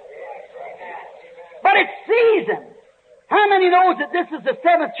done it. But it's seasoned. How many knows that this is the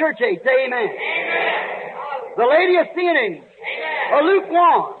 7th church age? Say amen. Amen. The Laodicean, or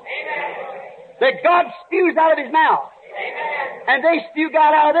lukewarm, that God spews out of His mouth, and they spew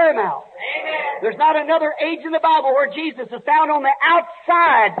God out of their mouth. There's not another age in the Bible where Jesus is found on the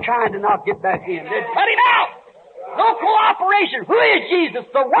outside trying to not get back in. They cut Him out. No cooperation. Who is Jesus?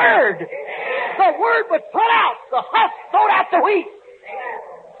 The Word. The Word was put out. The husk thrown out the wheat.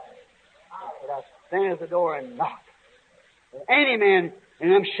 But I stand at the door and knock. If any man in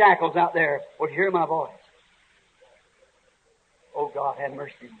them shackles out there would hear my voice. Oh, God, have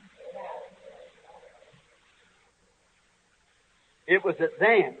mercy. It was at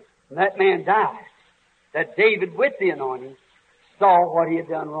then, when that man died, that David, with the anointing, saw what he had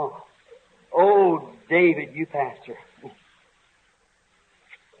done wrong. Oh, David, you pastor.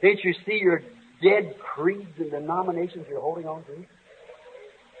 Can't you see your dead creeds and denominations you're holding on to?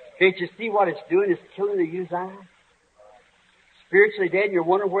 Can't you see what it's doing? It's killing the youth's eye. Spiritually dead, and you're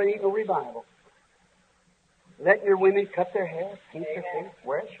wondering where there ain't no revival. Letting your women cut their hair, paint their face,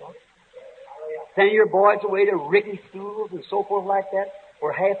 wear it short. Sending your boys away to Ricky schools and so forth like that,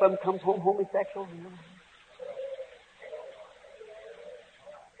 where half of them comes home homosexual. You know?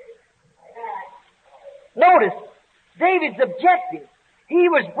 Notice, David's objective. He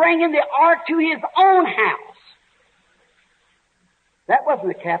was bringing the ark to his own house. That wasn't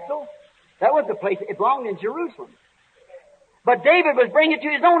the capital. That wasn't the place. It belonged in Jerusalem. But David was bringing it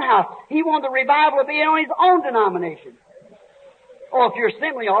to his own house. He wanted the revival to be on his own denomination. Oh, if you're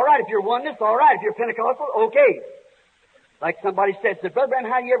Assembly, all right. If you're Oneness, all right. If you're Pentecostal, okay. Like somebody said, Brother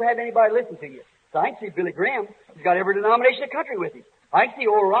Branham, how do you ever have anybody listen to you? So I can see Billy Graham. He's got every denomination in the country with him. I can see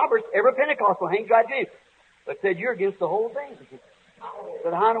Oral Roberts, every Pentecostal hangs right to him. But said, you're against the whole thing.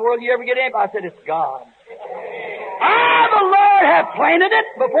 Said, how in the world do you ever get in? I said, it's God. The Lord have planted it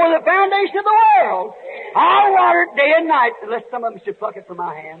before the foundation of the world. I'll water it day and night, unless some of them should pluck it from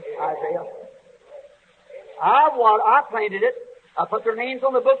my hand, Isaiah. I planted it. I put their names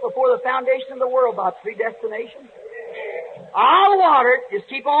on the book before the foundation of the world about predestination. I'll water it. Just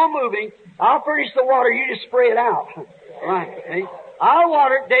keep on moving. I'll furnish the water. You just spray it out. Right. See? I'll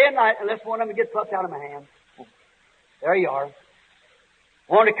water it day and night unless one of them gets plucked out of my hand. There you are.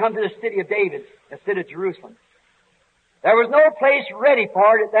 I want to come to the city of David instead of Jerusalem. There was no place ready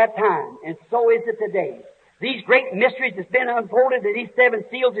for it at that time, and so is it today. These great mysteries that's been unfolded to these 7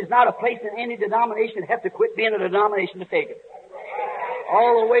 seals is not a place in any denomination that have to quit being a denomination to take it.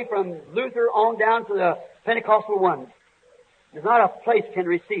 All the way from Luther on down to the Pentecostal ones. There's not a place can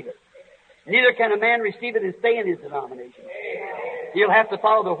receive it. Neither can a man receive it and stay in his denomination. He'll have to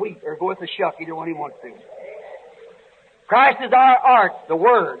follow the wheat or go with the shuck, either one he wants to. Christ is our ark, the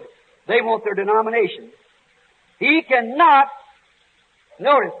Word. They want their denomination. He cannot,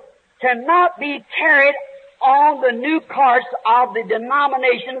 notice, cannot be carried on the new cards of the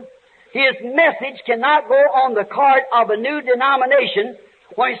denomination. His message cannot go on the card of a new denomination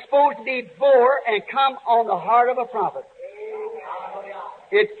when it's supposed to be bore and come on the heart of a prophet.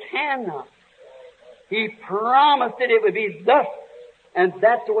 It cannot. He promised that it would be thus, and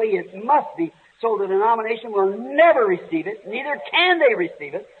that's the way it must be. So the denomination will never receive it, neither can they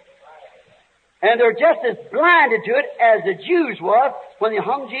receive it. And they're just as blinded to it as the Jews was when they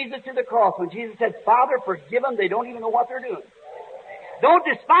hung Jesus to the cross. When Jesus said, Father, forgive them, they don't even know what they're doing. Don't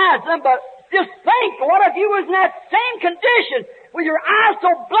despise them, but just think, what if you was in that same condition with your eyes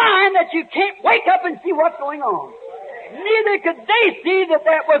so blind that you can't wake up and see what's going on? Neither could they see that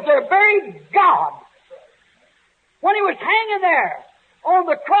that was their very God. When he was hanging there on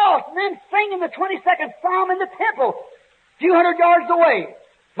the cross and then singing the 22nd Psalm in the temple, a few hundred yards away,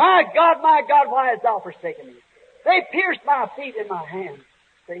 my God, why hast thou forsaken me? They pierced my feet and my hands.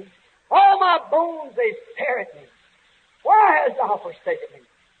 See? All my bones they stare at me. Why hast thou forsaken me?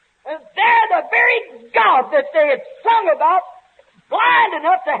 And there the very God that they had sung about, blind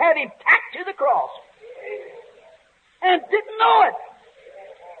enough to have him tacked to the cross. And didn't know it.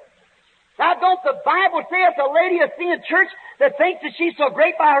 Now don't the Bible say if the Laodicean church that thinks that she's so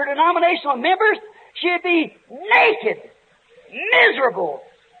great by her denominational members, she'd be naked, miserable,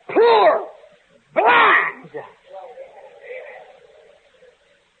 poor, blind,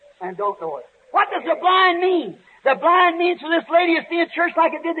 and don't know it. What does the blind mean? The blind means for this Laodicean church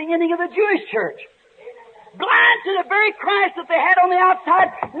like it did the ending of the Jewish church. Blind to the very Christ that they had on the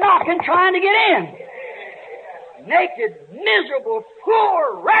outside, knocking, trying to get in. Naked, miserable,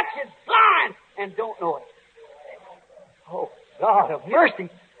 poor, wretched, blind, and don't know it. Oh, God of mercy.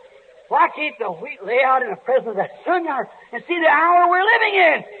 Why can't the wheat lay out in the presence of that sun yard and see the hour we're living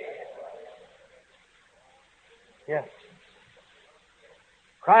in? Yes.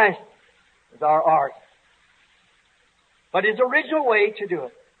 Christ is our ark. But his original way to do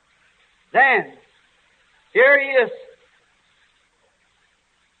it. Then, here he is.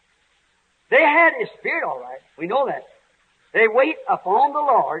 They had his Spirit, all right. We know that. They wait upon the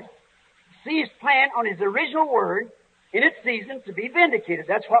Lord, see his plan on his original word in its season to be vindicated.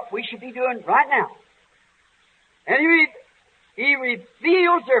 That's what we should be doing right now. And he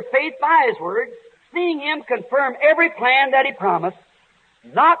reveals their faith by his word, seeing him confirm every plan that he promised,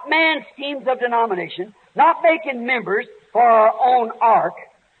 not man's schemes of denomination, not making members for our own ark.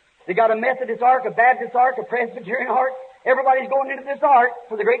 They got a Methodist ark, a Baptist ark, a Presbyterian ark. Everybody's going into this ark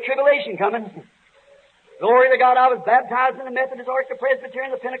for the great tribulation coming. Glory to God, I was baptized in the Methodist ark, the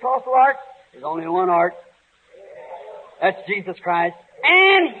Presbyterian, the Pentecostal ark. There's only one ark. That's Jesus Christ.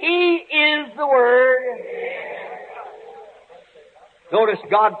 And he is the Word. Notice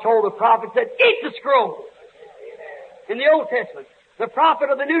God told the prophet, said, eat the scroll. In the Old Testament. The prophet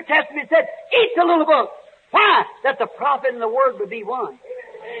of the New Testament said, eat the little book. Why? That the prophet and the Word would be one.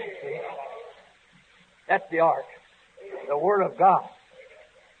 That's the ark. The Word of God.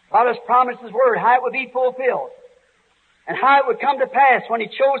 God has promised His Word, how it would be fulfilled. And how it would come to pass when He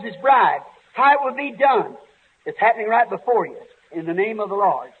chose His bride. How it would be done. It's happening right before you. In the name of the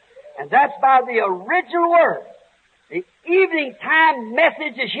Lord. And that's by the original Word. The evening time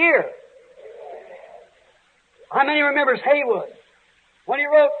message is here. How many remembers Haywood? When he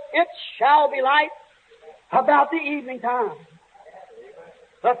wrote, it shall be light about the evening time.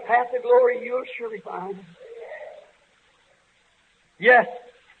 The path of glory you'll surely find. Yes,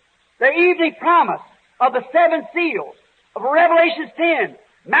 the evening promise of the seven seals of Revelation 10,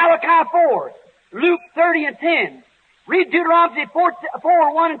 Malachi 4, Luke 30 and 10. Read Deuteronomy 4,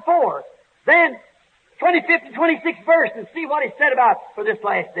 1 and 4. Then 25th and 26th verse and see what he said about for this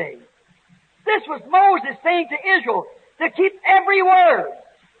last day. This was Moses saying to Israel to keep every word.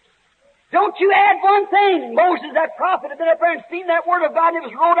 Don't you add one thing. Moses, that prophet, had been up there and seen that word of God and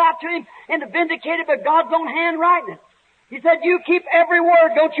it was wrote out to him and vindicated by God's own handwriting it. He said, you keep every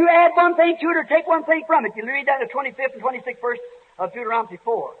word. Don't you add one thing to it or take one thing from it. You read that in the 25th and 26th verse of Deuteronomy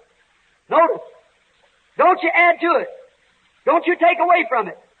 4. Notice, don't you add to it. Don't you take away from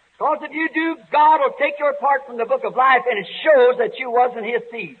it. Because if you do, God will take your part from the book of life and it shows that you wasn't His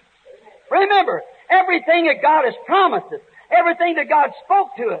seed. Remember, everything that God has promised us, everything that God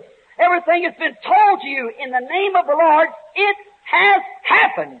spoke to us, everything that's been told to you in the name of the Lord, it has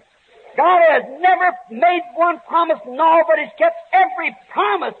happened. God has never made one promise null, but He's kept every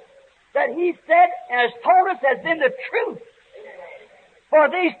promise that He said and has told us has been the truth. For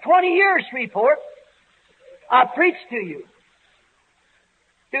these 20 years, Shreveport, I preached to you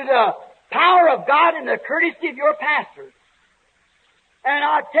through the power of God and the courtesy of your pastors. And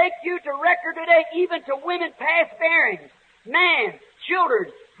I take you to record today, even to women past bearings, man, children,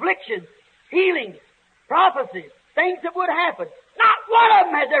 afflictions, healings, prophecies, things that would happen. Not one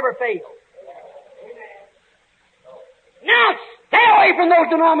of them has ever failed. Now stay away from those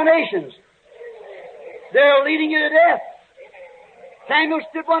denominations. They're leading you to death. Samuel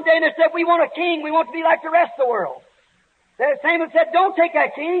stood one day and they said, we want a king. We want to be like the rest of the world. Samuel said, don't take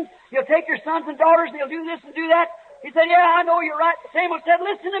that king. He'll take your sons and daughters and he'll do this and do that. He said, yeah, I know you're right. Samuel said,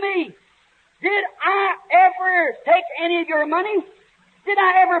 listen to me. Did I ever take any of your money? Did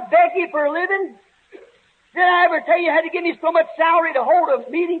I ever beg you for a living? Did I ever tell you you had to give me so much salary to hold a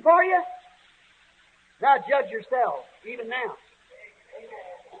meeting for you? Now judge yourself, even now.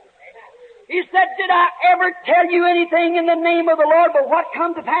 He said, did I ever tell you anything in the name of the Lord but what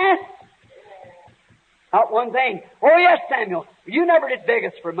come to pass? Not one thing. Oh yes, Samuel, you never did beg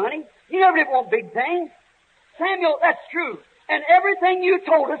us for money. You never did want big things. Samuel, that's true. And everything you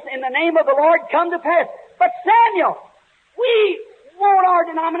told us in the name of the Lord come to pass. But Samuel, we want our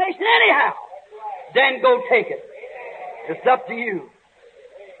denomination anyhow. Then go take it. It's up to you.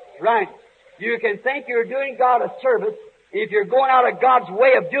 Right. You can think you're doing God a service. If you're going out of God's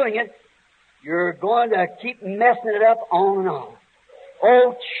way of doing it, you're going to keep messing it up on and on.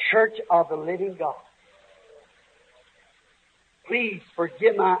 Oh, Church of the Living God. Please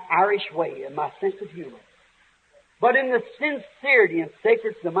forgive my Irish way and my sense of humor. But in the sincerity and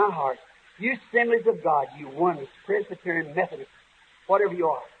sacredness of my heart, you assemblies of God, you Oneness, Presbyterian, Methodist, whatever you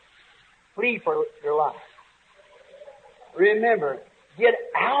are, flee for your life. Remember, get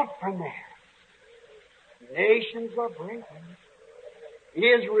out from there. Nations are breaking.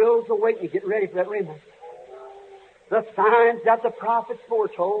 Israel's awakening. Get ready for that remnant. The signs that the prophets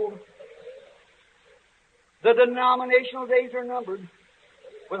foretold. The denominational days are numbered.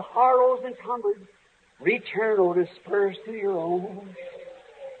 With harrows encumbered. Return, O dispersed to your own.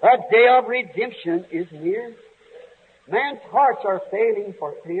 The day of redemption is near. Man's hearts are failing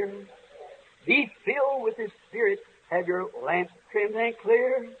for fear. Be filled with His Spirit. Have your lamps trimmed and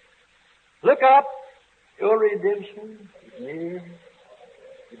clear. Look up. Your redemption is near.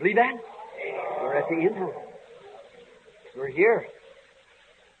 You believe that? We're at the end time. We're here.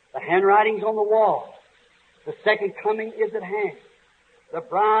 The handwriting's on the wall. The second coming is at hand. The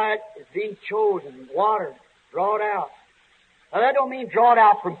bride is being chosen, watered, drawn out. Now that don't mean drawn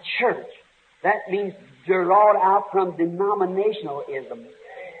out from church. That means drawn out from denominationalism.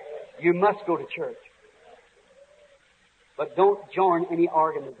 You must go to church. But don't join any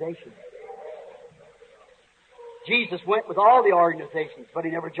organization. Jesus went with all the organizations, but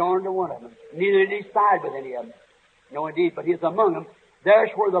He never joined to one of them. Neither did He side with any of them. No, indeed, but He was among them.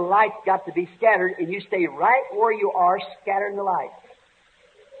 There's where the light's got to be scattered, and you stay right where you are, scattering the light.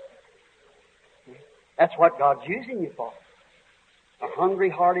 That's what God's using you for. A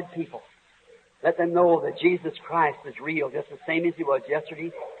hungry-hearted people. Let them know that Jesus Christ is real, just the same as He was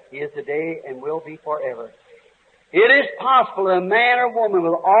yesterday, He is today, and will be forever. It is possible that a man or woman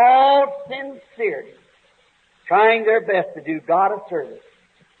with all sincerity, trying their best to do God a service,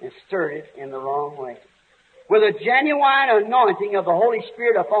 and stirred it in the wrong way. With a genuine anointing of the Holy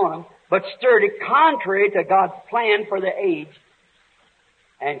Spirit upon them, but stirred it contrary to God's plan for the age,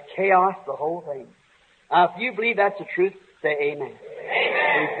 and chaos the whole thing. Now, if you believe that's the truth, say amen.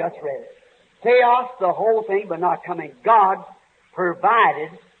 Amen. We've just read it. Chaos the whole thing, but not coming. God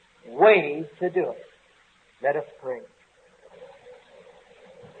provided way to do it. Let us pray.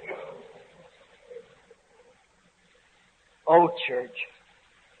 Oh, church,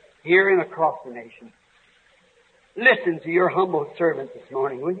 here and across the nation, listen to your humble servant this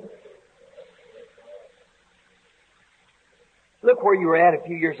morning, will you? Look where you were at a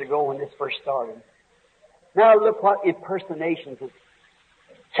few years ago when this first started. Now look what impersonations have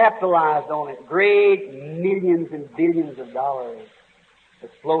capitalized on it. Great millions and billions of dollars that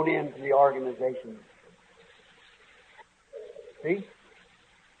flowed into the organization. See?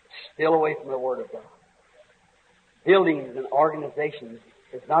 Still away from the Word of God. Buildings and organizations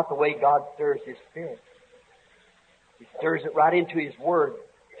is not the way God stirs His Spirit. He stirs it right into His Word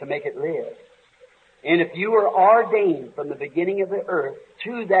to make it live. And if you were ordained from the beginning of the earth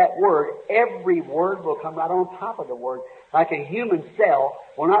to that Word, every word will come right on top of the Word. Like a human cell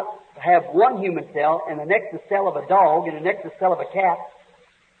will not have one human cell and the next the cell of a dog and the next the cell of a cat.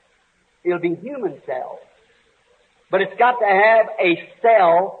 It'll be human cells. But it's got to have a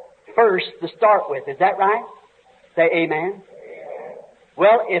cell first to start with. Is that right? Say amen.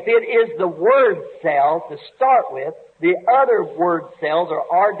 Well, if it is the Word cell to start with, the other Word cells are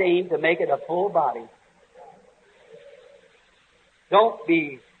ordained to make it a full body. Don't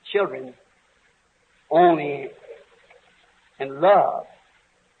be children only in love,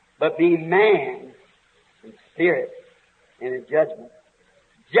 but be man in spirit and in judgment.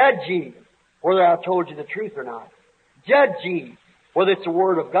 Judge ye whether I've told you the truth or not. Judge ye whether it's the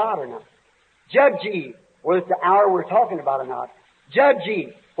Word of God or not. Judge ye whether it's the hour we're talking about or not. Judge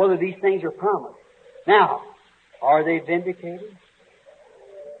ye whether these things are promised. Now, are they vindicated?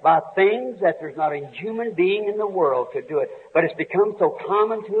 By things that there's not a human being in the world could do it. But it's become so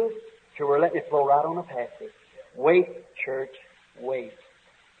common to us, so we're letting it flow right on past us. Wait, church, wait.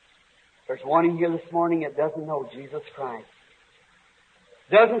 There's one in here this morning that doesn't know Jesus Christ.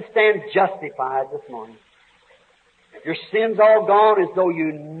 Doesn't stand justified this morning. Your sin's all gone as though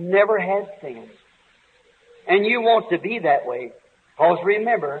you never had sin. And you want to be that way. Because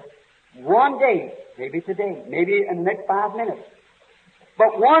remember, one day, maybe today, maybe in the next 5 minutes,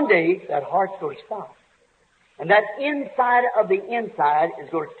 but one day that heart's going to stop. And that inside of the inside is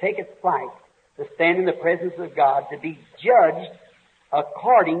going to take its flight to stand in the presence of God to be judged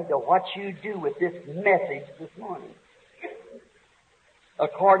according to what you do with this message this morning.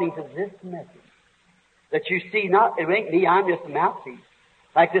 According to this message. That you see not, it ain't me, I'm just a mouthpiece.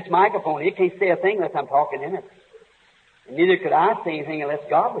 Like this microphone, it can't say a thing unless I'm talking in it. And neither could I say anything unless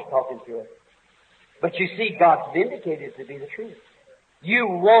God was talking to it. But you see, God's vindicated it to be the truth. You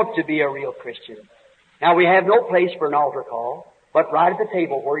want to be a real Christian. Now, we have no place for an altar call, but right at the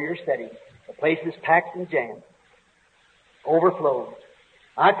table where you're sitting. The place is packed and jammed. Overflowed.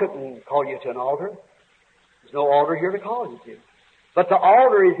 I couldn't call you to an altar. There's no altar here to call you to. But the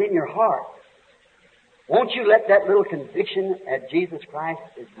altar is in your heart. Won't you let that little conviction that Jesus Christ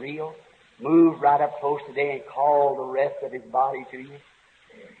is real move right up close today and call the rest of His body to you?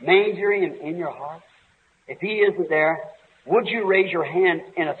 Manger Him in your heart. If He isn't there, would you raise your hand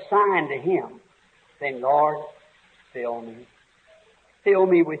in a sign to Him, saying, Lord, fill me. Fill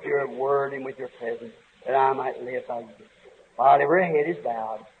me with your word and with your presence, that I might live by you. While every head is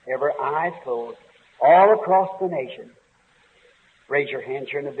bowed, every eye is closed, all across the nation, raise your hands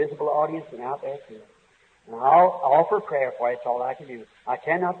here in the visible audience and out there too. And I'll offer prayer for you. That's all I can do. I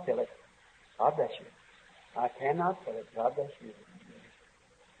cannot fill it. God bless you. I cannot fill it. God bless you.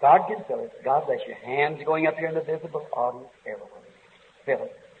 God can fill it. God bless you. Hands going up here in the visible audience everywhere. Fill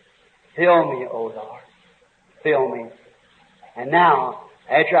it. Fill me, O Lord. Fill me. And now,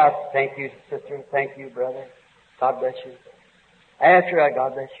 after I thank you, sister, thank you, brother. God bless you. After I,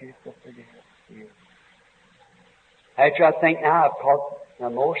 God bless you, sister, you. After I think now I've caught the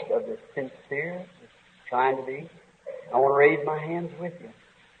most of the sincere, trying to be, I want to raise my hands with you.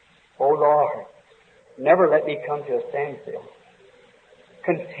 Oh Lord, never let me come to a standstill.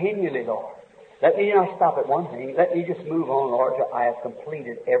 Continually, Lord. Let me not stop at one thing. Let me just move on, Lord, till I have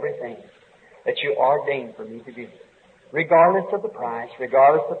completed everything that you ordained for me to do. Regardless of the price,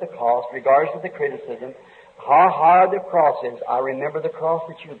 regardless of the cost, regardless of the criticism, how hard the cross is, I remember the cross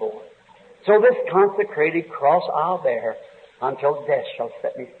that you bore. So this consecrated cross I'll bear until death shall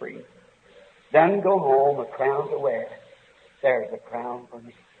set me free. Then go home a crown to wear. There's a crown for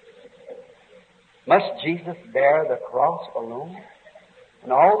me. Must Jesus bear the cross alone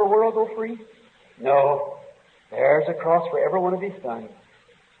and all the world go free? No. There's a cross for every one of His sons.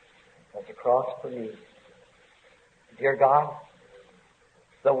 There's a cross for me. Dear God,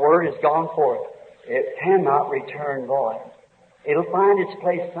 the Word has gone forth. It cannot return void. It'll find its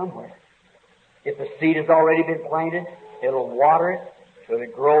place somewhere. If the seed has already been planted, it'll water it till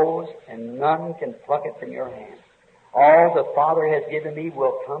it grows, and none can pluck it from your hand. All the Father has given me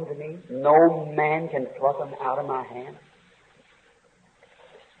will come to me. No man can pluck them out of my hand.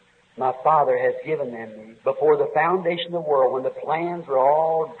 My Father has given them me. Before the foundation of the world, when the plans were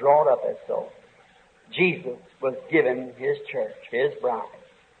all drawn up as so, Jesus was given His church, His bride.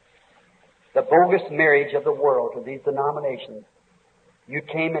 The bogus marriage of the world to these denominations. You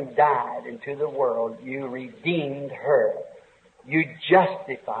came and died into the world. You redeemed her. You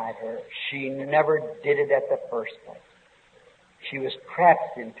justified her. She never did it at the first place. She was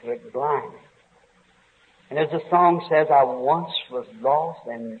trapped into it blind. And as the song says, I once was lost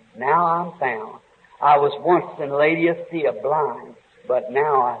and now I'm found. I was once in Laodicea blind, but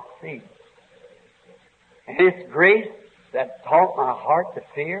now I see. And it's grace that taught my heart to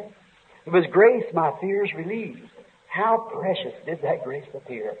fear. It was grace my fears relieved. How precious did that grace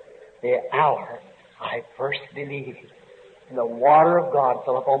appear the hour I first believed. And the water of God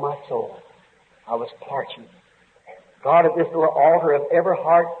fell upon my soul. I was parching. God, at this little altar of every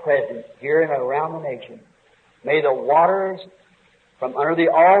heart present here and around the nation, may the waters from under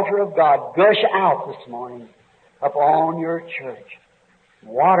the altar of God gush out this morning upon your church.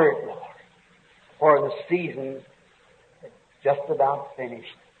 Water it, Lord, for the season is just about finished.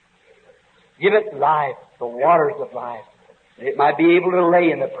 Give it life, the waters of life, that it might be able to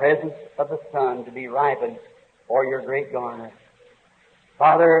lay in the presence of the sun to be ripened for your great garner.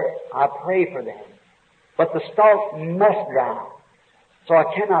 Father, I pray for them. But the stalk must die. So I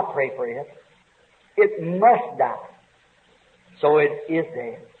cannot pray for it. It must die. So it is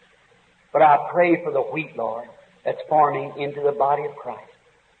dead. But I pray for the wheat, Lord, that's forming into the body of Christ.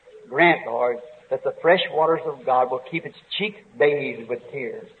 Grant, Lord, that the fresh waters of God will keep its cheeks bathed with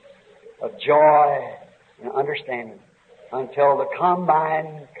tears of joy and understanding until the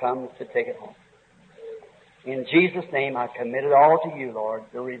combine comes to take it home. In Jesus' name, I commit it all to you, Lord.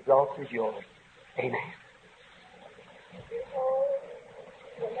 The result is yours. Amen.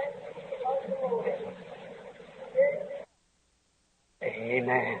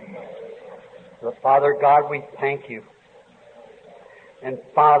 Amen. So, Father God, we thank you. And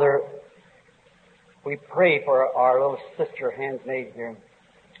Father, we pray for our little sister handmaid here,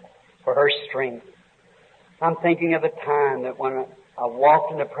 for her strength. I'm thinking of the time that when I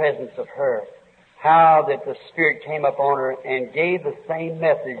walked in the presence of her, how that the Spirit came upon her and gave the same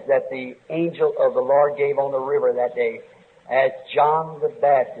message that the angel of the Lord gave on the river that day, as John the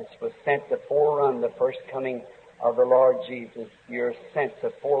Baptist was sent to forerun the first coming of the Lord Jesus. You're sent to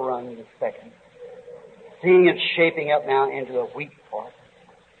forerun the second. Seeing it shaping up now into the wheat part.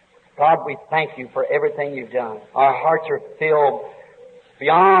 God, we thank you for everything you've done. Our hearts are filled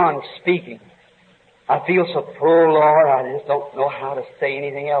beyond speaking. I feel so full, Lord, I just don't know how to say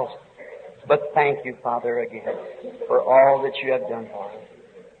anything else. But thank you, Father, again, for all that you have done for us.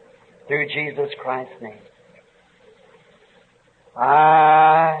 Through Jesus Christ's name.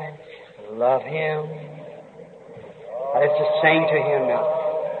 I love Him. Let's just sing to Him now.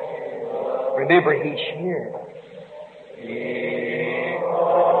 Remember, He's here. Because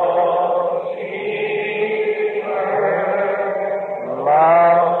He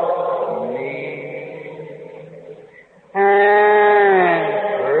loves me and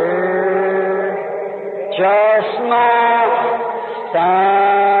just my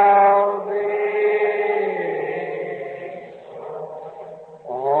salvation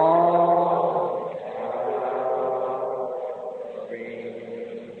on Calvary.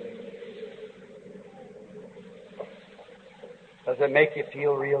 Does it make you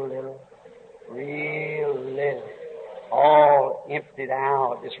feel real little? Real little. All emptied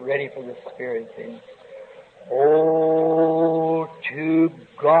out, just ready for the Spirit thing. Oh, to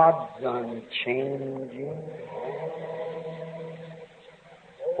God's unchanging hand.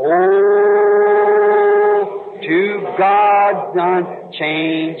 Oh, to God's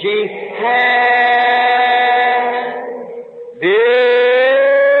unchanging hand. Build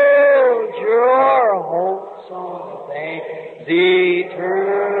your hopes on things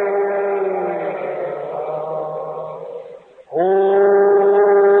eternal.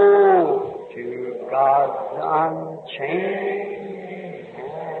 Oh, to God's unchanging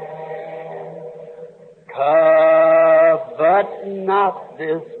hand. Covet not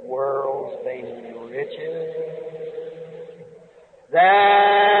this world's vain riches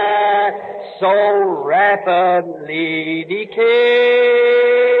that so rapidly decay.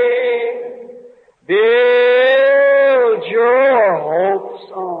 Build your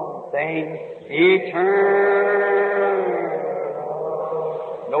hopes on things eternal.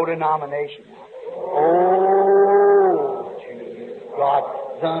 No denomination. Oh, to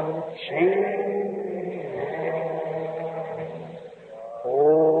God's unchanging hand.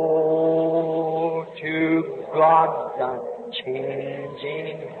 Oh, to God's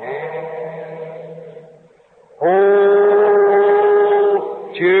unchanging hand. Oh,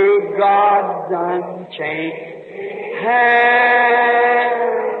 to God's unchanging hand.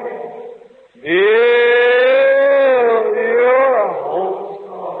 Build your hopes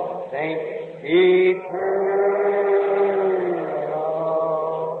on things eternal.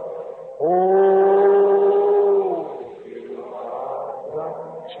 Oh, to God's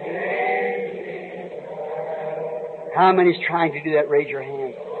unchanging hand. How many's trying to do that? Raise your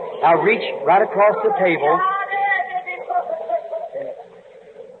hand. Now reach right across the table.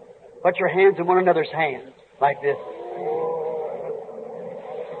 Put your hands in one another's hands, like this.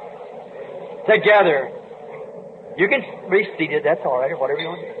 Together. You can be seated, that's all right, or whatever you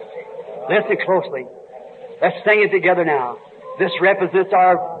want to do. Listen closely. Let's sing it together now. This represents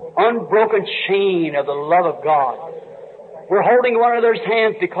our unbroken chain of the love of God. We're holding one another's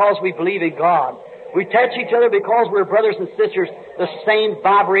hands because we believe in God. We touch each other because we're brothers and sisters, the same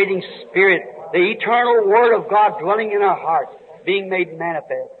vibrating Spirit, the eternal Word of God dwelling in our hearts, being made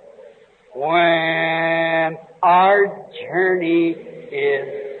manifest. When our journey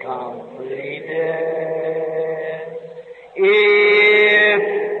is completed, if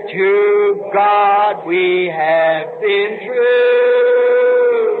to God we have been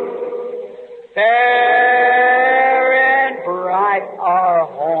true, fair and bright are our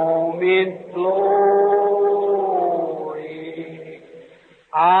home in glory.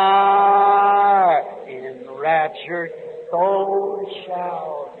 Our enraptured soul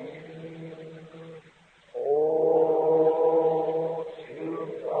shall be. Oh, to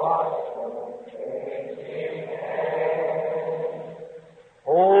God.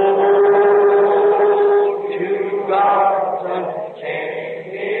 Oh, to God's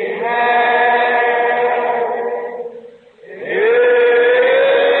unchanging hand, build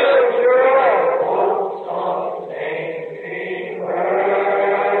your hopes on things eternal.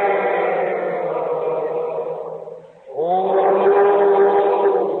 Oh,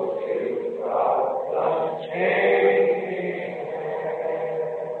 to God's unchanging hand.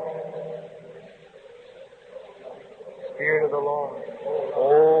 Spirit of the Lord.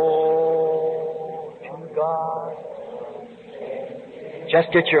 Oh, to God. Just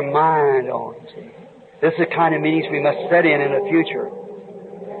get your mind on. See? This is the kind of meetings we must set in the future.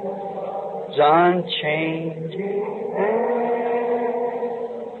 It's unchanging.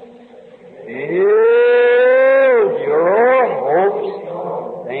 Build your hopes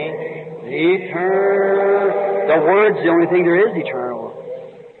on things eternal. The Word's the only thing there is eternal.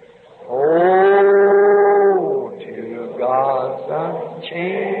 Oh, to God's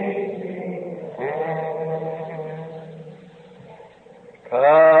unchanging hand.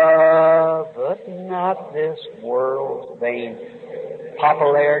 Covet not this world's vain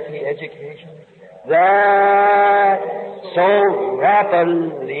popularity, education, that so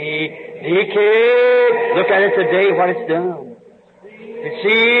rapidly decays. Look at it today, what it's done. To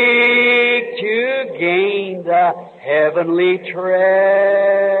seek to gain the heavenly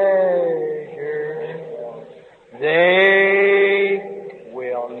treasure, they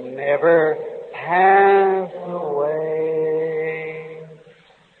will never pass away.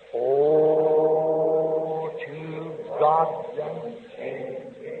 Oh, to God's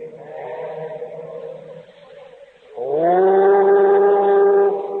unchanging hand. Oh,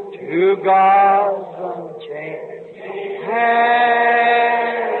 to God's unchanging hand.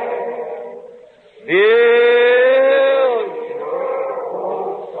 Build your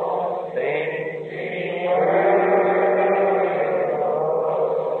hopes on things eternal.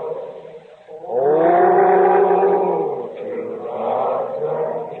 Oh, to God's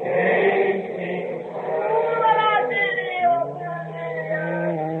unchanging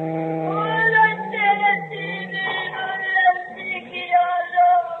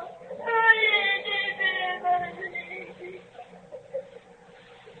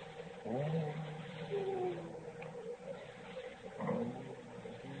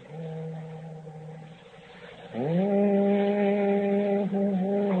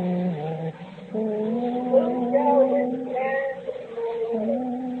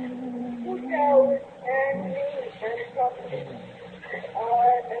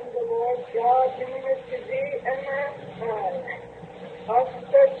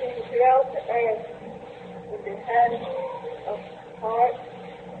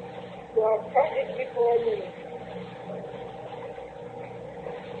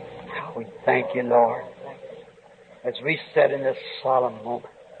We thank you, Lord, as we sit in this solemn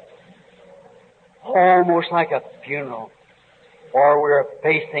moment, almost like a funeral, or we're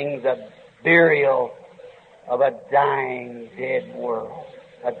facing the burial of a dying, dead world,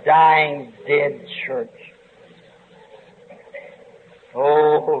 a dying, dead church.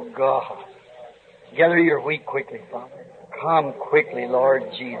 Oh, God, gather your wheat quickly, Father. Come quickly, Lord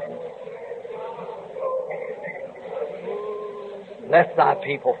Jesus. Bless thy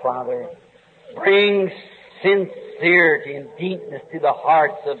people, Father. Bring sincerity and deepness to the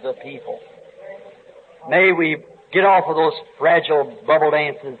hearts of the people. May we get off of those fragile bubble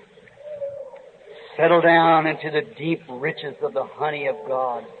dances, settle down into the deep riches of the honey of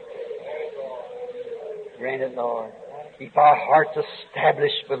God. Grant it, Lord. Keep our hearts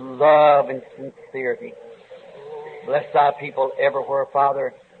established with love and sincerity. Bless thy people everywhere,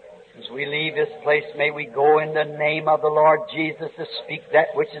 Father. As we leave this place, may we go in the name of the Lord Jesus to speak that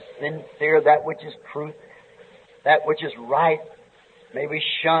which is sincere, that which is truth, that which is right. May we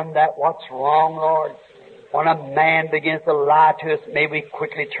shun that what's wrong, Lord. When a man begins to lie to us, may we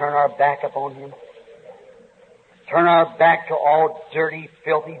quickly turn our back upon him. Turn our back to all dirty,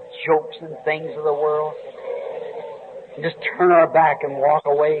 filthy jokes and things of the world. And just turn our back and walk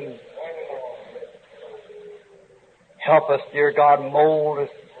away. Help us, dear God, mold us,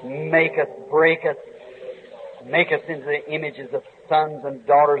 make us, break us, make us into the images of sons and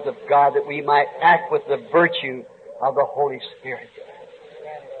daughters of God, that we might act with the virtue of the Holy Spirit.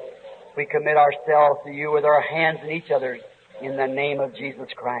 We commit ourselves to you with our hands in each other in the name of Jesus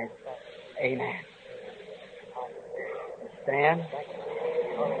Christ. Amen. Stand.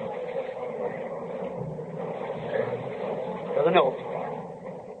 Brother Noble.